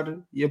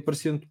passear e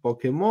apareciam-te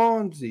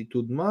Pokémons e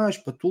tudo mais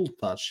para tu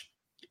lutares.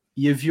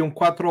 E haviam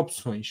 4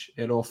 opções.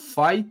 Era o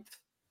Fight,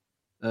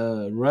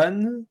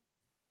 Run,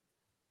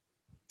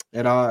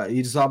 era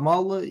ires à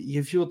mala e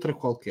havia outra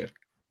qualquer.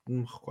 Não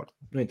me recordo,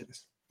 não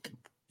interessa.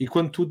 E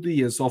quando tu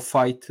ias ao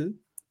Fight,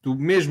 tu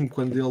mesmo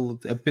quando ele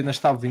apenas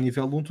estava em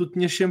nível 1, tu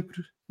tinhas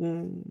sempre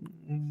um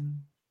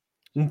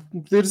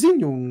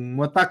poderzinho,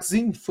 um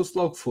ataquezinho, fosse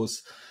lá o que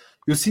fosse.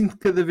 Eu sinto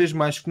cada vez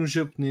mais que nos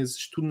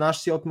japoneses tu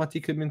nasces e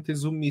automaticamente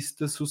tens um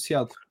Mist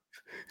associado.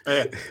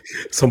 É.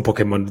 São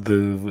Pokémon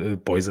de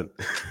Poison.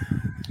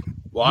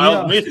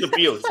 Wild Mist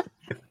appeals.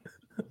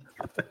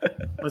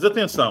 Mas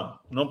atenção,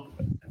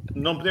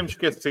 não podemos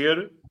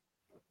esquecer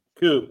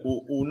que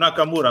o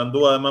Nakamura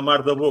andou a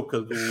mamar da boca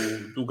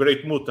do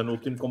Great Muta no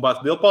último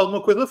combate dele, para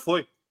alguma coisa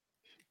foi.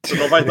 Tu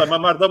não vais a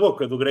mamar da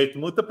boca do Great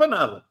Muta para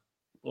nada.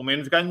 Pelo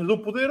menos ganhas o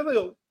poder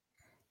dele.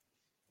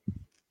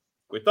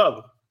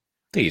 Coitado.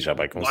 E já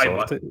vai com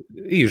sorte.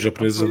 E os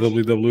japoneses da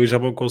WWE já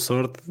vão com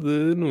sorte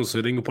de não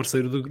serem o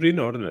parceiro do Green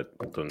Hornet.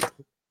 Portanto...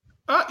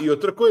 e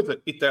outra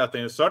coisa. E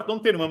tem a sorte de não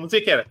ter uma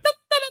música que era...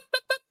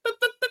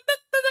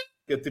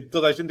 Que tipo,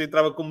 toda a gente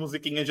entrava com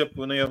musiquinha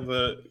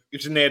japonesa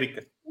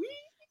genérica.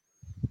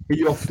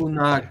 E o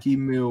Funaki,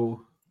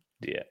 meu...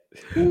 Yeah.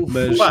 O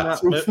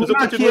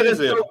Funaki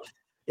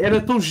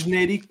era tão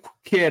genérico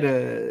que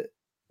era...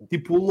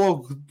 Tipo, o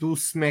logo do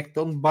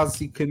SmackDown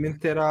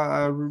basicamente era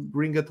a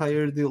ring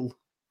attire dele.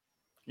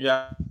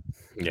 Yeah.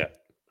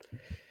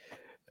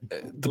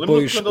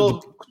 Depois quando ele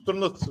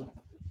tornou-se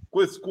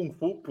com esse Kung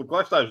Fu, porque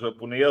lá está, os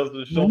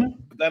japoneses são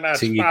danados.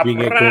 Sim, e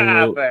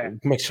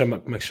como é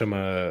que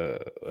chama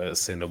a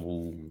cena,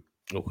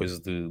 ou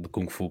coisa de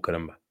Kung Fu,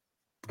 caramba?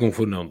 De Kung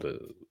Fu não,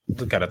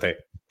 de Karate,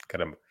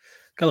 caramba.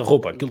 Aquela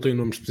roupa, aquilo tem um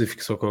nome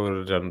específico, só que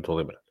agora já não estou a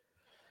lembrar.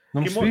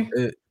 Não percebi?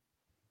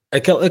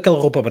 Aquela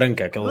roupa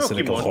branca, aquela não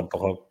cena, aquela roupa.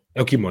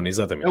 É o kimono,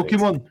 exatamente. É o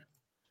kimono.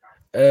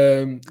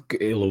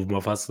 Ele houve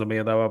uma fase que também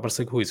andava a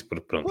aparecer com isso,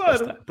 porque pronto, claro,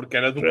 está. porque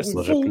era do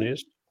wrestler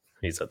japonês.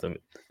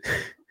 Exatamente.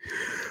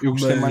 Eu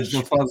gostei mais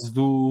da fase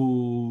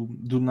do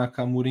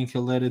Nakamura em que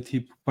ele era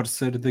tipo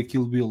parceiro da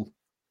Kill Bill.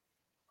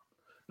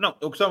 Não,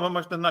 eu gostava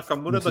mais da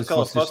Nakamura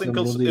daquela fase em que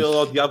ele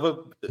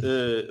odiava,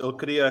 ele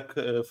queria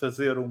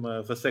fazer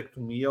uma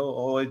vasectomia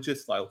ao AJ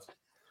Styles.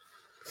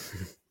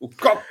 O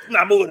Cock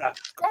Namura!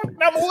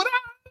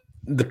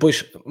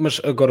 Depois, mas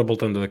agora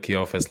voltando aqui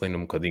ao Fastlane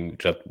um bocadinho,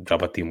 já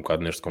bati um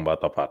bocado neste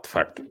combate, de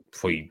facto,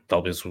 foi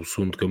talvez o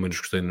segundo que eu menos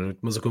gostei na noite,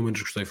 mas o que eu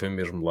menos gostei foi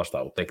mesmo, lá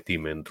está, o tag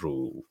team entre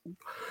o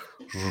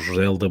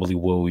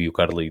LWO e o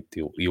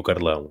Carlito e o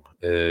Carlão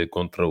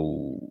contra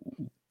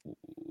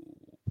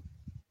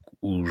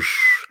os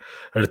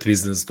Art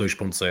Business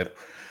 2.0.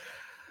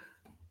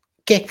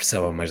 Quem é que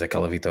precisava mais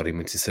daquela vitória,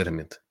 muito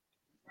sinceramente?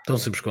 Tão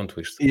simples quanto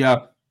isto.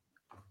 Yeah.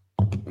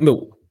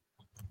 Meu,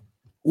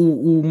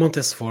 o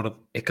Montez Ford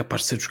é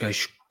capaz de ser dos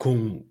gajos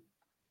com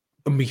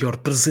a maior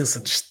presença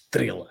de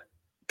estrela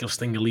que eles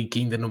têm ali, que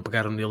ainda não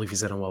pegaram nele e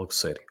fizeram algo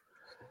sério.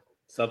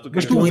 Sabes o que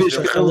Mas é que tu vês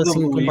aconteceu? que Ela assim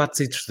em WWE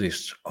combates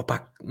destes.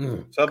 Opa,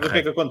 Sabes o que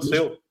é que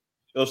aconteceu?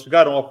 Eles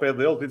chegaram ao pé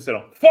dele e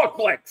disseram Fuck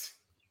Flex!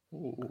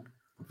 O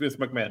Vince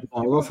McMahon.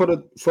 Não,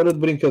 agora fora de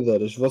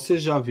brincadeiras,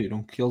 vocês já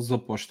viram que eles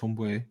apostam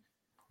bué.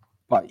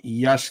 Pá,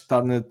 e acho que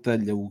está na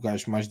telha o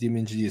gajo mais dia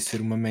menos dia ser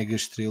uma mega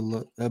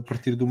estrela a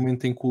partir do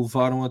momento em que o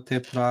levaram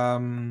até para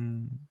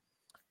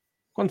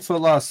quando foi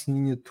lá a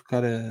Sininha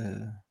tocar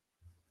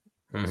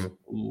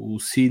o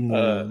sino.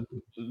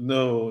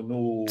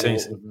 No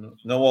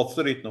Wall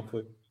Street, não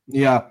foi?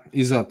 Yeah,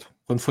 exato.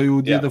 Quando foi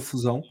o dia Yeah. da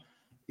fusão,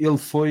 ele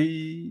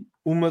foi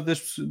uma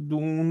das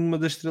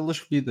estrelas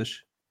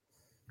escolhidas.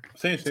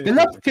 Sim. Se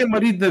calhar porque é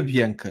marido da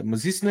Bianca,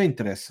 mas isso não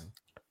interessa.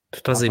 Tu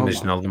estás a vá lá.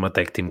 imaginar numa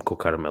tag team com o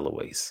Carmelo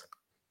Hayes?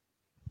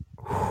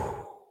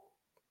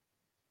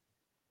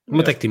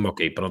 Uma tag team,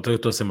 ok, pronto, eu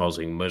estou a ser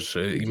mauzinho, mas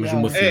imagina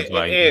uma feud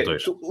entre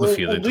os dois. Uma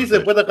feud O entre os Luís é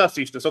dois. bué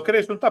racista, só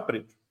queres juntar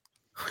preto.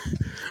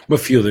 Uma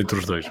feud entre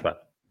os dois, pá.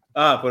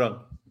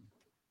 Pronto.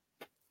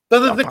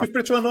 Estás a dizer que os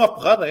pretos andam à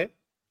porrada, é?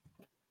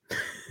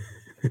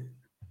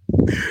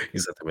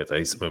 Exatamente,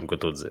 é isso mesmo que eu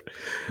estou a dizer.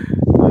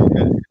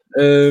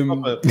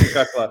 Só para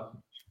ficar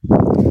claro.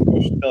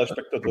 Os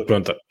telespectadores.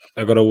 Pronto,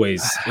 agora o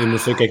Waze. Eu não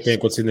sei o que é que tem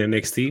acontecido na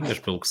NXT, mas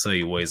pelo que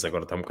sei, o Waze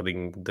agora está um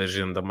bocadinho de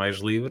agenda mais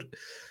livre.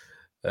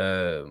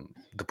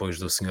 Depois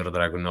do Sr.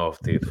 Dragunov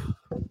ter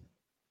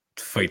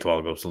feito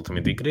algo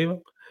absolutamente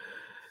incrível.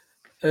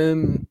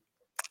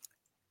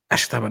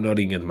 Acho que estava na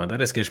horinha de mandar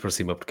esse gajo para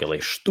cima, porque ele é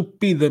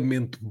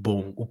estupidamente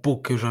bom. O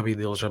pouco que eu já vi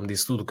dele já me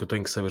disse tudo o que eu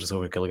tenho que saber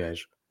sobre aquele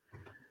gajo.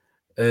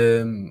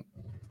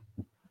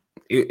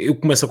 Eu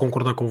começo a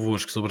concordar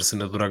convosco sobre a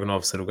cena do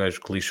Dragunov ser o gajo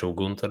que lixa o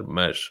Gunther,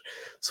 mas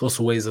se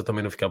fosse o Waze eu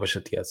também não ficava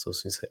chateado, sou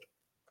sincero.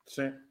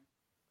 Sim,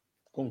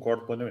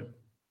 concordo plenamente.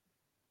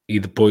 E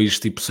depois,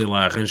 tipo, sei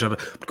lá, arranjar...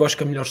 Porque eu acho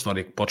que a melhor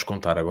história que podes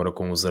contar agora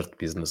com o Art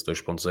Business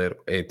 2.0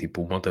 é,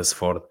 tipo, o Montez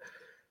Ford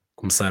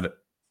começar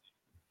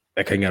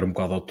a ganhar um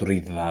bocado de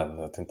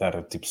autoridade, a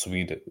tentar, tipo,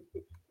 subir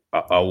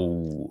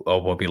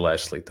ao Bobby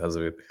Lashley, estás a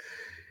ver?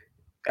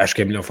 Acho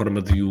que é a melhor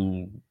forma de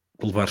o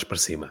levares para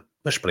cima.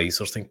 Mas para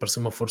isso eles têm que parecer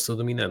uma força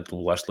dominante.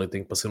 O Lashley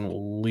tem que parecer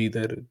um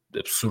líder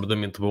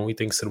absurdamente bom e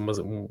tem que ser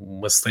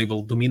uma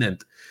stable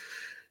dominante.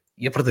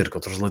 E a perder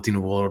contra os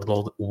Latino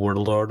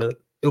World Order,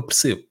 eu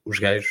percebo, os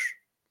gajos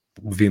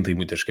vendem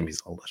muitas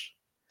camisolas.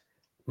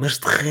 Mas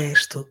de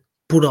resto,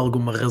 por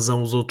alguma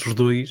razão, os outros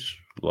dois,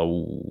 lá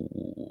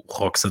o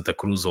Rock Santa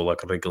Cruz, ou lá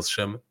como é que ele se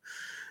chama,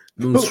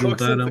 não se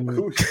juntaram.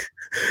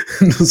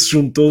 Não se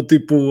juntou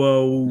tipo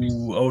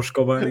ao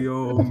Escobar e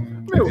ao.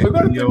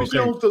 Agora temos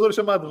já um lutador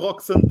chamado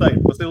Rock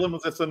Santeiro. Vocês lembram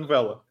dessa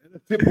novela?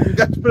 Tipo um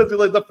gajo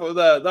brasileiro da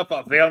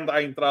fazenda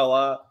a entrar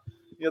lá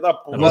e a dar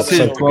porrada.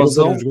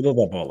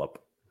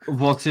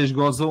 Vocês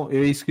gozam, é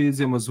isso que eu ia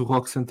dizer, mas o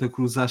Rock Santa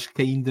Cruz acho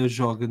que ainda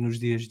joga nos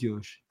dias de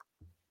hoje.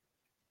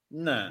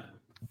 Não?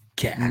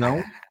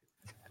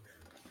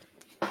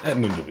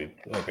 Não duvido.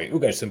 Okay. O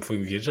gajo sempre foi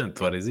um viajante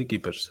de várias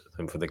equipas,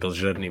 sempre foi daqueles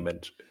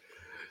journeymans.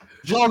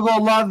 Joga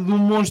ao lado de um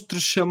monstro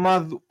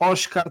chamado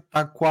Oscar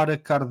Taquara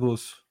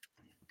Cardoso.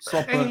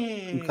 Só para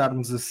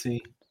ficarmos assim.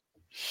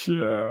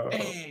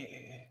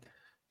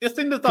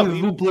 Esse ainda está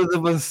vivo. Dupla de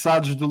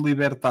avançados do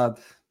Libertad.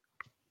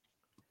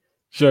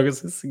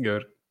 Joga-se,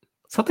 senhor.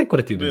 Só tem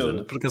 42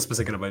 anos, porque eu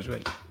pensei que era mais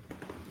velho.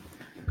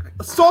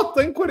 Só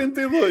tem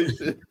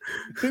 42.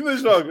 Ainda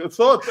joga,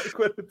 só tem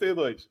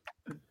 42.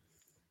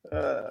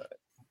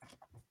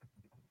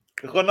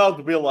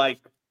 Ronaldo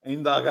Belaico.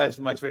 Ainda há gajos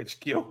mais velhos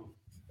que eu.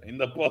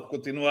 Ainda pode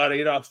continuar a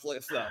ir à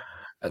seleção.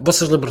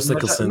 Vocês lembram-se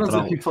daquele central?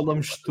 Nós aqui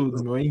falamos de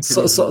tudo, não é?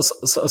 Incrível.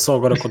 Só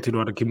agora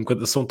continuar aqui um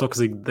bocadinho, só um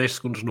toquezinho de 10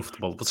 segundos no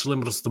futebol. Vocês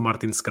lembram-se do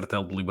Martin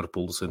Skrtel do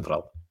Liverpool, do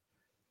central?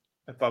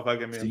 É pá,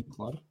 vagamente. Sim,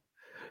 claro.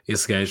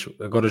 Esse gajo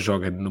agora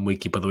joga numa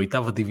equipa da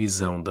 8ª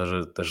divisão da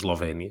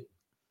Eslovénia,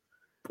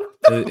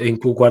 em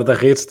que o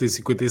guarda-redes tem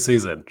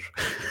 56 anos.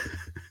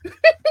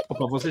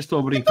 Opa, vocês estão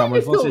a brincar,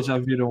 mas vocês já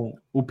viram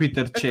o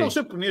Peter Cech? Aqueles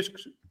japoneses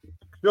que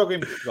jogam em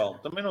Portugal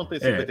também não tem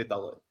 50 e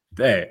tal anos.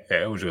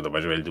 É o jogador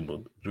mais velho do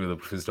mundo. O jogador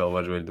profissional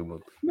mais velho do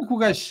mundo. Como é que o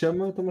gajo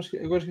chama?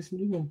 Agora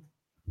esqueci-me do nome.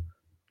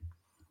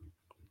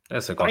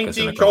 Essa é qualquer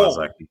cena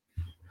Kawasaki.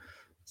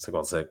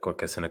 Essa é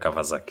qualquer cena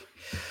Kawasaki.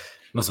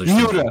 Não sei,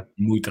 Miura.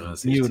 Muito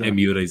racista. Miura. É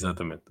Miura,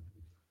 exatamente.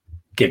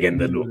 Que é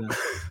Gandanu.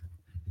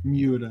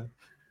 Miura.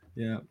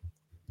 Yeah.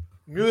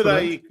 Miura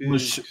aí que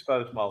mas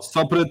estás mal.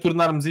 Só para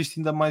tornarmos isto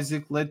ainda mais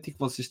eclético,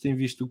 vocês têm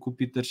visto o que o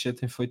Peter Cech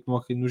tem feito no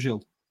hóquei no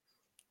gelo?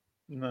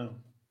 Não.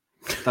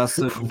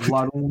 Está-se a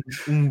revelar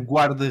um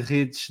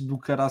guarda-redes do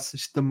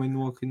caraças também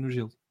no hóquei no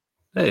gelo.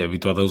 É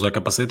habituado a usar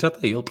capacete, já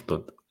está ele,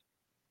 portanto.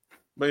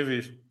 Bem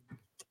visto.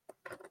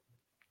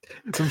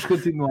 Vamos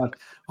continuar.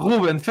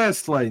 Ruben,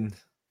 Fastlane.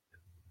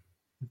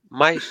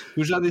 Mais?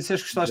 Tu já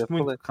disseste que gostaste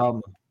muito.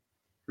 Calma.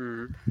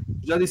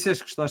 Já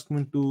disseste que gostaste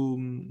muito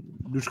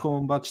dos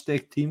combates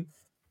tag team,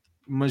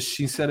 mas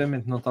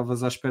sinceramente não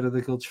estavas à espera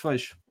daquele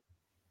desfecho.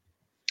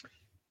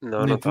 Não,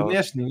 Nem não tu, estava. nem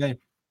este, ninguém.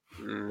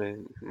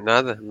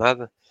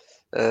 Nada.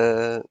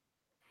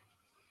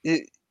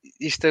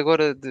 Isto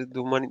agora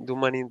do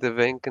Money in the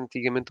Bank,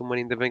 antigamente o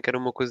Money in the Bank era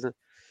uma coisa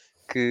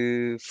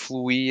que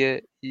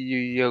fluía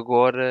e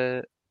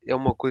agora é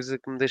uma coisa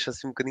que me deixa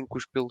assim um bocadinho com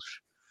os pelos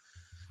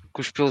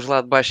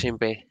lá de baixo em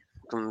pé,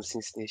 como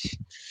assim se diz,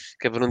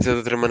 que é para não dizer de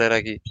outra maneira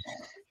aqui.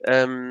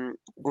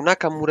 O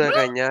Nakamura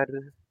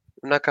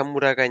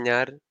a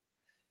ganhar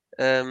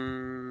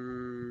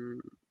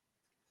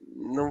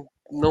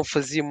não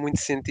fazia muito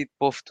sentido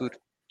para o futuro.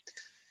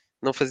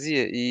 Não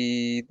fazia.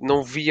 E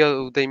não via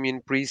o Damian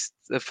Priest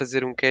a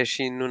fazer um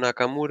cash-in no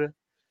Nakamura.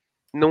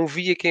 Não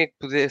via quem é que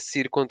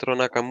pudesse ir contra o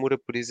Nakamura,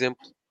 por exemplo.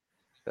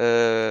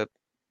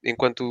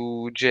 Enquanto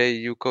o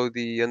Jay e o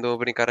Cody andam a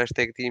brincar às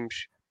tag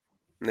teams,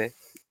 né?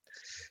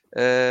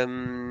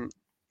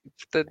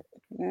 Portanto,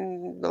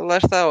 lá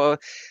está.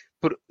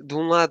 De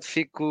um lado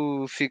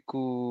fico.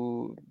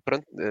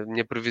 Pronto, a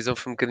minha previsão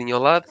foi um bocadinho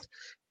ao lado.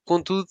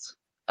 Contudo,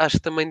 acho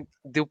que também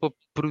deu para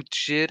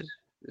proteger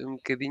um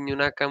bocadinho o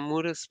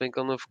Nakamura, se bem que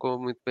ele não ficou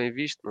muito bem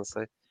visto, não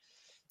sei.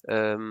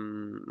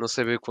 Não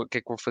sei bem o que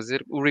é que vão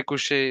fazer. O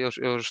Ricochet,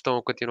 eles estão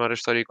a continuar a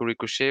história com o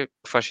Ricochet,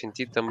 que faz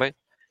sentido também.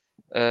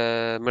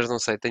 Mas não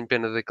sei, tenho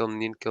pena daquele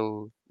menino que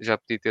ele já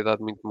podia ter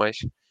dado muito mais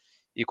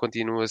e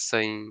continua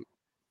sem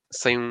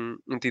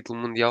um título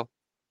mundial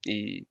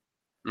e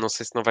não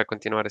sei se não vai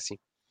continuar assim.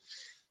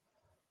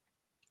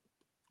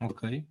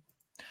 Ok.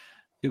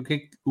 E o que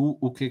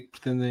é que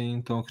pretendem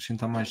então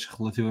acrescentar mais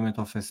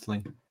relativamente ao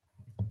Fastlane?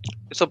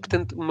 Eu só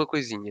pretendo uma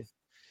coisinha,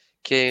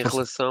 que é em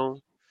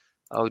relação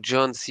ao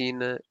John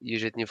Cena, e eu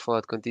já tinha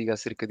falado contigo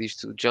acerca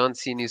disto. O John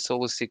Cena e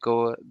Solo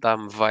Sikoa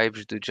dá-me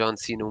vibes do John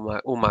Cena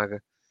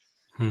Umaga.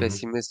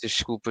 Peço imensas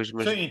desculpas,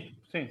 mas Sim.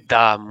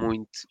 dá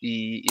muito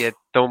e é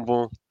tão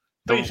bom.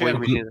 Tão bom,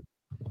 imagina.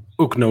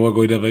 O que não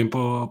agoira bem para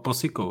o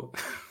Sikoa.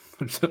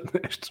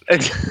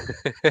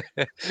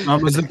 Não,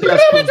 mas aqui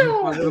acho que eles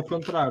não fazem o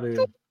contrário.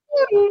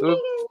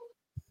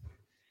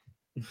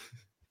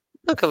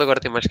 Não, que ele agora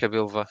tem mais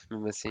cabelo, vá,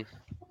 mesmo assim.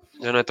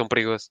 Já não é tão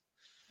perigoso.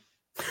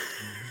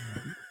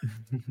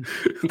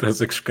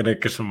 Estás a que os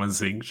carecas são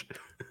mansinhos.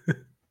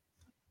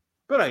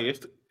 Espera aí,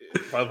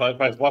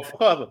 vais lá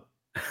porrada.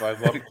 Vais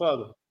lá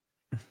porrada.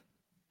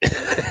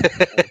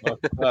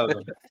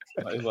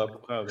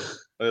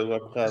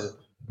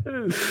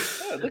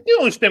 Daqui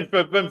a uns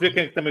tempos vamos ver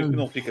quem é que também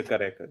não fica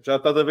careca. Já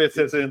está a ver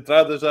se essa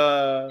entrada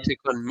já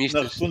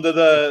na rotunda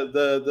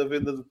da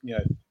venda do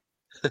Pinheiro.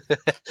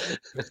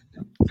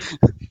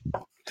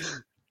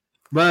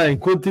 Bem,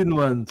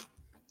 continuando.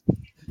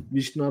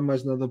 Visto que não há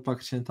mais nada para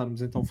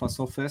acrescentarmos, então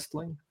faça ao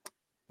Fastlane.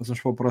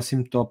 Vamos para o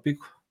próximo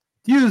tópico.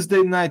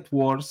 Tuesday Night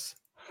Wars.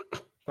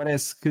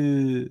 Parece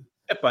que...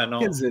 Epá, não.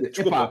 Quer dizer,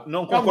 desculpa,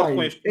 não concordo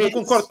com este. Não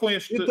concordo com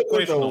este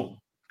nome.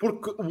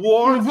 Porque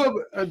War...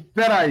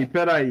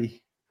 Espera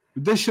aí.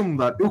 Deixa-me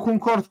mudar. Eu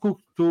concordo com o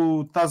que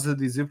tu estás a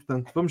dizer,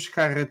 portanto, vamos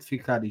cá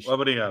retificar isto.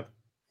 Obrigado.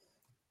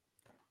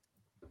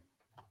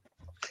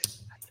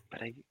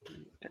 Espera aí.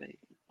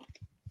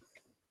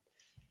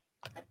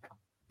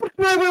 Porque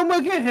não é bem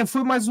uma guerra,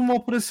 foi mais uma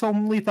operação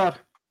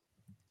militar.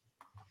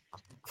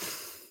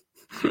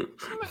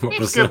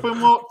 Nem sequer foi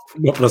uma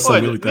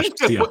operação militar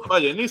especial.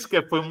 Nem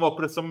sequer foi uma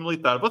operação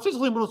militar. Vocês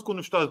lembram-se quando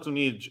os Estados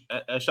Unidos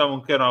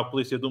achavam que eram a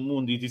polícia do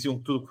mundo e diziam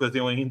que tudo que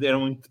faziam ainda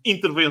eram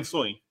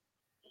intervenções?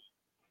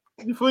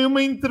 E foi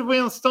uma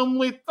intervenção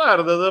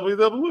militar da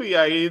WWE e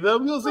a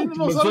AEW.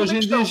 Mas hoje em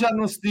dia já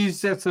não se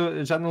diz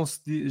já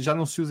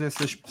não se usa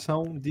essa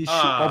expressão, diz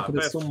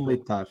operação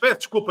militar. Peço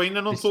desculpa,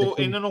 ainda não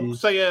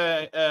sei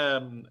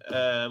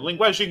a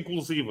linguagem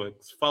inclusiva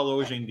que se fala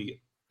hoje em dia.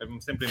 É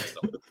sempre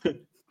impressão.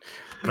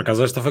 Por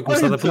acaso esta foi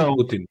começada pelo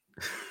Putin,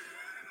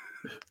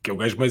 que é o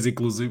gajo mais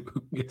inclusivo que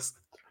eu conheço.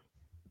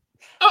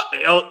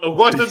 Ele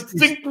gosta de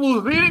se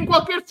incluir em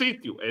qualquer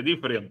sítio, é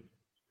diferente.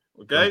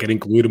 Okay? Ele quer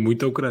incluir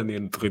muito a Ucrânia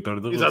no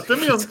território da Rússia.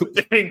 Exatamente,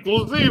 é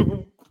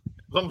inclusivo.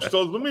 Somos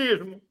todos o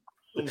mesmo.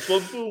 Somos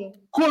todos um.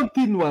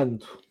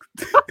 Continuando,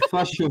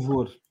 faz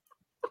favor.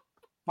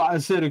 Pá,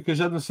 sério, que eu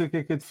já não sei o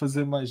que é de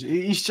fazer mais.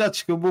 Isto já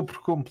descambou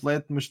por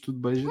completo, mas tudo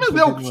bem. Mas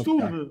é o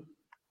costume.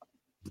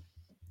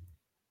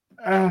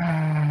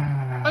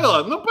 Olha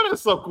lá, não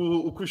parece só que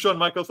o Shawn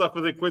Michaels está a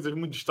fazer coisas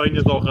muito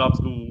estranhas ao rabo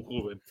do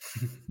Ruben?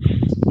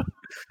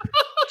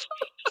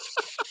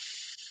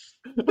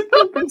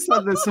 Estou a pensar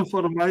dessa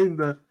forma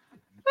ainda.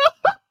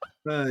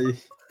 Ai.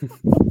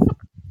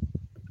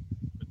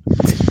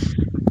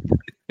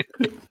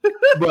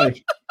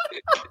 Bem.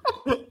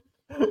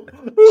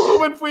 O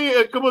Ruben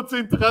acabou de ser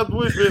enterrado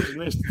 2 vezes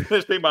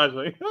nesta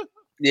imagem.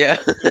 Yeah.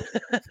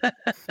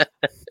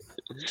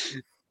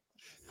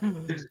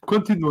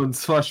 Continuando,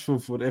 se faz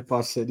favor. É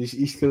pá, sério,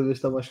 isto cada vez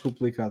está mais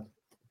complicado.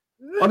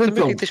 Olha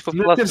então,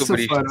 na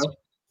terça-feira...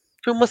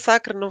 Foi um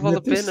massacre, não vale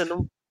a pena.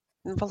 Não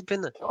vale a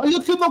pena. Olha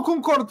que eu não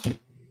concordo.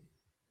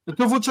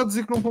 Então vou já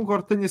dizer que não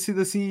concordo que tenha sido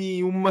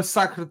assim um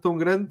massacre tão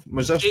grande,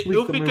 mas já explico.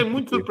 Eu também fiquei o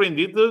muito porquê.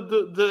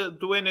 surpreendido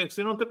do NXT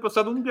não ter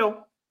passado 1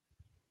 milhão.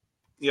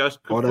 E acho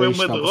que Ora, foi aí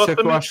uma está. Por isso derrota. é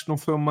que eu acho que não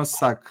foi um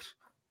massacre.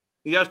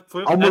 E acho que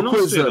foi. Há uma A não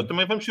coisa- ser,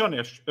 também vamos ser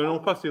honestos. Eu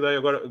não faço ideia,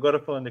 agora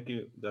falando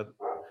aqui de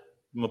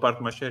uma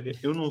parte mais séria,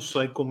 eu não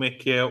sei como é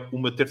que é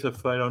uma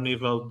terça-feira ao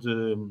nível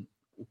de.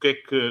 O que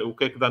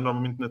é que dá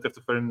normalmente na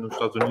terça-feira nos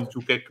Estados Unidos? O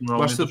que é que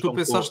normalmente Basta eles tu estão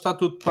pensar que está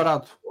tudo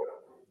parado.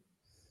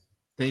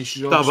 Tens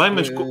Está jogos bem,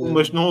 de-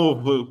 mas não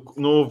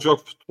houve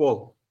jogos de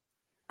futebol.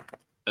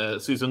 A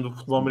season do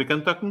futebol americano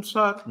está a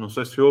começar. Não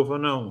sei se houve ou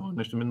não.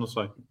 Honestamente não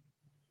sei.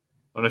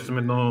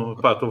 Honestamente não.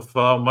 Pá, estou a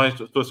falar mais.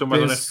 Estou a ser o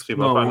mais Penso honesto que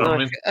possível. não. Pá, Não,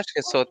 normalmente. Acho que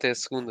é só até a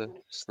segunda,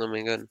 se não me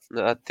engano.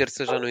 A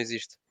terça já não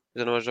existe.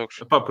 Já não há jogos.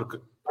 Pá, porque,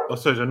 ou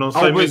seja, não Há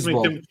sei o mesmo em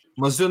beisebol, termos.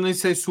 mas eu nem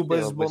sei se o o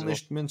beisebol beisebol.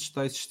 neste momento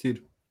está a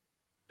existir.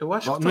 Eu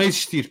acho que Não é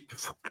existir,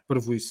 para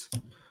isso.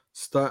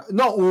 Está...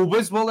 Não, o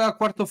beisebol é à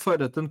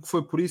quarta-feira, tanto que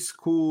foi por isso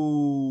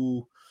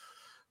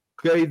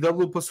que a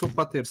AEW passou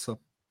para a terça.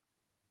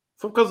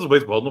 foi por causa do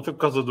beisebol, não foi por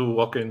causa do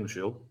hockey no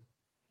gelo.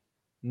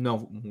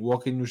 Não, o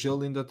hockey no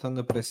gelo ainda está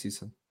na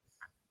pré-season.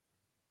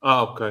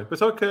 Ah, ok.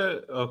 Pensava que.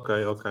 Ok.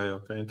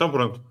 Então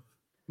pronto.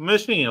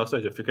 Mas sim, ou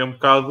seja, fiquei um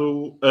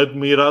bocado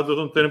admirado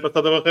de não terem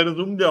passado a barreira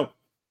de 1 milhão.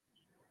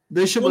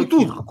 Deixa-me aqui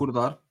Contudo.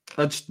 recordar,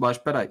 antes de mais,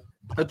 espera aí.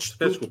 Antes de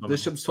tudo, Desculpa,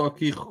 deixa-me só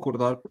aqui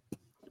recordar.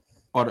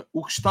 Ora,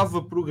 o que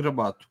estava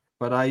programado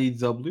para a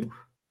AEW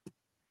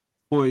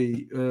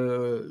foi,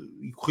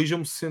 e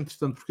corrijam-me se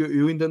entretanto, porque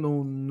eu ainda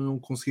não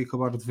consegui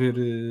acabar de ver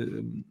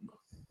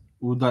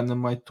o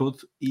Dynamite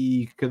todo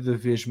e cada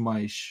vez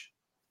mais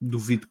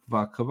duvido que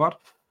vá acabar.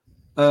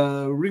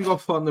 Ring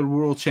of Honor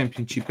World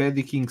Championship,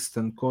 Eddie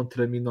Kingston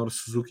contra Minoru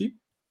Suzuki.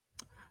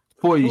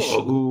 Depois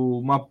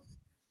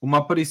uma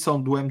aparição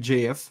do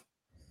MJF,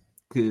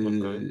 que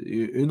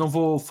eu não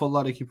vou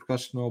falar aqui porque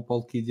acho que não é o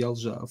palco ideal,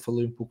 já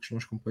falei um pouco com os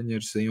meus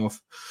companheiros em off.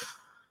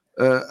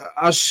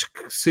 Acho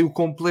que saiu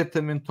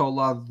completamente ao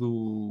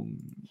lado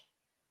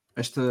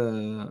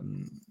esta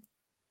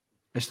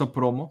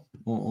promo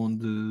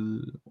onde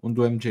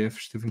o MJF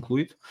esteve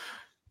incluído.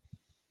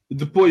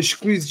 Depois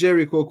Chris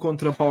Jericho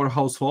contra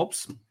Powerhouse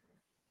Hobbs.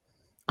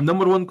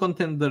 Number one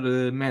contender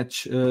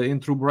match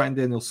entre o Bryan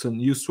Danielson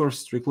e o Swerve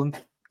Strickland,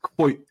 que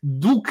foi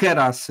do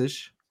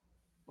caraças.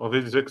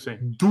 Ouvi dizer que sim.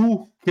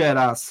 Do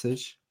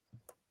caraças.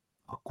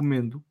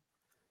 Recomendo.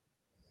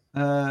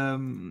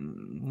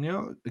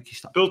 Aqui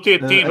está. Pelo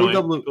TNT, não é?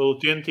 AEW... Pelo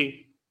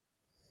TNT.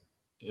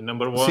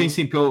 Number one.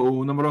 Sim,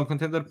 o number one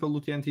contender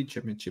pelo TNT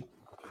Championship.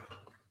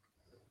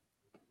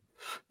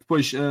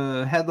 Depois,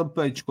 Adam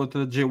Page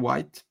contra Jay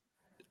White.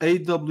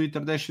 AEW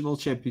International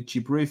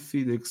Championship, Ray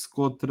Phoenix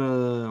contra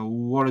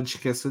o Orange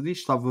Cassidy.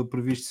 Estava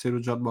previsto ser o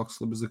John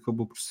Moxley, mas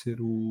acabou por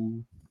ser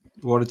o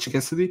Orange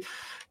Cassidy.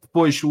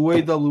 Depois o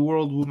AEW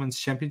World Women's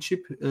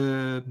Championship,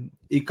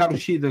 Hikaru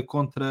Shida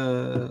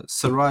contra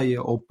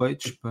Saraya ou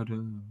Page, para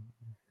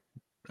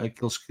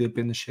aqueles que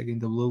apenas chegam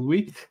em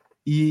WWE.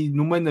 E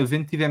no main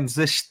event tivemos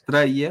a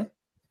estreia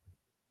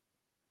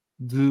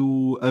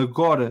do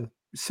agora,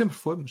 sempre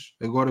foi, mas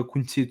agora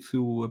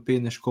conhecido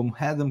apenas como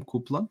Adam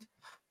Copeland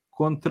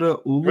contra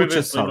o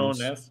Luchasaurus.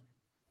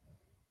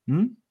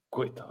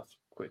 Coitado.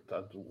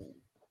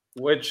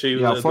 O Ed Sheeran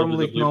Yeah,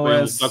 formerly known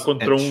as está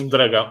contra Edge. um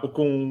dragão,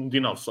 com um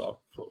dinossauro.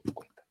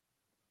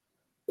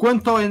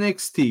 Quanto ao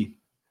NXT,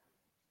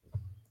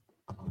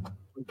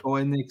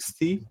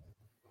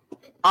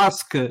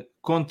 Asuka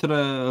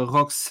contra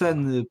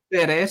Roxane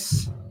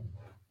Perez,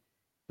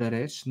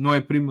 não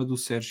é prima do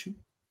Sérgio,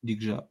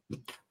 digo já.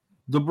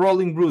 The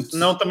Brawling Brutes.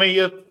 Não, também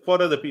ia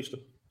fora da pista.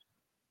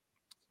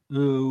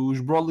 Os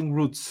Brawling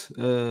Brutes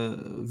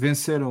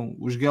venceram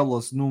os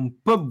Gallows num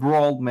pub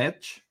brawl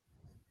match.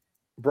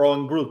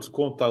 Brawling Brutes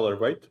com o Tyler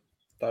Bate.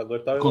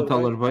 Com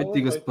Tyler Bate,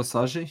 diga-se de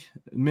passagem,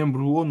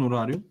 membro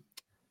honorário.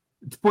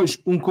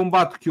 Depois, um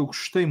combate que eu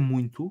gostei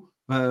muito,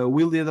 o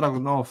Ilya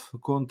Dragunov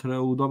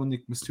contra o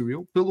Dominic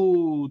Mysterio,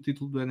 pelo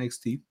título do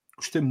NXT.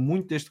 Gostei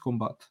muito deste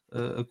combate,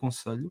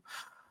 aconselho.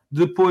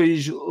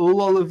 Depois,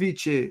 Lola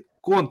Vice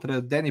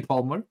contra Danny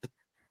Palmer.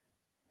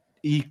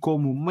 E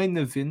como main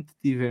event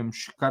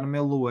tivemos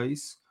Carmelo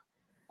Hayes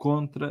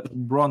contra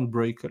Bron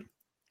Breakker,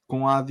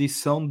 com a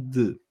adição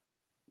de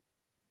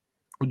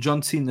o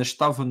John Cena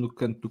estava no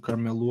canto do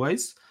Carmelo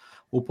Hayes,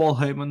 o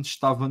Paul Heyman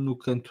estava no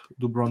canto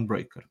do Bron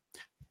Breakker.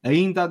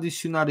 Ainda a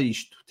adicionar a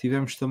isto,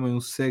 tivemos também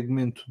um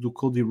segmento do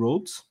Cody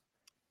Rhodes,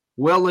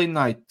 o LA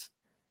Knight,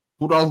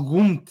 por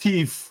algum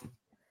motivo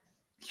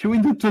que eu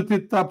ainda estou a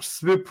tentar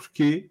perceber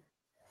porquê,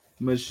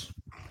 mas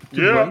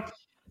tudo bem.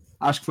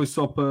 Acho que foi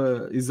só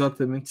para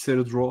exatamente ser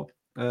o draw.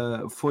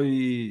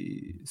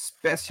 Foi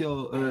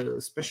special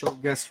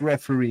guest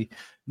referee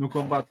no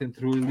combate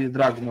entre o Ilya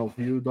Dragunov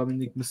e o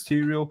Dominic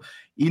Mysterio,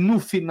 e no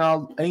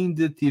final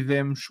ainda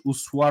tivemos o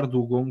soar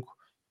do gongo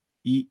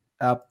e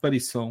a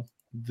aparição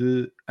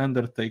de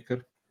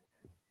Undertaker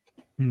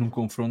num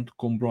confronto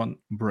com Bron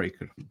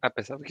Breakker.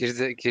 Pensava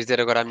que quis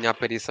dizer agora a minha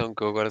aparição,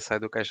 que eu agora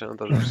saio do caixão,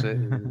 estás a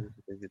perceber?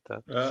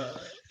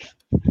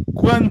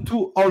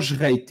 Quanto aos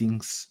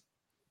ratings,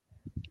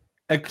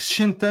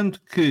 acrescentando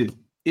que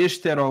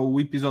este era o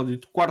episódio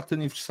de 4º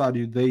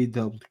aniversário da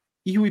AEW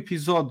e o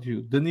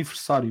episódio de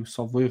aniversário,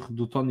 salvo erro,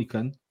 do Tony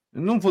Khan.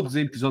 Não vou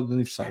dizer episódio de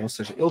aniversário, ou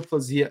seja, ele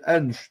fazia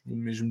anos no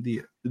mesmo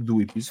dia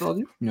do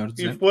episódio, melhor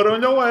dizendo. E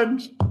foram-lhe ao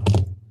anos.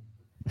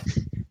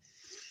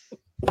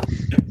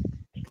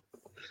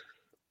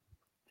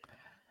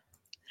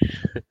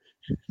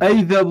 A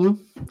AEW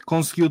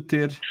conseguiu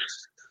ter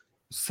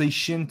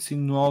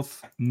 609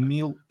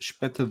 mil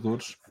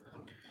espectadores.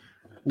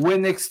 O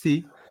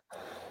NXT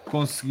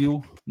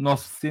conseguiu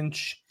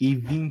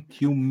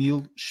 921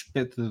 mil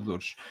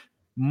espectadores.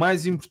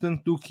 Mais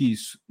importante do que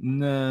isso,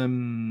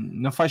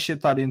 na faixa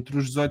etária entre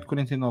os 18 e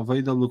 49, a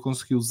AEW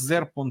conseguiu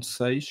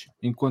 0.6,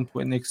 enquanto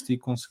o NXT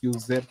conseguiu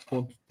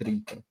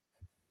 0.30.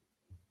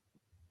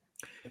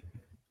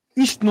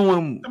 Isto não é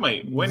um...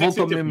 Também, o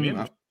NXT teve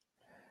menos.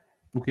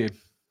 O quê?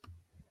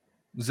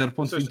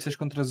 0.26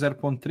 contra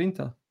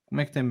 0.30? Como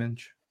é que tem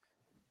menos?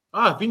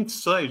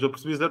 26, eu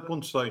percebi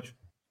 0.6.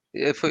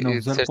 Não,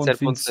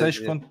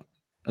 0.26 contra...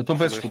 Então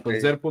peço desculpa,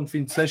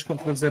 0.26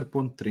 contra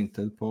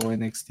 0.30 para o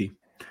NXT.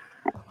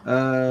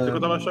 Eu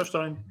estava a achar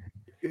estranho.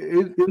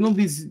 Eu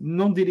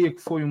não diria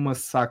que foi um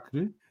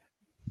massacre,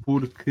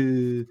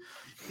 porque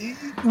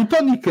o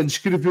Tony Khan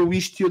escreveu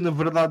isto e eu na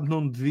verdade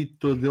não devido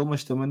todo ele,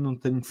 mas também não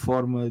tenho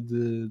forma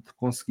de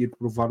conseguir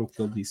provar o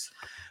que ele disse.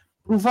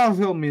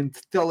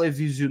 Provavelmente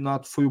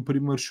televisionado foi o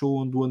primeiro show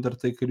onde o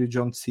Undertaker e o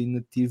John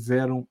Cena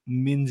tiveram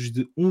menos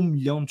de 1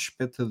 milhão de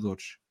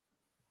espectadores.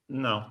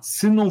 Não.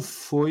 Se não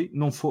foi,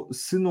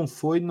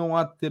 não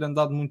há de ter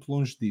andado muito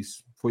longe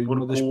disso. Foi porque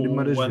uma das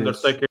primeiras vezes. O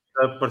Undertaker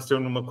apareceu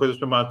numa coisa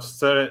chamada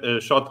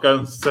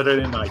Shotgun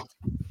Saturday Night.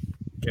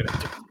 Que era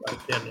tipo uma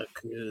cena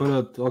que...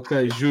 Pronto,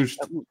 ok,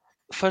 justo.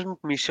 Faz-me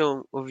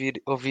comichão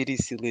ouvir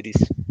isso e ler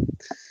isso.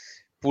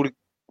 Porque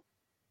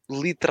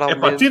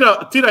literalmente...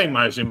 Tira a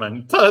imagem,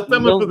 mano.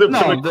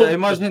 A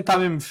imagem está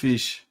mesmo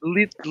fixe.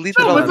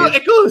 Literalmente. Não, mas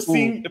aquilo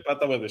assim...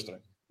 Estava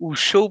estranho. O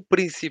show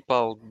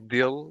principal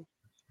dele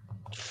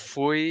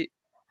foi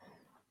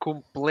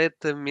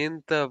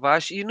completamente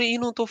abaixo. E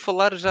não estou a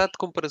falar já de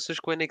comparações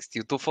com o NXT.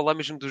 Estou a falar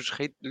mesmo dos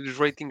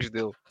ratings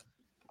dele.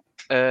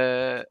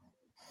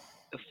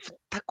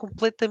 Está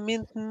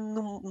completamente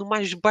no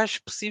mais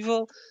baixo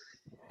possível.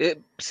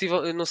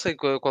 Eu não sei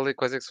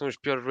quais é que são os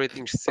piores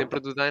ratings sempre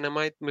do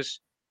Dynamite, mas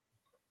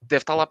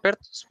deve estar lá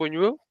perto,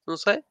 suponho eu, não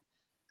sei.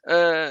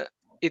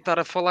 E estar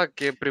a falar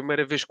que é a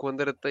primeira vez que o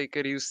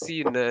Undertaker e o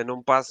Cena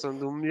não passam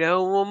de 1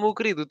 milhão, oh meu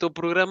querido, o teu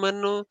programa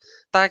não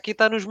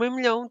está nos meio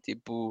milhão.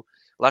 Tipo,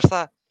 lá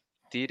está.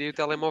 Tirem o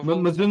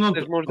telemóvel das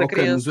mãos da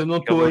criança. Mas eu não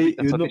estou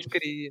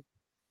aí.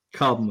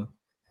 Calma.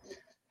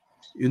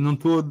 Eu não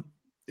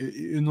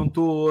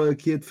estou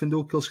aqui a defender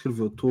o que ele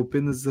escreveu. Estou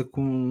apenas a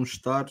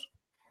constar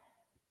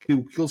que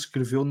o que ele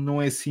escreveu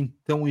não é assim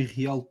tão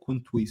irreal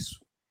quanto isso.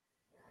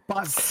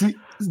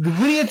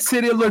 Deveria de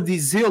ser ele a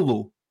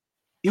dizê-lo.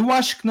 Eu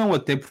acho que não,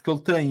 até porque ele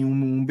tem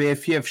um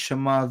BFF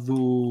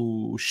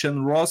chamado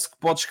Sean Ross que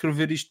pode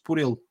escrever isto por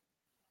ele.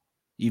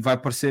 E vai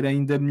parecer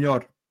ainda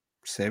melhor.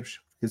 Percebes?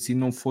 Porque assim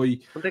não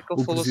foi... Onde é que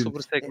ele falou sobre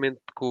o segmento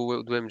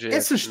do MJF?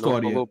 Essa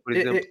história... Não falou, por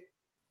exemplo...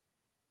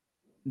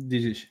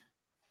 Dizes?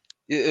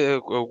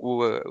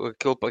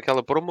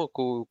 Aquela promo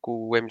com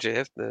o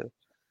MJF,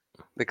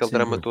 daquele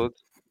drama todo.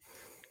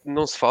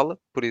 Não se fala,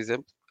 por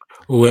exemplo.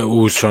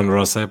 O Sean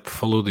Ross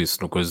falou disso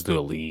no coisa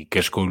dele e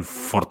cascou-lhe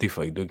forte e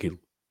feio daquilo.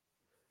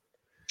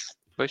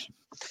 Pois.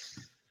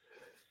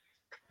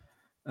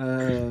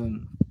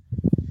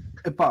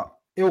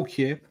 É o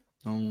que é.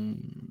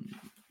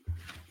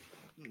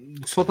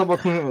 Só estava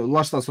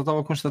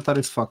a constatar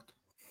esse facto.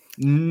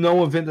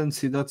 Não havendo a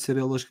necessidade de ser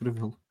ele a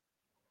escrevê-lo.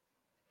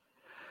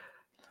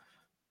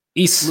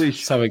 Isso,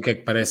 Luís. sabem o que é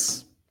que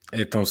parece?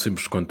 É tão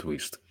simples quanto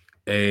isto.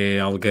 É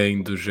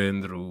alguém do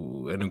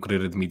género a não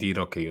querer admitir,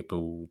 ok,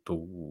 eu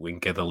estou em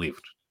queda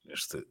livre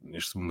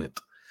neste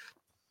momento.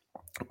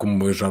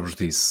 Como eu já vos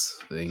disse,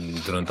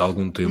 durante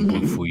algum tempo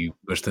eu fui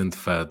bastante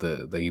fã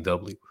da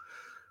AEW,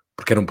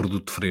 porque era um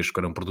produto fresco,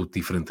 era um produto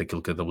diferente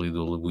daquilo que a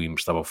WWE me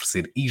estava a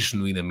oferecer e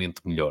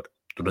genuinamente melhor.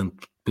 Durante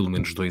pelo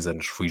menos 2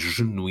 anos foi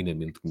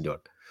genuinamente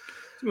melhor.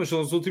 Sim, mas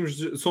são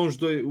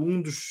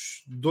um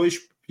dos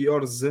 2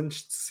 piores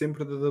anos de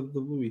sempre da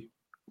WWE.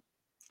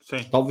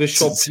 Sim. Talvez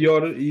só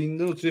pior, e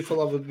ainda não teria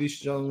falado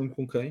disto, já não lembro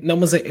com quem. Não,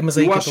 mas aí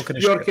eu acho que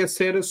pior que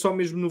essa era só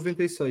mesmo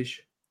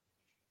 96.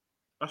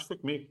 Acho que foi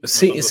comigo.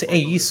 Sim, é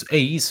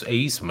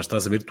isso. Mas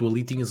estás a ver, tu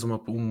ali tinhas uma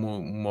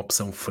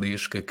opção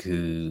fresca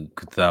que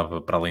te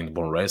dava, para além de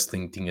bom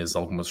wrestling, tinhas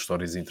algumas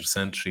histórias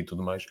interessantes e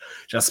tudo mais.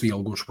 Já se via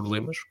alguns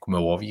problemas, como é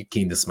óbvio, que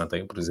ainda se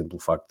mantém. Por exemplo,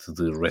 o facto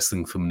de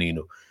wrestling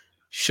feminino,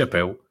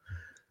 chapéu.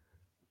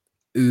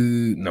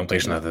 Não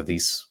tens nada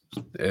disso.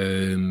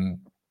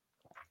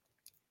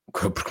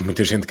 Porque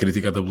muita gente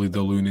critica a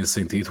WWE nesse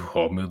sentido.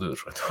 Oh meu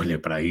Deus, olha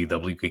para a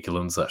AEW que aquilo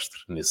é um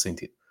desastre, nesse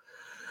sentido.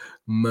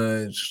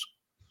 Mas...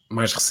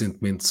 mais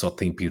recentemente só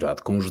tem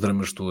piorado. Com os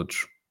dramas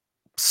todos,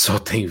 só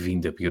tem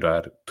vindo a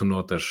piorar. Tu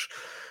notas,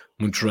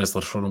 muitos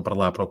wrestlers foram para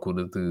lá à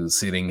procura de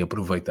serem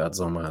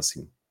aproveitados ao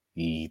máximo.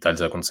 e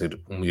está-lhes a acontecer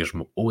o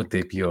mesmo ou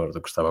até pior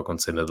do que estava a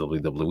acontecer na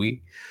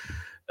WWE.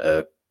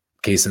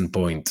 Case in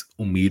point,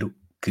 o Miro,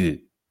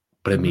 que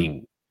para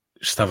mim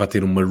estava a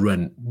ter uma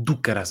run do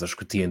caraças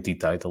com o TNT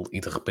title e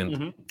de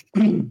repente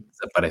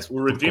desaparece.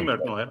 O Redeemer,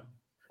 não era?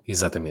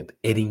 Exatamente,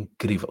 era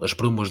incrível. As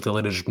promos dele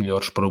eram as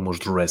melhores promos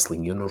de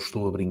wrestling, eu não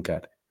estou a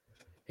brincar.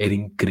 Era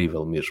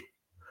incrível mesmo.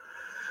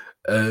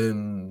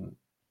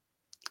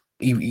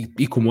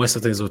 E como essa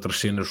tens outras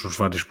cenas, os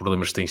vários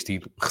problemas que tens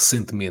tido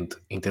recentemente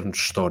em termos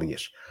de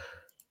histórias.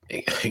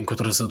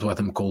 Encontrou-se do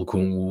Adam Cole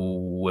com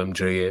o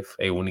MJF,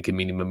 é a única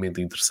minimamente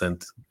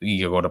interessante.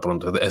 E agora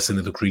pronto, a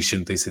cena do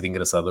Christian tem sido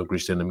engraçada. O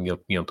Christian, na minha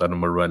opinião, está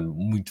numa run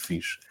muito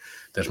fixe,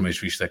 das mais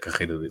vistas da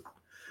carreira dele.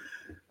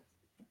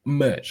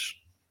 Mas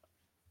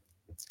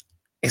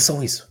é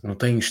só isso, não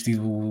tens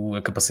tido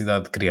a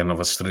capacidade de criar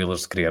novas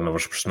estrelas, de criar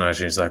novos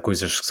personagens. Há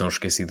coisas que são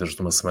esquecidas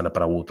de uma semana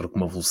para a outra com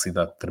uma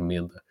velocidade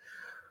tremenda.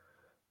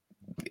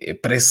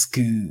 Parece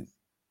que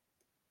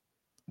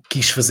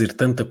quis fazer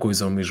tanta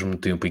coisa ao mesmo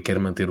tempo e quer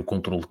manter o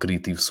controle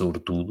criativo sobre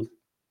tudo,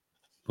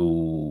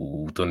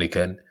 o Tony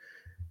Khan,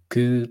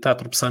 que está a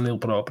tropeçar nele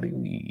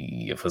próprio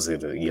e a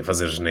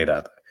fazer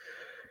geneirada.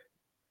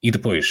 E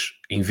depois,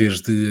 em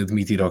vez de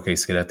admitir, ok,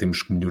 se calhar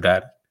temos que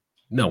melhorar,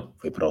 não,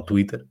 foi para o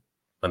Twitter,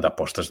 mandar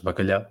apostas de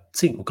bacalhau.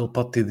 Sim, o que ele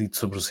pode ter dito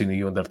sobre o Cena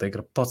e o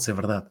Undertaker pode ser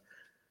verdade.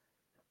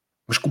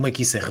 Mas como é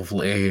que isso é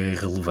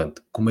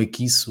relevante? Como é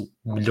que isso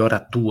melhora a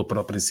tua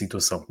própria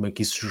situação? Como é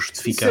que isso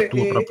justifica a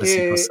tua própria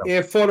situação? É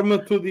a forma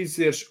de tu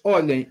dizeres,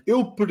 olhem,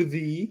 eu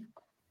perdi,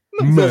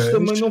 mas eles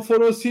também não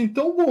foram assim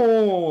tão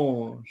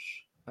bons.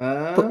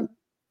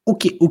 O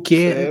que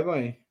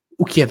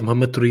é de uma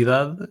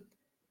maturidade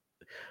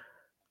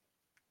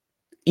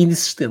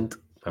inexistente.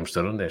 Vamos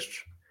ser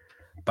honestos.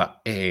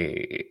 Pá,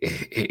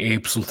 é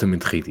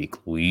absolutamente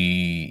ridículo.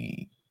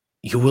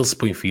 E o Will se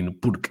põe fino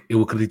porque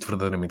eu acredito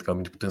verdadeiramente que há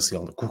muito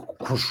potencial.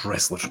 Com os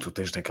wrestlers que tu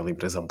tens naquela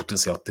empresa, há um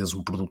potencial que tens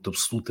um produto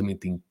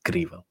absolutamente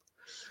incrível.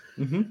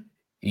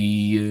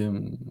 E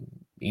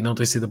não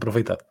tem sido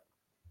aproveitado.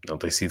 Não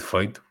tem sido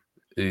feito.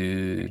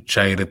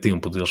 Já era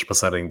tempo deles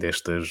passarem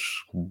destas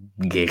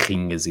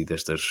guerrinhas e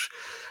destas,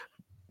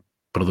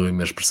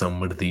 perdoem-me a expressão,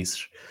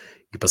 merdices,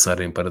 e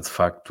passarem para de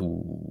facto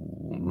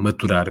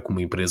maturar como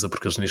empresa,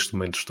 porque eles neste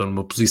momento estão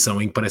numa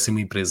posição em que parecem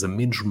uma empresa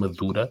menos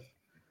madura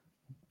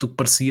do que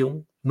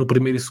pareciam no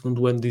primeiro e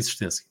segundo ano de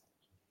existência.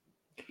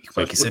 E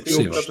como é que isso é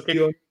possível?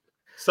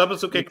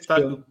 Sabes o que é que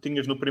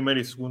tinhas no primeiro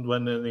e segundo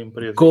ano da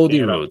empresa?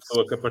 Cody Rhodes.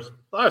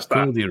 Lá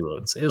está. Cody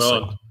Rhodes.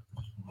 Pronto.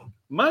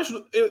 Mas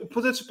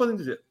vocês podem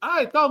dizer,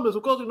 e tal, mas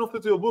o Cody não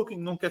fazia o booking,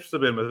 não queres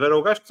saber, mas era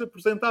o gajo que se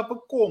apresentava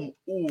como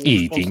o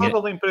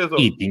responsável da empresa.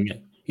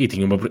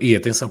 E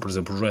atenção, por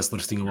exemplo, os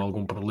wrestlers tinham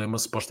algum problema,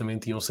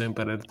 supostamente iam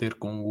sempre a ter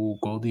com o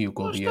Cody. O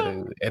Cody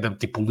era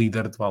tipo o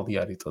líder de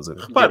balneário.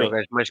 Reparem, o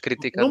gajo mais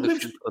criticado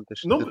de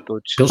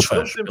todos. Pelos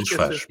fãs.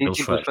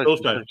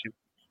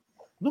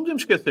 Não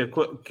podemos esquecer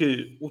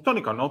que o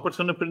Tony Khan não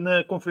apareceu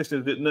na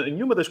conferência,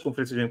 nenhuma das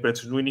conferências de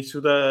imprensa no início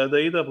da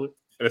AEW.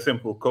 Era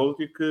sempre o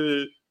Cody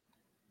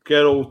que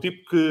era o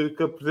tipo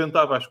que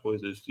apresentava as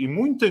coisas. E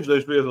muitas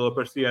das vezes ele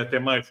aparecia até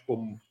mais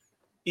como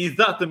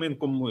exatamente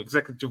como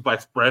Executive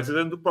Vice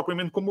President do que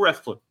propriamente como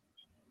wrestler.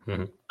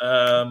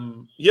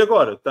 E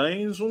agora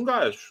tens um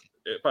gajo.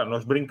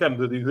 Nós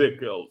brincamos a dizer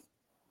que ele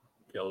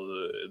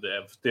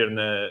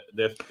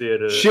deve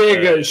ter.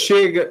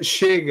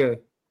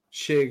 Chega.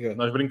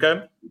 Nós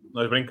brincamos,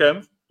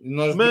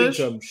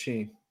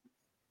 sim.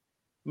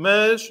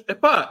 Mas,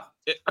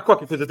 há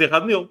qualquer coisa de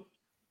errado nele.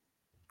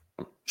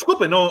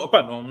 Desculpem,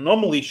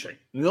 não me lixem.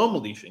 Não me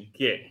lixem,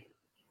 que é...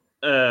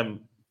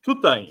 tu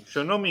tens, se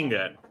eu não me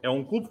engano, é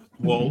um clube de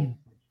futebol,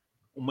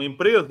 uma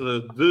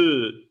empresa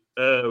de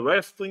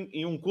wrestling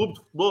e um clube de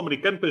futebol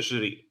americano para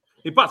gerir.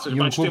 E passas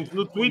mais tempo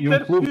no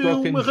Twitter que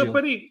uma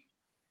rapariga.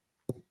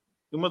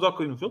 E uma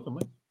doca no jogo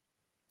também.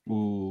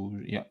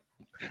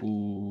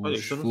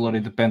 Os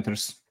Florida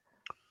Panthers.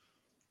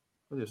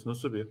 Olha, isso não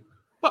sabia.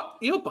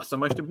 Ele passa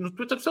mais tempo no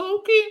Twitter, sei lá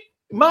o quê.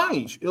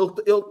 Mas, ele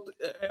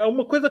é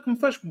uma coisa que me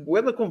faz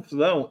bué da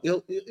confusão.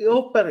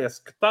 Ele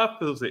parece que está a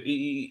fazer...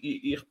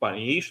 E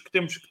reparem, é isto que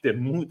temos que ter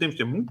muita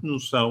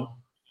noção.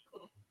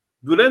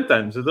 Durante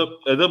anos, a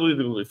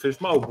WWE fez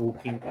mau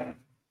booking,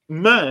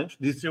 mas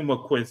dizia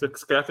uma coisa que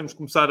se calhar temos que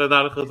começar a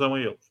dar razão a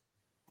eles.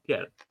 Que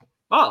era...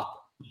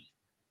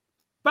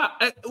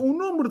 o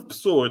número de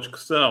pessoas que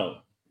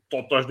são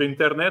totós da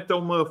internet é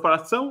uma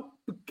fração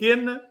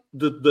pequena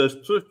das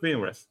pessoas que veem o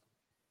wrestling.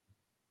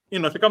 E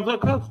nós ficámos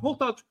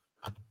revoltados.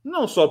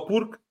 Não só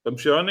porque,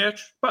 vamos ser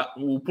honestos,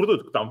 o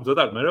produto que estávamos a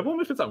dar não era bom,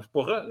 mas pensámos,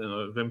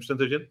 nós vemos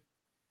tanta gente.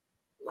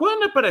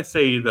 Quando aparece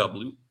a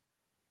AEW,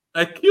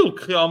 aquilo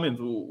que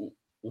realmente o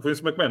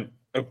Vince McMahon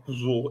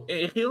acusou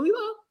é a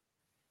realidade.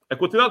 A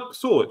quantidade de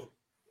pessoas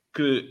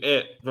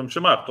que vamos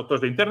chamar, totós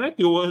da internet,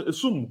 eu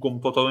assumo como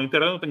totó da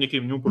internet, não tenho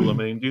aqui nenhum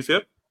problema em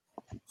dizer,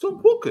 são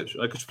poucas.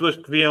 As pessoas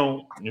que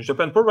viam New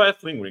Japan Pro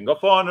Wrestling, Ring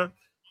of Honor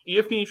e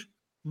afins.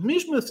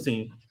 Mesmo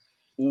assim,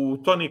 o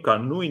Tony Khan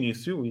no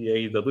início, e a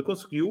AEW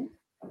conseguiu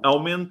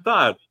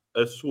aumentar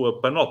a sua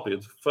panóplia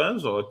de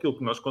fãs, ou aquilo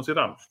que nós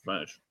consideramos,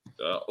 mas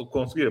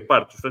conseguir a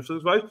parte dos fãs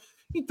visuais,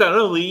 e estar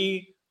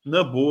ali,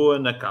 na boa,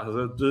 na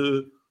casa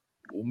de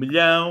 1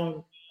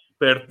 milhão,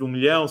 perto de 1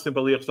 milhão,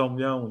 sempre ali a restar 1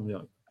 milhão, 1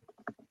 milhão.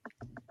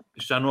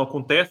 Isto já não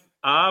acontece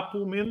há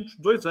pelo menos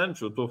 2 anos.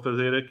 Eu estou a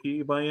fazer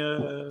aqui bem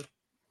a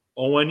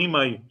 1 ano e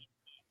meio.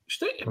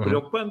 Isto é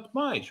preocupante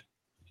mais.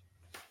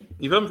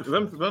 E vamos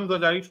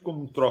olhar isto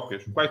como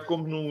trocas, quase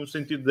como no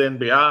sentido da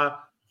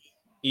NBA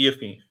e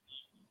afins.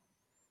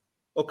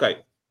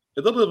 Ok,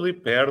 a WWE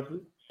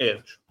perde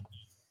Edge,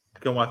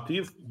 que é um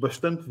ativo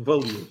bastante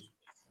valioso,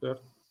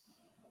 certo?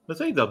 Mas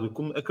a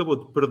AEW acabou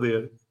de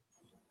perder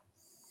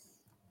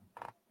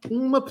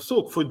uma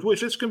pessoa que foi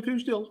 2 vezes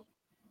campeões dele.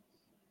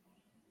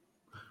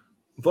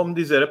 Vão-me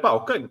dizer,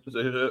 ok,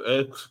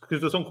 a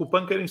situação com o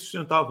Punk era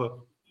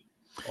insustentável.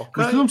 Ok.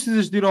 Mas tu não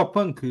precisas de ir ao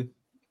Punk.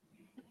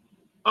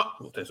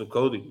 Tens o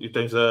Cody e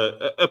tens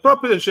a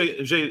própria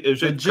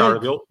Jade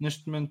Cargill.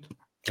 Neste momento.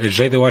 A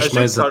Jade eu acho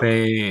mais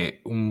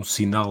até um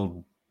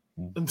sinal.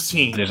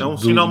 Sim, é um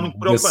sinal muito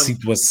preocupante. Da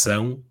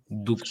situação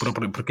do que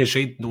próprio, porque a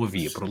Jade não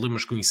havia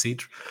problemas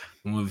conhecidos,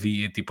 não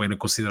havia, tipo, era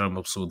considerada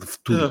uma pessoa de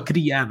futuro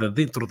criada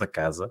dentro da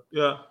casa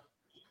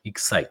e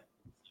que sai.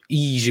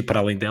 E para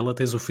além dela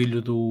tens o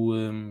filho do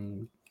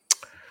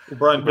o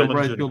Brian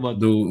Pillman Jr.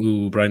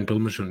 do Brian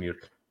Pillman Jr.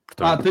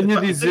 Portanto, tenho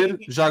a dizer,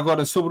 já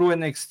agora, sobre o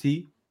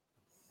NXT,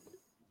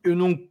 eu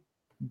não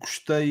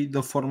gostei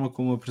da forma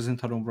como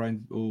apresentaram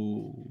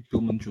o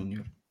Pillman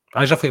Jr.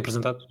 Já foi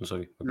apresentado? Não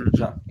sabia.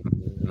 Já.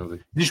 Não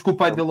vi. Diz que o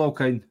pai dele é o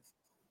Kane.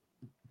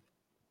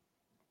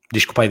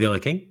 Diz que o pai dele é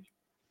quem?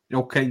 É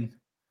o Kane.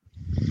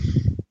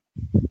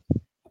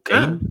 O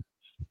Kane?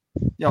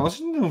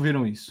 Vocês não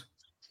viram isso?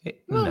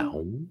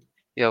 Não.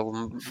 Ele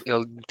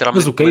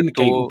mas o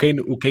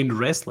Kane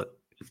wrestler?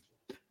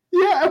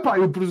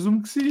 Eu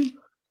presumo que sim.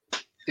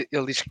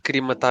 Ele diz que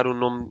queria matar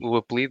o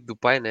apelido do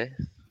pai, né?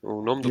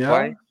 O nome do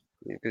pai.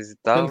 E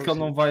tal, tanto que ele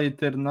não vai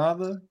ter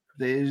nada.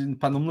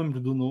 Não me lembro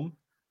do nome.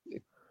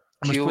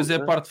 Mas depois é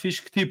a parte fixe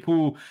que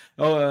tipo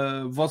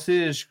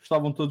vocês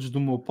gostavam todos do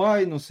meu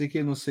pai, não sei o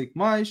que, não sei o que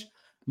mais,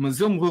 mas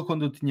ele morreu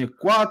quando eu tinha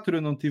 4,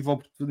 eu não tive a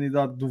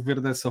oportunidade de o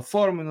ver dessa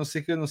forma, não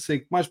sei o que, não sei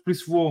o que mais, por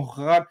isso vou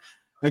honrar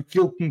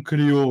aquele que me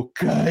criou,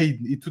 Kane.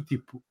 E tu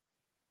tipo,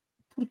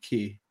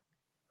 porquê?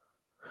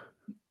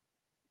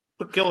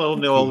 Porque ele é o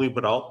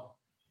neoliberal.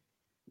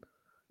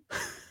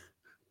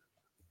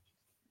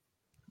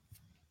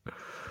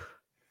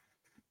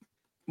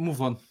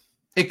 Move on.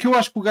 É que eu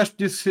acho que o gajo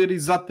podia ser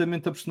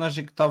exatamente a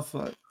personagem que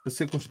estava a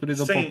ser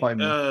construída para o pai,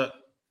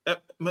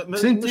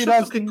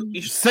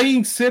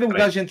 sem ser o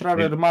gajo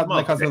entrar armado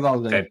na casa de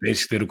alguém.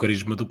 Tens que ter o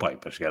carisma do pai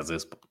para chegares a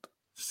esse ponto.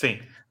 Sim.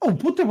 O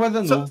puto é bué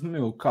da novo,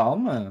 meu,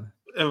 calma.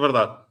 É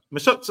verdade.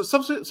 Mas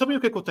sabem o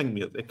que é que eu tenho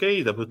medo? É que a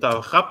AEW está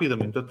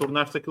rapidamente a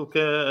tornar-se aquilo que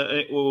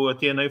a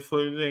TNA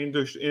foi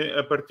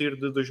a partir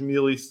de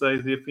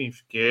 2006 e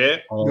afins, que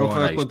é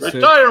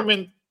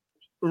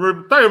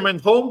retirement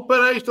home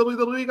para este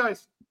WWE,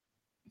 guys.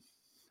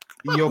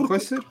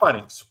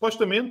 Reparem,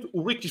 supostamente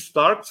o Ricky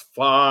Starks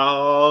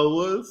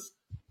fala-se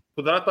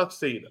poderá estar de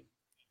saída.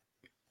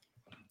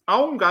 Há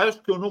um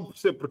gajo que eu não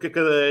percebo porque é que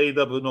a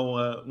AEW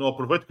não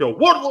aproveita, que é o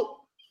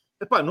Wardlow.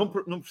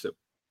 Não percebo.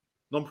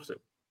 Não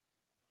percebo.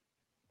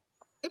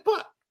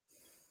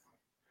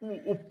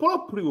 O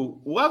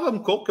próprio Adam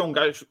Cole, que é um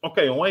gajo,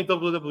 é um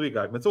AEW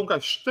guy, mas é um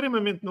gajo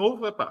extremamente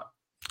novo, há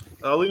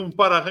ali um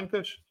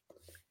para-arrancas,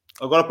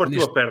 agora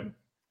partiu a perna.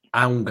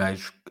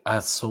 Há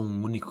só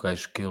um único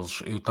gajo que eu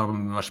estava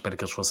mesmo à espera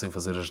que eles fossem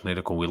fazer a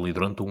geneira com ele e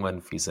durante um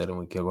ano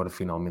fizeram e que agora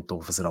finalmente estão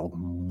a fazer algo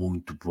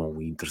muito bom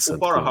e interessante. O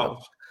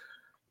Powerhouse.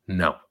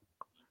 Não.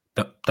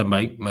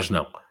 Também, mas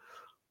não.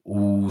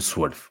 O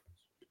Swerve.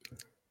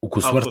 O que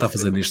o Swerve está a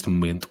fazer neste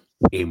momento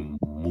é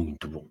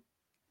muito bom.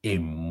 É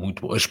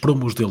muito bom. As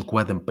promos dele com o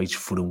Adam Page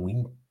foram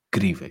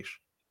incríveis.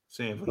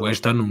 Sim, o gajo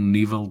está num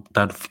nível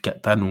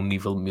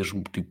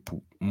mesmo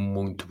tipo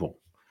muito bom.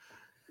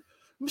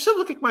 Mas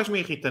sabe o que é que mais me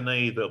irrita na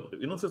AEW?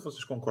 Eu não sei se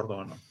vocês concordam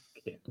ou não.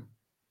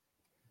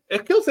 É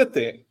que eles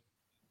até,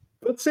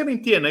 para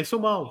serem TNA, são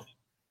maus.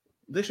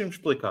 Deixem-me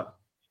explicar.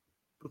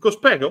 Porque eles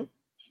pegam,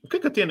 o que é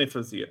que a TNA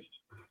fazia?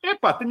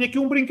 Tenho aqui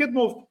um brinquedo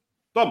novo.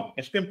 Toma,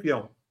 és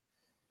campeão.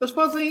 Eles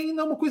fazem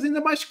ainda uma coisa ainda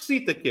mais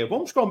esquisita, que é,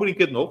 vamos buscar um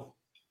brinquedo novo,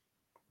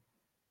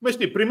 mas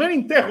tipo, primeiro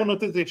enterram no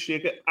TZ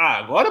chega,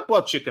 agora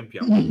pode ser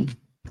campeão.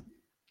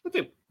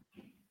 Tipo,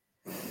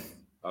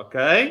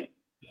 ok.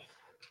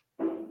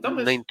 Então,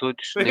 nem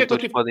todos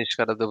podem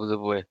chegar à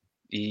WWE.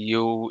 E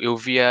eu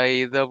vi a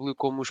AEW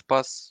como o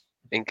espaço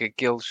em que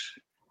aqueles...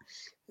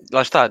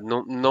 Lá está,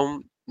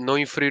 não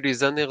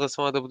inferiorizando em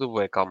relação à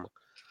WWE, calma.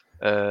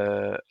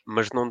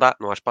 Mas não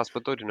há espaço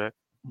para todos, não é?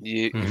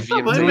 E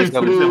víamos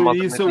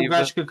isso é o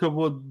gajo que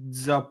acabou de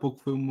dizer há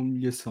pouco, foi uma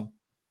humilhação.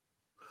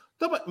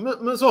 Tá bem,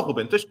 mas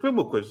Ruben, tens que ver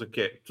uma coisa,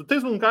 que é, tu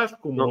tens um gajo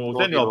como o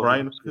Daniel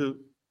Bryan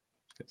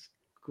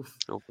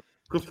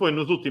que foi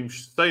nos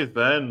últimos 6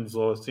 anos,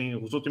 ou assim,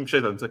 os últimos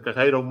 6 anos da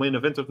carreira, o main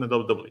event na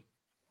WWE.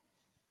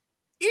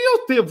 E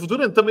ele teve,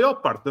 durante a maior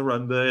parte da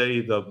run da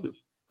AEW,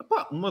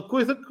 uma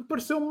coisa que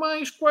pareceu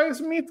mais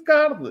quase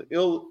mid-card.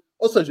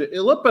 Ou seja,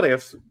 ele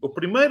aparece. O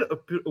primeiro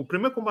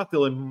combate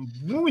dele é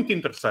muito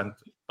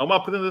interessante. É uma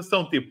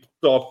apresentação tipo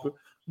top,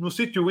 no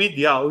sítio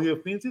ideal e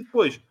afins, e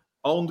depois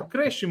há um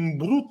decréscimo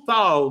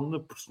brutal na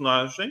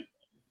personagem.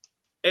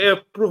 É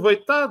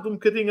aproveitado um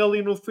bocadinho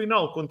ali no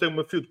final, quando tem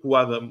uma feud com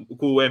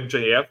o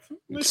MJF,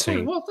 mas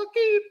depois volta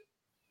aqui.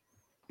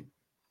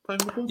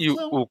 Faz-me confusão. E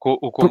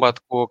o combate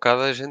com o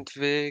Okada, a gente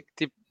vê que,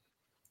 tipo,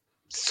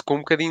 se com um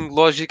bocadinho de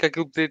lógica,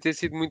 aquilo poderia ter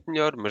sido muito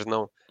melhor, mas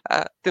não.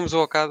 Temos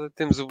o Okada,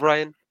 temos o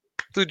Brian,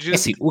 tudo junto.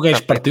 Assim, o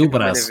gajo partiu o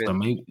braço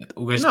também.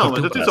 Não,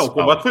 mas atenção, o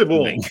combate foi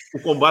bom.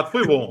 O combate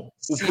foi bom.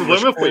 O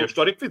problema foi a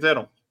história que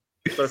fizeram.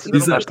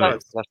 Lá está.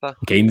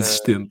 Que é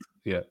inexistente.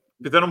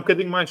 Fizeram um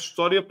bocadinho mais de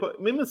história.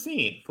 Mesmo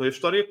assim, foi a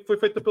história que foi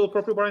feita pelo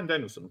próprio Bryan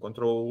Danielson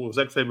contra o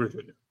Zack Sabre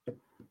Jr.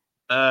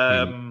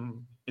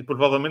 E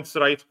provavelmente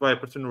será isso que vai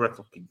aparecer no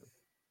Wrestle Kingdom.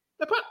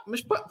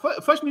 Mas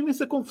faz-me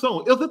imensa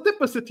confusão. Eles até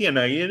para ser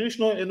TNA, e isto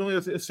não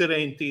ia ser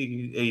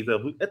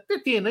AEW, até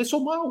TNA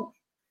são maus.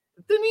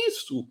 Até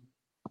nisso.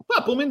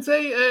 Pelo menos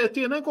a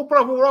TNA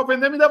comprava o Raw Van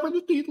Damme e dava-lhe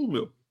o título,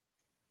 meu.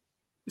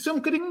 Isso é um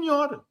bocadinho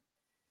melhor.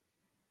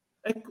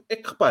 É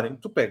que reparem,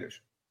 tu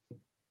pegas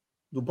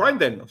do Bryan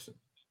Danielson.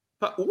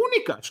 O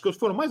único acho que eles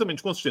foram mais ou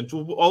menos consistentes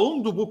ao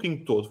longo do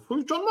booking todo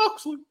foi o Jon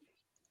Moxley.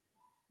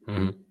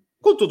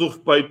 Com todo o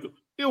respeito,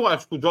 eu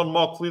acho que o Jon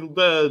Moxley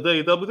da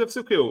AEW deve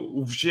ser o quê?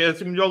 O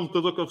 20º melhor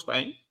lutador que eles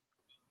têm.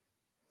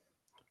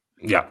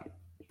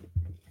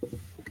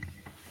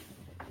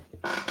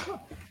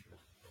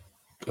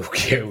 O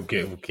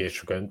que é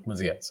chocante, mas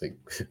sim.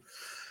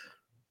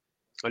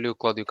 Olha o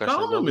Cláudio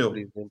Castanheira, por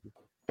exemplo.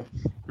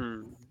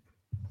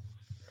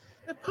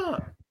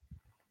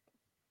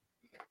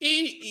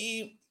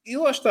 E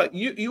lá está.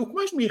 E o que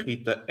mais me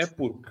irrita é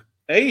porque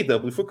a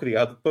AEW foi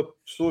criada para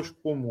pessoas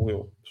como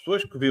eu.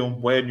 Pessoas que viam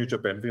bué New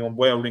Japan, viam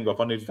bué Ring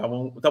of Honor e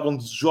estavam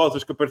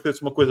desejosas que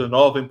aparecesse uma coisa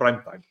nova em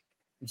prime time.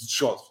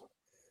 Desejosas.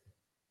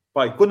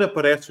 E quando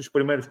aparece, as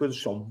primeiras coisas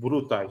são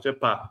brutais.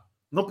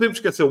 Não podemos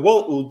esquecer,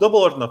 o Double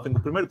or Nothing,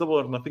 o primeiro Double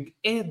or Nothing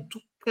é do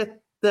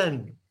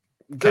catano.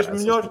 Das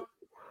melhores.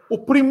 O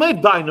primeiro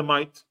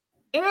Dynamite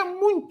é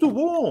muito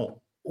bom.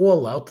 O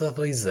All Out há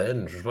 2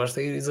 anos. Basta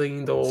ir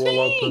ainda ao All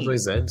Out há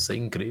 2 anos. É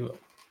incrível.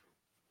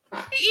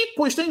 E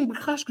depois tem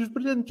rasgos de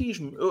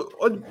brilhantismo.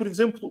 Olha, por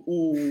exemplo,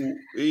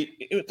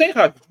 tem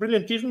rasgos de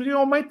brilhantismo e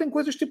ao meio tem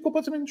coisas tipo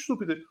completamente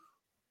estúpidas.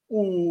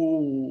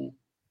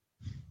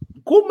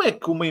 Como é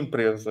que uma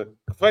empresa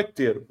que vai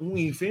ter um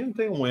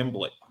evento em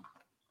Wembley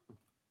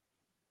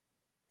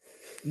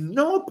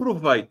não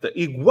aproveita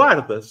e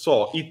guarda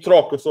só e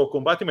troca só o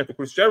combate e mete o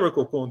Chris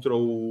Jericho contra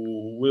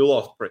o Will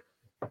Ospreay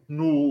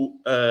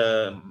no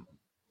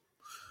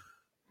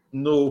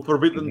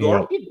Forbidden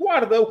Door e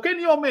guarda o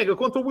Kenny Omega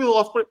contra o Will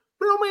Ospreay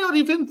para o maior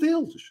evento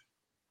deles.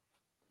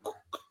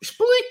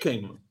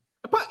 Expliquem-me.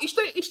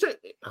 Isto é...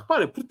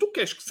 Repara, porque tu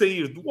queres que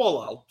sair do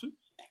All Out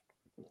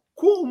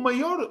com o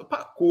maior...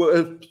 com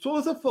as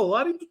pessoas a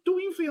falarem do teu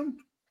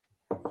evento.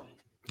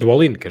 Do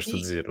All-In, queres tu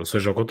dizer? Ou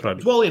seja, ao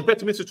contrário. Do All-In,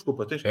 peço imensa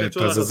desculpa.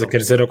 Estás a querer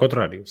dizer ao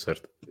contrário,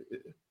 certo?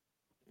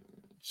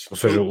 Ou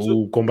seja,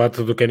 o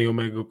combate do Kenny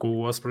Omega com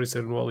o Ospreay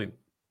ser no All-In.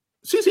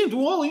 Sim, do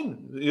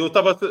All-In. Eu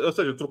estava, ou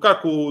seja,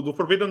 trocar do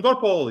Forbidden Door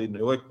para o All-In.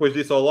 Eu é que depois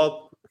disse ao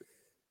lado.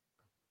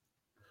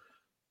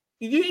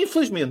 E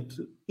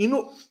infelizmente,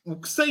 o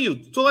que saiu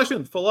de toda a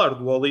gente falar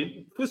do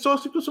All-In foi só a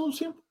situação do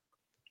sempre.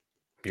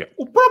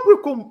 O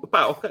próprio...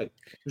 ok.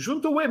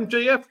 Junta o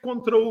MJF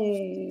contra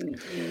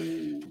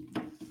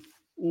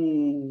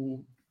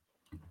o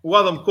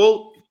Adam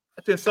Cole.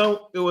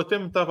 Atenção, eu até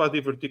me estava a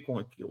divertir com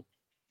aquilo.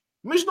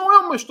 Mas não é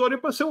uma história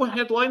para ser o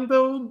headline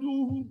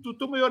do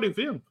teu maior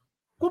evento.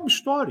 Como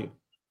história.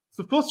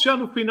 Se fosse já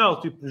no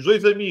final, tipo, os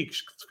dois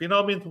amigos que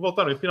finalmente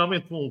voltaram e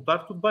finalmente vão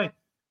lutar, tudo bem.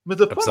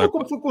 Mas a forma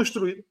como foi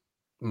construído...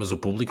 Mas o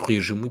público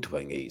reagiu muito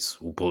bem a isso.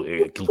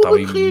 Aquilo estava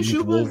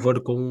muito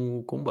over com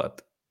o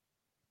combate.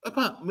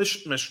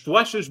 Mas tu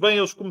achas bem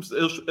eles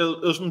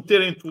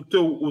meterem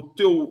o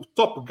teu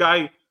top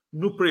guy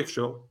no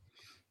pre-show?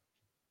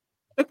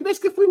 É que nem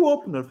sequer foi o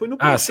opener, foi no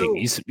pre-show.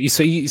 Sim,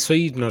 isso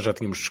aí nós já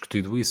tínhamos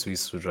discutido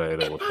isso já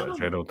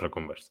era outra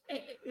conversa.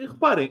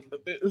 Reparem,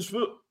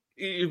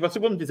 e você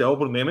vai me dizer,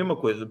 Bruno, é a mesma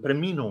coisa. Para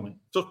mim não é.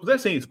 Se eles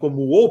pudessem isso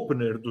como o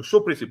opener do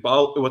show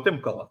principal, eu até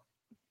me calava.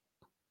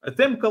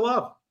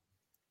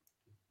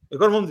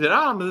 Agora vão dizer,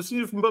 mas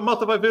assim a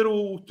malta vai ver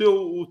o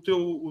teu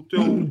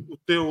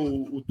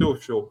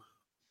show.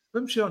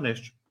 Vamos ser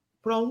honestos.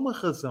 Por alguma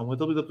razão, a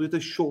WWE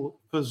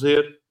deixou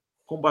fazer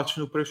combates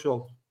no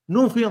pré-show.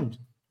 Não vende.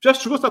 Já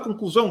chegou-se à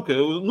conclusão que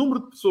o número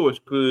de pessoas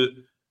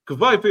que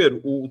vai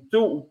ver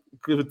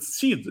que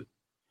decide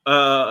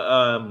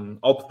a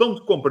opção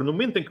de compra no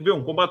momento em que vê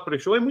um combate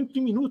pré-show é muito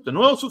diminuta.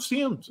 Não é o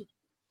suficiente.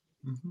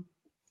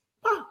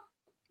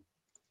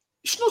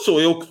 Isto não sou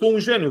eu que sou um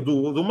gênio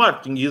do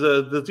marketing e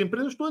das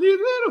empresas, estou a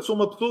dizer. Eu sou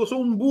uma pessoa,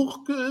 sou um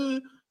burro que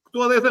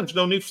estou há 10 anos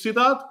na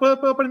universidade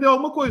para aprender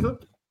alguma coisa.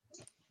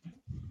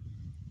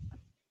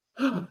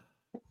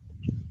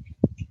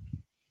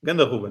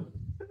 Ganda Ruben.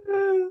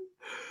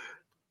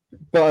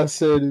 Pá,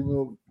 sério,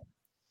 meu.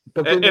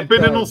 É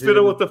pena não ser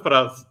a outra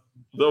frase.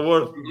 The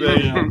worst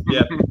day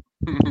yet.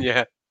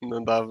 Yeah,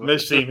 não dava.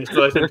 Mas sim, mas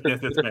toda a gente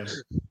conhece esse meme.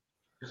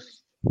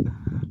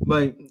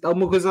 Bem,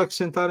 alguma coisa a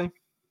acrescentarem?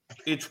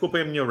 E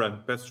desculpem a minha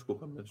run, peço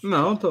desculpa. Mas...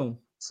 Não,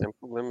 então. Sem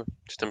problema.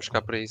 Estamos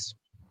cá para isso.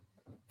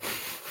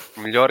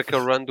 Melhor que a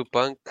run do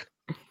Punk.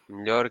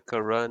 Melhor que a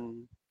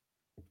run...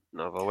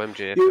 Nova, o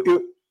MJF.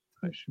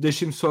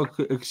 Deixem-me só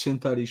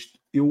acrescentar isto.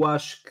 Eu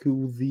acho que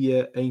o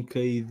dia em que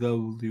a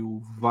AEW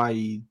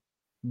vai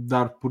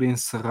dar por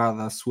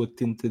encerrada a sua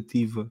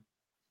tentativa,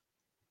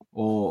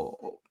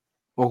 ou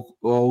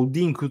o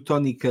dia em que o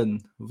Tony Khan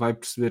vai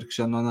perceber que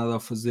já não há nada a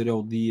fazer, é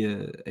o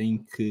dia em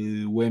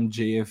que o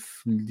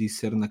MJF lhe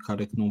disser na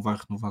cara que não vai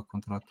renovar o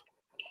contrato.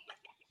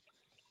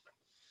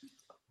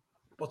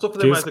 Posso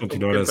fazer mais Se aqui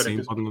continuar um assim,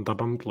 parênteses? pode não estar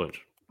para muito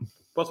longe.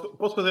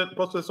 Posso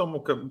fazer só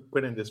um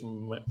parênteses?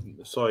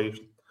 Só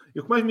isto. E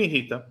o que mais me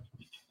irrita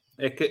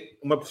é que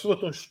uma pessoa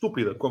tão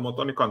estúpida como o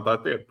Tony Khan está a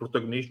ter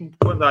protagonismo,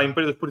 quando há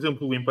empresas, por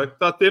exemplo, o Impact,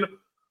 está a ter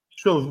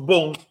shows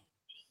bons,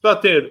 está a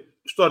ter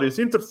histórias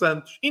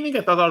interessantes e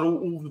ninguém está a dar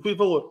o devido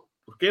valor.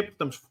 Porquê? Porque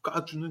estamos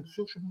focados nos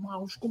shows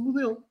maus como o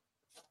dele.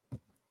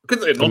 Quer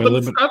dizer, não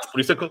estamos focados, por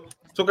isso é que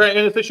só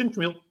ganha 600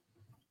 mil.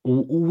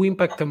 O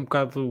Impact é um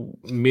bocado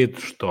medo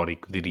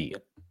histórico,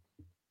 diria.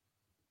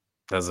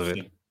 Estás a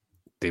ver? Sim.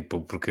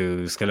 Tipo,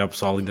 porque se calhar o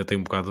pessoal ainda tem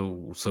um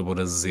bocado o sabor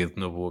azedo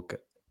na boca.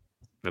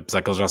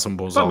 Apesar que eles já são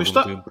bons há algum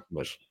tempo.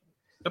 Mas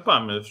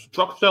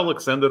Josh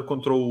Alexander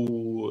contra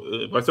o...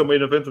 vai ser o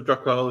main event do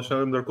Josh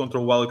Alexander contra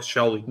o Alex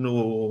Shelley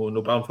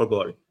no Bound for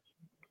Glory.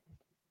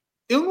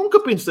 Eu nunca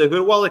pensei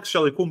ver o Alex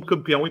Shelley como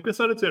campeão e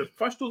pensar a dizer,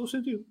 faz todo o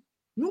sentido.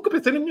 Nunca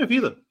pensei na minha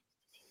vida.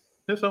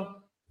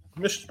 Atenção.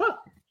 Mas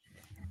pá,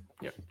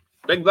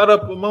 tem que dar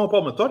a mão à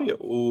palmatória.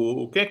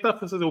 Quem é que está a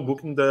fazer o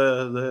booking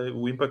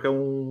o Impact é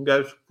um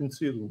gajo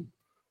conhecido.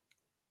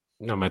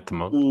 não mete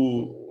mão.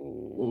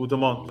 O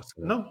Damont.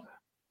 Não.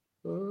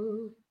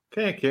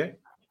 Quem é que é?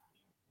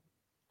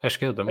 Acho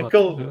que é o Damont.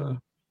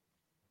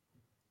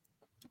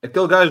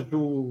 Aquele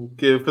gajo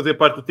que fazia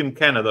parte do Team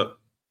Canada.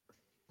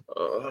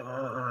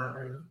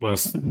 O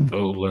Lance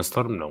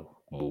Storm, não.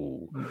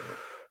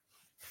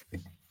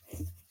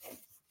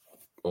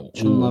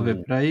 Deixa-me lá ver.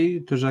 Espera aí,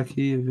 estou já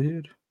aqui a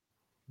ver.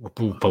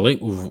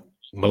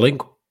 O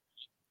Malenco?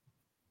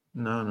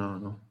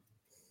 Não.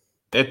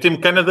 É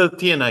Team Canada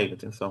TNA,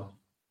 atenção.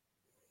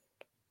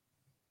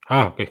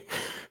 Ok.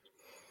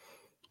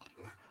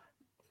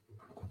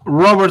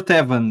 Robert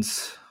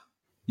Evans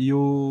e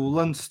o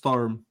Lance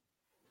Storm.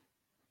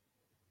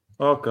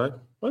 Ok.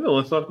 Olha, o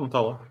Lance Storm não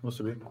está lá, não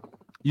sabia.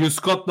 E o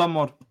Scott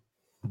D'Amore.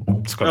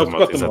 Scott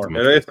D'Amore,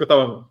 era isso que eu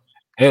estava...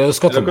 É o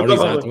Scott D'Amore,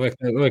 exato.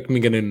 Eu é que me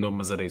enganei no nome,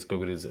 mas era isso que eu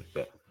queria dizer.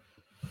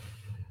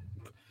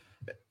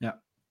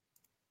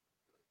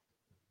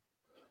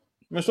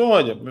 Mas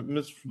olha,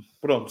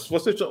 pronto, se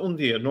vocês um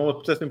dia não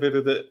apetecem ver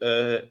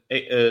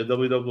a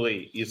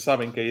WWE e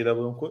sabem que a AEW é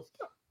uma coisa,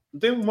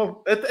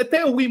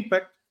 até o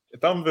Impact,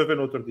 estávamos a ver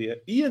no outro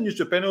dia, e a New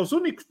Japan é os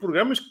únicos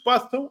programas que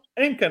passam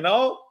em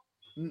canal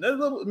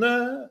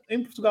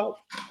em Portugal.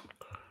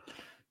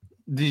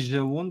 Diz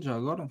aonde já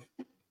agora?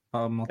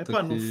 No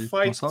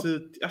Fight,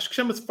 acho que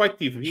chama-se Fight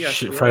TV.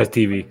 Fight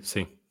TV,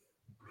 sim.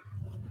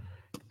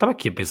 Estava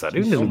aqui a pensar,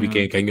 eu ainda não vi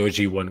quem ganhou o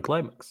G1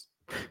 Climax.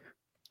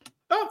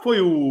 Foi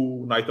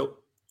o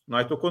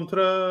Naito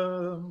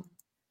contra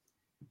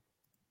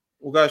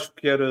o gajo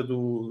que era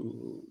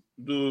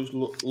dos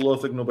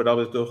Los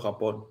Ignorables do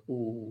Japão.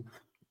 O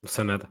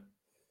Sanada.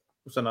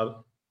 O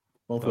Sanada.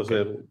 Vão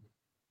fazer...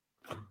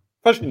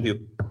 Faz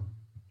sentido.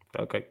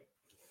 Ok.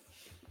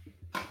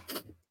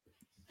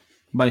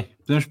 Bem,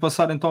 podemos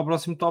passar então ao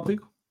próximo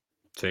tópico?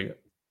 Chega.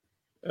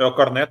 É o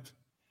Cornet.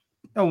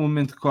 É o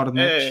momento de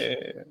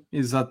Cornetes.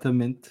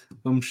 Exatamente.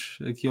 Vamos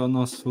aqui ao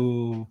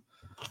nosso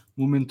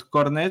momento de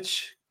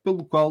Cornetes,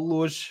 pelo qual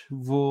hoje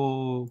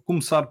vou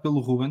começar pelo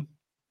Ruben.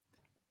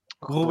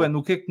 Ruben,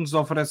 o que é que nos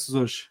ofereces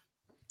hoje?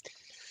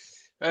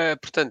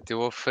 Portanto,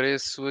 eu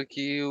ofereço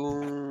aqui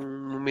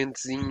um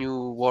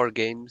momentozinho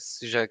Wargames,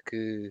 já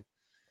que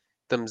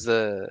estamos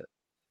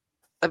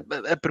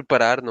a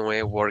preparar, não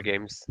é? O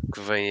Wargames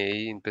que vem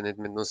aí,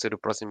 independentemente de não ser o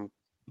próximo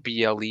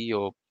PLE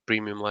ou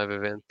Premium Live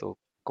Event, ou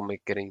como é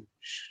que querem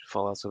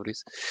falar sobre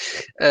isso.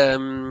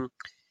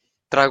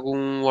 Trago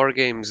um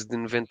Wargames de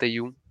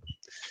 91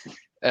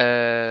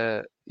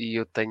 e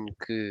eu tenho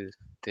que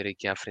ter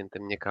aqui à frente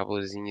a minha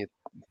cabulazinha de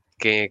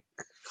quem é que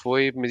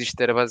foi, mas isto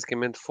era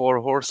basicamente Four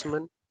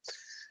Horsemen,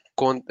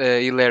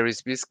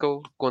 Hilarious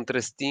Biscoe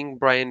contra Sting,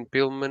 Brian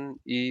Pillman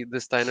e The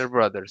Steiner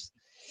Brothers.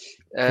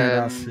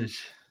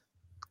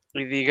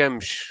 E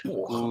digamos que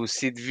o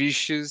Sid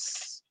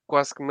Vicious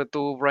quase que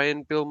matou o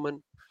Brian Pillman.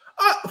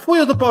 Foi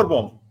a da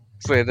Powerbomb.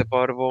 Foi a da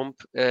Powerbomb.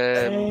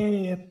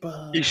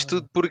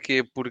 Isto tudo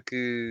porquê?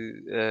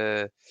 Porque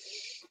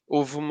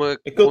houve uma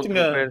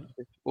controvérsia.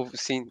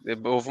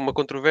 Houve uma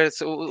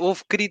controvérsia.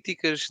 Houve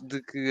críticas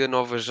de que a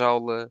nova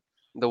jaula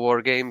da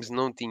Wargames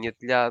não tinha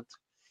telhado.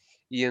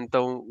 E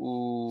então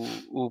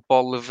o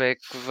Paul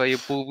Levesque veio a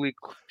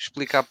público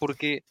explicar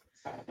porquê.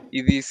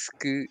 E disse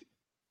que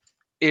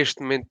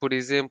este momento, por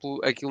exemplo,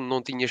 aquilo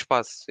não tinha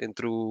espaço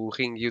entre o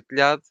ringue e o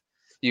telhado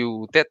e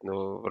o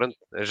teto, pronto,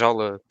 a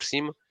jaula por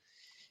cima.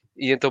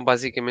 E então,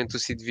 basicamente, o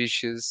Sid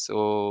Vicious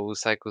ou o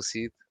Psycho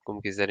Sid,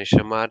 como quiserem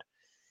chamar,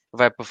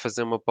 vai para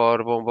fazer uma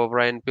powerbomb ao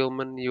Brian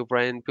Pillman e o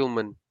Brian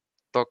Pillman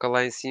toca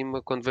lá em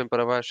cima quando vem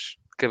para baixo,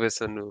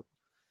 cabeça no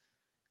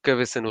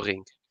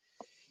ringue.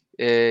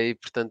 E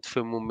portanto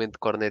foi um momento de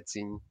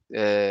cornetezinho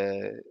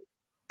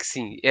que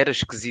sim, era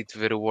esquisito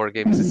ver o War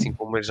Games assim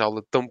com uma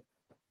jaula tão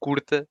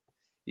curta,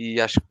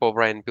 e acho que para o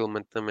Brian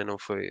Pillman também não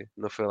foi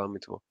lá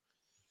muito bom.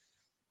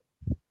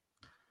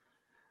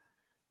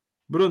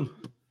 Bruno,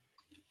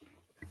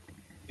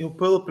 Eu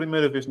pela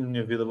primeira vez na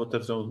minha vida vou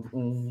trazer um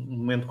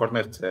momento de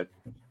cornete sério.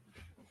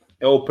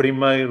 É o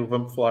primeiro,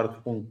 vamos falar de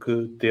um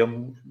que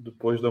temos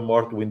depois da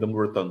morte do Wyndham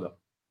Rotunda.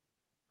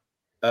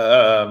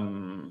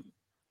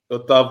 Eu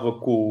estava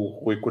com o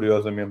Rui,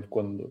 curiosamente,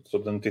 quando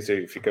soube da notícia,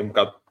 e fiquei um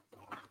bocado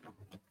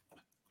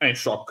em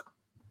choque.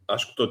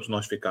 Acho que todos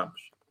nós ficámos.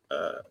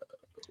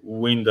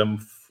 O Wyndham,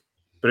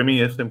 para mim,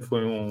 sempre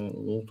foi um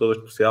lutador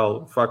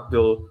especial. O facto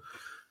dele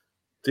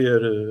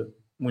ter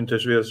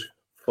muitas vezes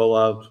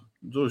falado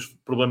dos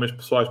problemas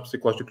pessoais,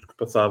 psicológicos que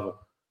passava,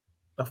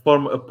 a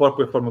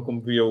própria forma como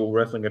via o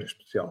wrestling era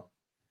especial.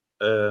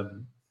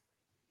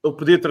 Eu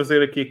podia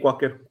trazer aqui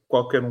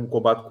qualquer um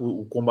combate,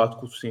 o combate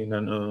com o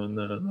Cena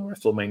na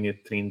WrestleMania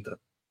 30.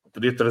 Eu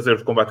podia trazer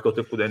o combate que ele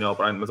teve com o Daniel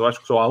Bryan, mas eu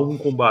acho que só há um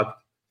combate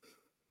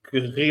que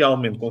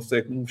realmente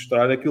consegue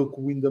mostrar aquilo que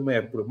o Wyndham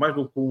é. Porque mais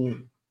do que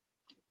um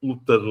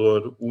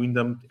lutador, o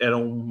Wyndham era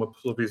uma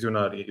pessoa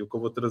visionária. E o que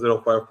eu vou trazer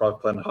ao Firefly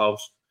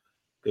Funhouse,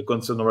 que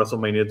aconteceu na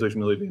WrestleMania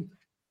 2020.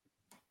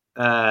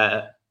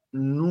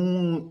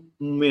 Num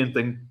momento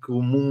em que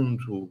o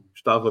mundo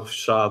estava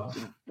fechado,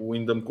 o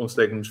Wyndham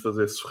consegue nos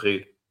fazer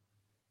sorrir.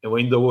 Eu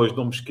ainda hoje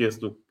não me esqueço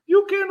do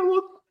 "You can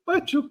look,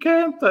 but you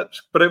can't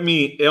touch". Para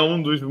mim é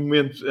um dos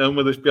momentos, é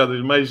uma das piadas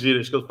mais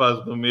giras que ele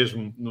faz no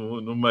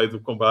meio do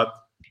combate.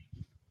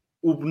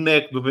 O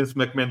boneco do Vince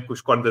McMahon com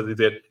os cornos a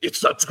dizer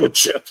 "It's not good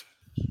shit".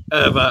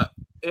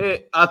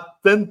 Há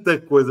tanta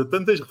coisa,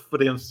 tantas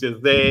referências.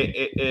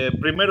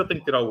 Primeiro eu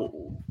tenho que tirar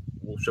o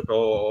chapéu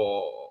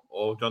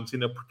ao John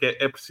Cena, porque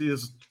é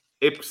preciso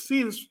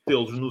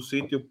tê-los no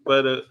sítio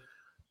para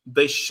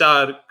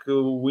deixar que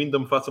o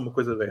Wyndham faça uma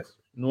coisa dessa.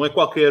 Não é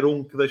qualquer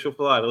um que deixou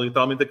falar.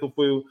 Literalmente aquilo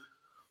foi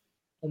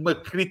uma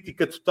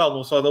crítica total,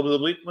 não só à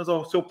WWE, mas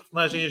ao seu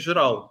personagem em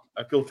geral,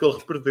 aquilo que ele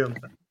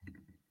representa.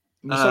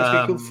 mas sabes que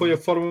aquilo foi a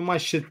forma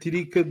mais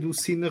satírica do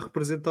Cena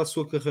representar a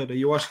sua carreira,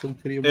 e eu acho que ele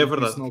queria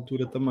muito isso na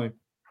altura também.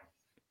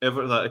 É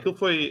verdade, aquilo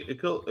foi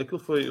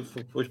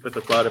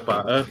espetacular.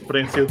 Epá, a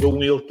referência do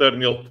Will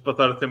Turner, ele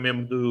passar até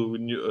mesmo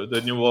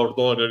da New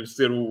World Order,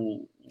 ser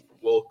o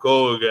Hulk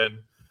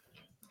Hogan,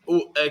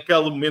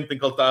 aquele momento em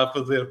que ele está a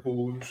fazer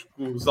com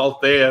os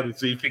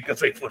halteres e fica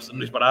sem força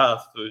nos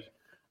braços.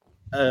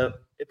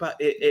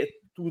 É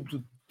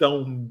tudo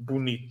tão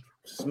bonito.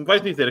 Se me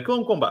vais dizer aquilo é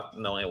um combate,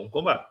 não é um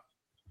combate.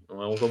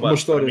 Não é um combate. Uma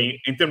história. Para mim,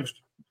 em termos,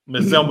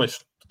 mas é uma.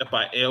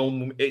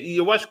 E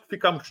eu acho que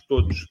ficámos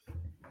todos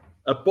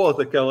após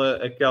aquele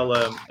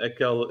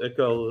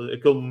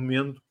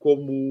momento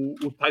como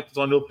o Titus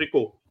O'Neil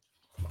ficou.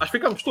 Acho que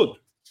ficámos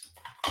todos.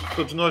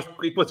 Todos nós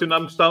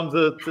equacionámos, estávamos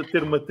a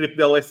ter uma trip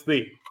de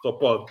LSD. Só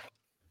pode.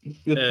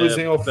 Eu depois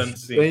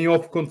em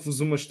off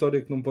conto-vos uma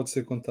história que não pode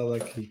ser contada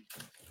aqui.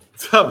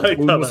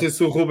 Não sei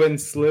se o Ruben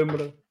se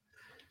lembra,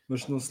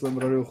 mas se não se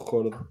lembrar eu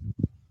recordo.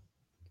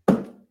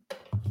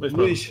 Mas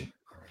Luís.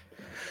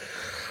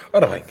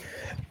 Ora bem,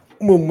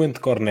 o meu momento de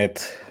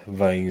cornete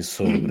vem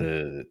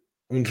sobre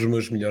um dos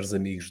meus melhores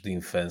amigos de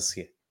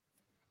infância,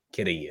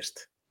 que era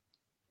este.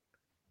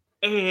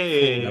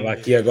 Estava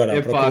aqui agora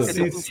a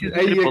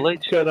procura.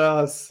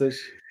 Caraças.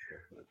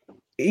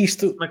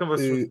 Isto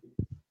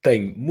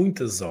tem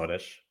muitas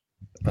horas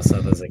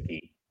passadas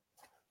aqui.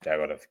 Já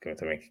agora ficou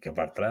também aqui a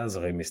parte de trás, o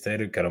Rei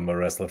Mistério, que era o meu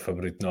wrestler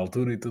favorito na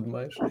altura e tudo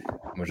mais,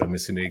 como eu já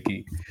mencionei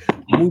aqui.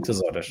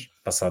 Muitas horas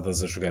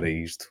passadas a jogar a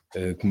isto,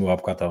 como há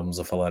bocado estávamos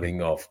a falar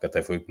em off, que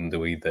até foi o que me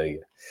deu a ideia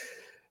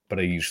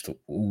para isto.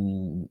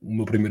 O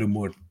meu primeiro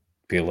amor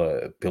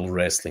pelo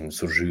wrestling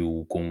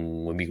surgiu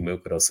com um amigo meu,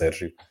 que era o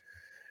Sérgio.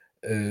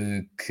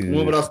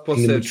 Um abraço para o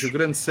Sérgio,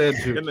 grande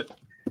Sérgio.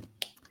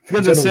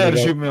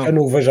 Já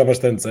não o vejo há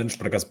bastantes anos,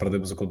 por acaso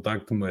perdemos o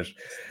contacto, mas...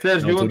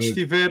 Sérgio, onde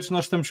estiveres,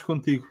 nós estamos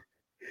contigo.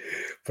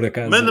 Por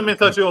acaso, manda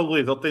mensagem ao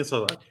Luís, ele tem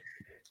saudade.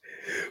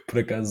 Por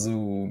acaso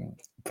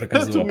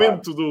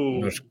momento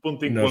do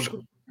ponto em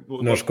encontro.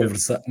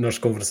 Nós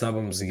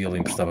conversávamos e ele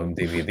emprestava-me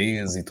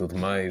DVDs e tudo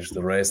mais de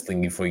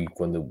wrestling, e foi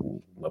quando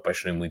eu me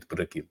apaixonei muito por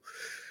aquilo.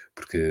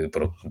 Porque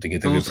pronto, não tinha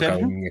TV por cá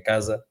na minha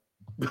casa.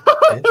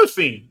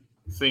 Sim,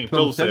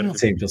 pelo Sérgio.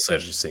 Sim, pelo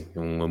Sérgio, sim.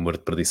 Um amor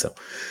de perdição.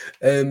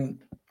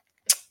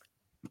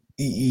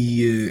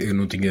 Eu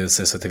não tinha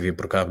acesso a TV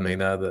por cabo nem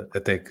nada,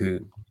 até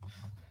que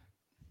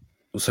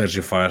o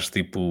Sérgio faz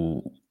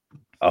tipo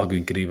algo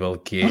incrível,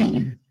 que é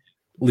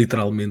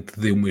literalmente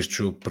deu-me este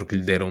jogo porque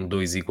lhe deram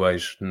 2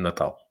 iguais no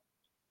Natal.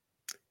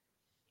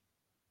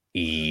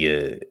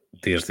 E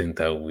desde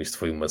então isto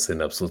foi uma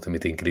cena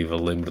absolutamente incrível.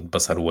 Lembro de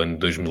passar o ano de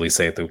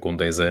 2007, eu com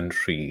 10 anos,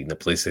 e na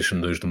PlayStation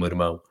 2 do meu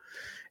irmão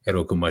era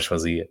o que eu mais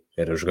fazia,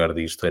 era jogar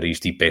disto, era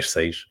isto e PES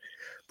 6.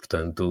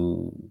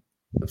 Portanto,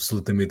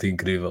 absolutamente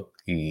incrível.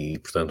 E,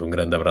 portanto, um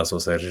grande abraço ao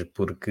Sérgio,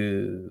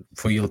 porque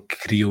foi ele que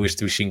criou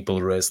este bichinho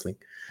pelo wrestling,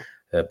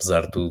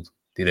 apesar de tudo,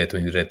 direto ou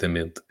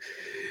indiretamente.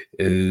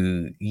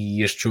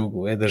 E este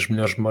jogo é das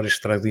melhores memórias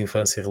que trago de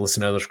infância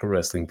relacionadas com o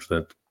wrestling,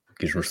 portanto,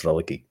 quis mostrá-lo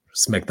aqui.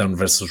 SmackDown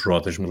vs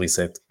Raw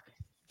 2007,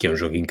 que é um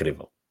jogo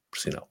incrível, por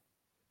sinal.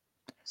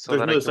 Só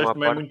dar aqui 2006 uma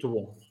também é parte, muito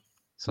bom.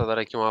 só dar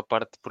aqui uma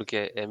parte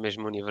porque é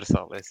mesmo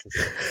universal. É sim,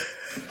 senhor.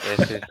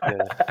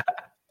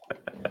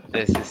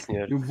 É sim,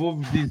 senhor. Eu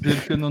vou-vos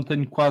dizer que eu não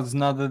tenho quase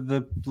nada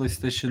da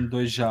PlayStation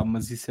 2 já,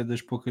 mas isso é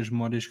das poucas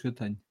memórias que eu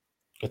tenho.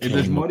 Eu É das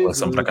uma memórias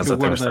coleção, por que acaso, eu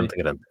até guardei. bastante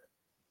grande.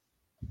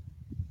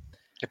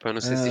 Epá, eu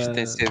não sei se isto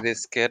tem CD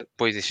sequer.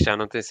 Pois isto já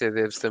não tem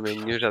CD também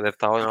nenhum, já deve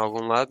estar em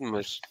algum lado,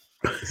 mas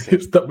sim.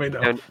 Isso também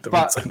não. É- Também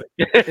Pá, não sei.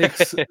 É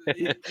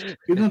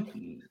que eu não...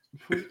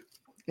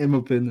 É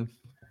uma pena.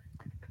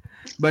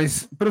 Bem,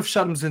 para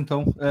fecharmos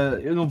então,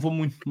 eu não vou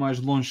muito mais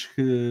longe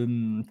que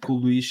o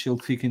Luís,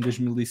 ele fica em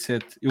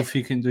 2007, eu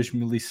fico em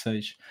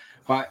 2006.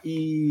 Pá,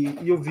 e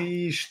eu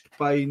vi isto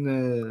pá, aí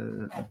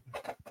na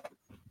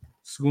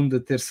segunda,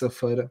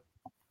 terça-feira,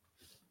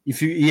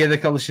 e é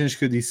daquelas cenas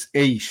que eu disse,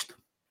 é isto.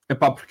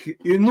 Epá, porque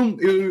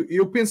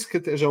eu penso que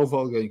até já houve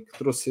alguém que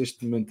trouxe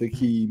este momento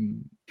aqui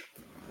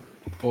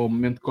ao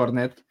momento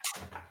cornet,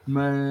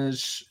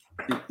 mas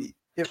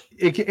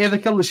é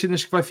daquelas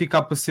cenas que vai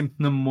ficar para sempre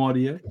na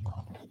memória,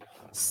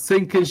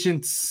 sem que a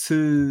gente se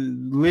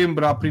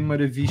lembre à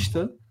primeira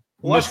vista.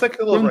 Mas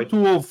quando tu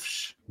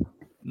ouves,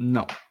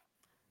 não.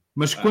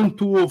 Mas quando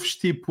tu ouves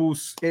tipo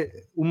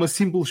uma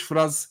simples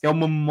frase, é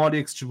uma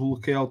memória que se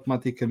desbloqueia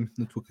automaticamente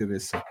na tua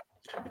cabeça.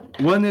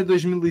 O ano é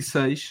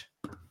 2006.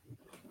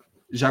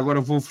 Já agora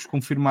vou-vos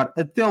confirmar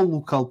até o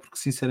local, porque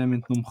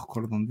sinceramente não me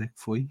recordo onde é que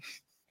foi.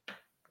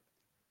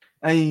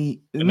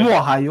 No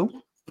Ohio.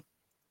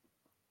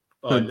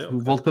 Portanto,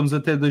 voltamos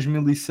até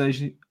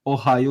 2006,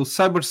 Ohio,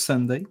 Cyber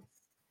Sunday.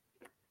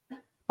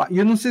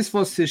 Eu não sei se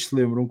vocês se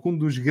lembram que um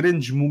dos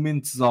grandes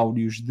momentos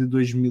áureos de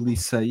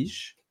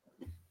 2006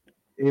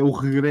 é o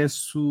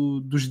regresso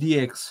dos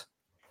DX.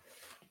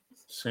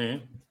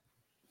 Sim.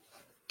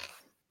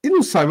 E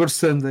no Cyber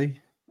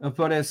Sunday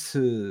aparece,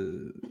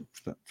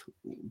 portanto,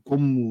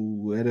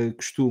 como era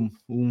costume,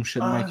 um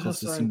Shawn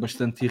Michaels assim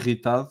bastante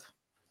irritado.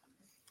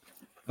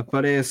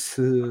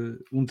 Aparece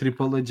um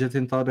Triple H a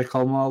tentar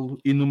acalmá-lo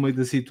e no meio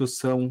da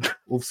situação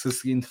ouve-se a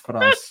seguinte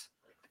frase: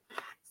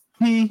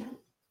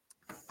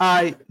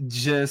 I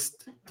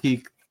just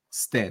kicked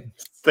Stan.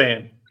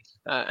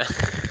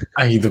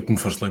 Ainda que me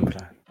foste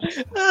lembrar.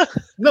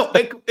 Não,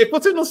 é que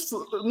vocês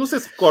não sei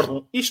se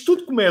recordam. Isto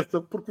tudo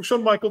começa porque o Shawn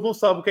Michaels não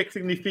sabe o que é que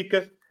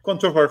significa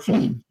controversial.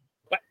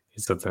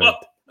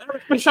 Exatamente.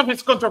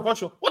 It's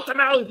controversial. What the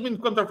hell is mean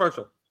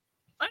controversial?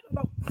 I don't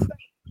know.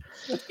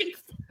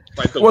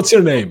 What's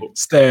your name?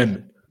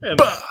 Stan.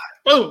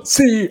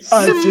 See,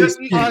 I just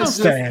kicked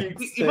Stan.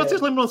 E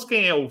vocês lembram-se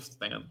quem é o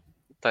Stan?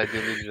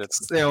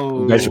 É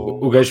o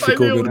gajo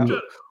ficou a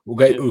ver.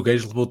 O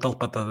gajo levou tal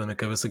patada na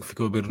cabeça que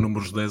ficou a ver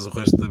números 10 o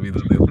resto da vida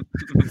dele.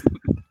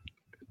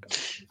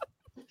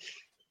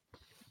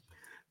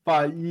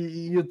 Pá,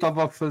 e eu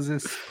estava a fazer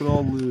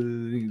scroll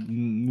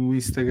no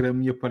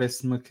Instagram e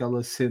aparece-me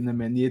aquela cena,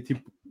 man, e é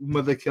tipo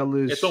uma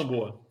daquelas é tão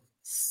boa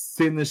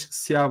cenas que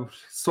se abre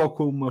só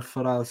com uma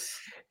frase.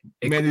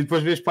 Man, e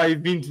depois vês pá, aí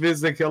 20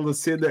 vezes aquela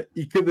cena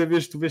e cada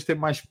vez que tu vês tem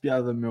mais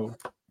piada, meu.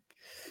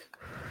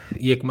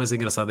 E é que o mais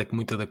engraçado é que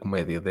muita da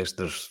comédia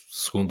destas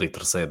segunda e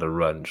terceira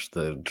runs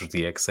dos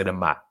DX era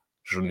má,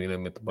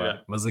 genuinamente má.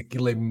 Yeah. Mas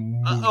aquilo é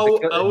muito...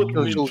 Há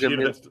outro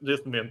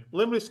deste momento.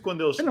 Lembra-se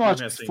quando eles... Eu não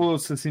acho que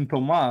fosse assim tão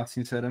má,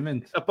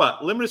 sinceramente.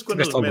 Lembra-se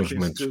quando eles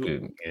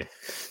metem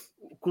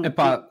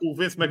o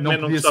Vince McMahon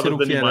não gostava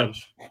de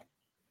animais.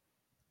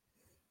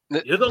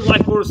 You don't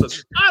like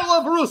roosters. I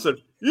love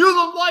roosters. You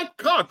don't like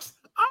cocks.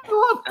 I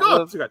love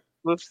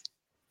cocks.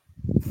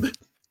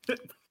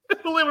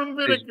 Eu lembro-me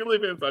de ver aquilo e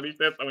pensar,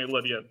 isto é tão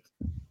hilariante.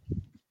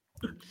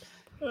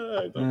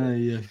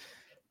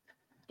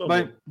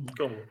 Bem,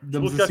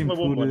 damos assim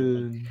por...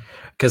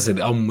 Quer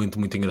dizer, há um momento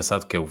muito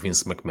engraçado que é o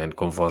Vince McMahon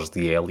com voz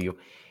de Hélio.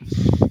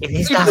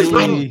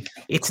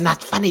 It's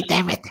not funny,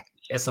 damn it.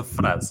 Essa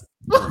frase,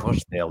 com voz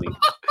de Hélio.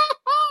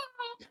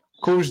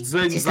 Com os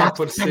desenhos a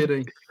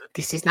aparecerem.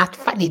 This is not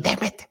funny,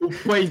 damn it. O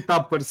peito a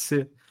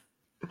aparecer.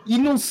 E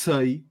não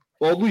sei,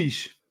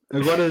 Luís...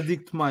 Agora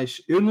digo-te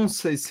mais, eu não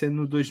sei se é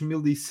no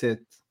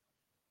 2007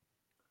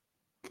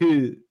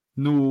 que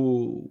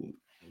no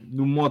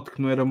modo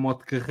que não era modo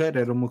de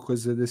carreira, era uma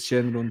coisa desse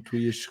género onde tu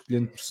ias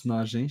escolhendo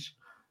personagens,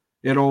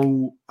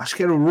 acho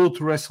que era o Road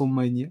to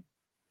WrestleMania,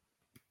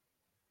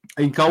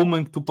 em que há uma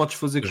em que tu podes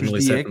fazer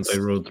 2007 com os DX.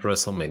 Não tem Road to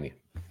WrestleMania.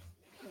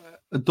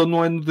 Então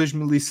não é no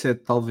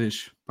 2007,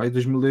 talvez, pai,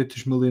 2008,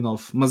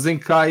 2009, mas em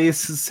que há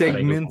esse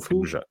segmento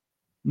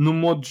no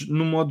modo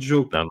de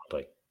jogo. Não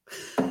tem.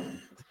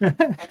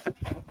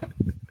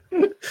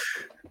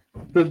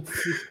 Portanto,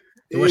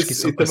 Eu acho que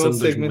isso só também é começa um em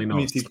segmento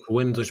 2009. mítico. O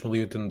ano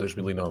 2008 e ano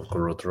 2009, que o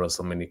Road to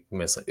WrestleMania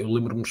começa. Eu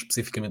lembro-me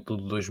especificamente do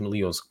de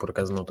 2011, que por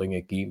acaso não tenho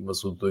aqui,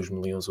 mas o de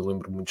 2011 eu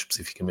lembro muito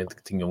especificamente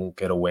que tinha um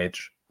que era o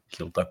Edge,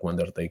 que ele está com o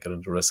Undertaker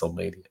de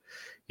WrestleMania,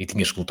 e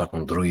tinhas que lutar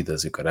com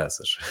druidas e o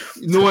caraças.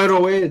 Não era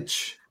o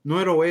Edge. Não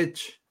era o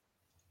Edge.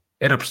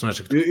 Era a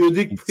personagem que Eu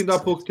digo porque ainda há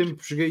pouco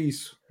tempo joguei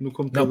isso no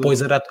computador. Não,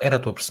 pois era a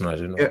tua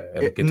personagem, não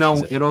era quem tu Não,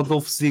 quisesse. era o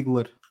Dolph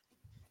Ziggler.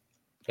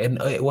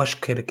 Eu acho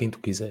que era quem tu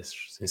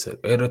quisesses, sincero.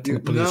 Era tipo,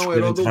 podias Não, escolher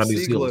era o entre Dolph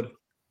vários Ziggler. deles.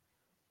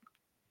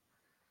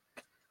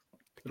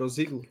 Era o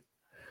Ziggler.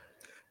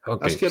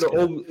 Ok, Acho que era. se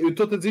calhar. Eu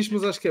estou a dizer isto,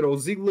 mas acho que era o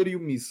Ziggler e o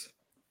Miz.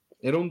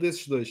 Era um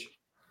desses dois.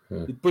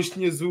 E depois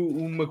tinhas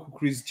uma com o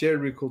Chris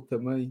Jericho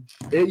também.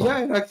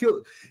 Era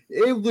aquele.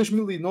 É o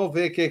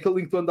 2009, que é aquele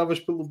em que tu andavas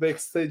pelo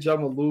backstage já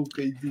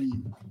maluca e de.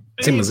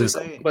 Sim,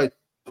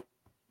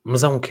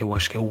 mas há um que eu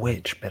acho que é o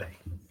Edge, espera aí.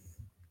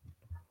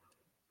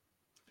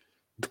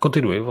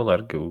 Continue a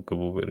falar que eu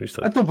vou ver isto.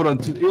 Então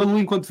pronto, eu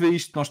enquanto vê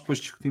isto, nós depois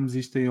discutimos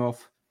isto em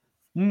off.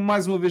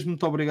 Mais uma vez,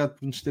 muito obrigado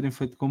por nos terem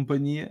feito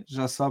companhia.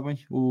 Já sabem,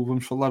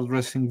 vamos falar do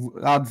wrestling.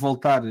 Há de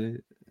voltar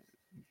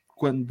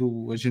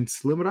quando a gente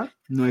se lembrar.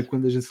 Não é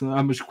quando a gente se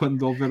lembrar, mas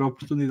quando houver a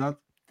oportunidade.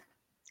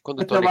 Quando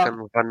o Até Tony lá.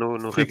 Khan vai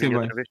no Fiquem Rebinho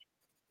bem. outra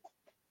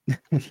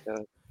vez.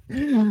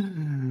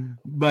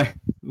 Bem,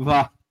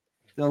 vá.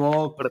 Até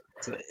logo. Ora,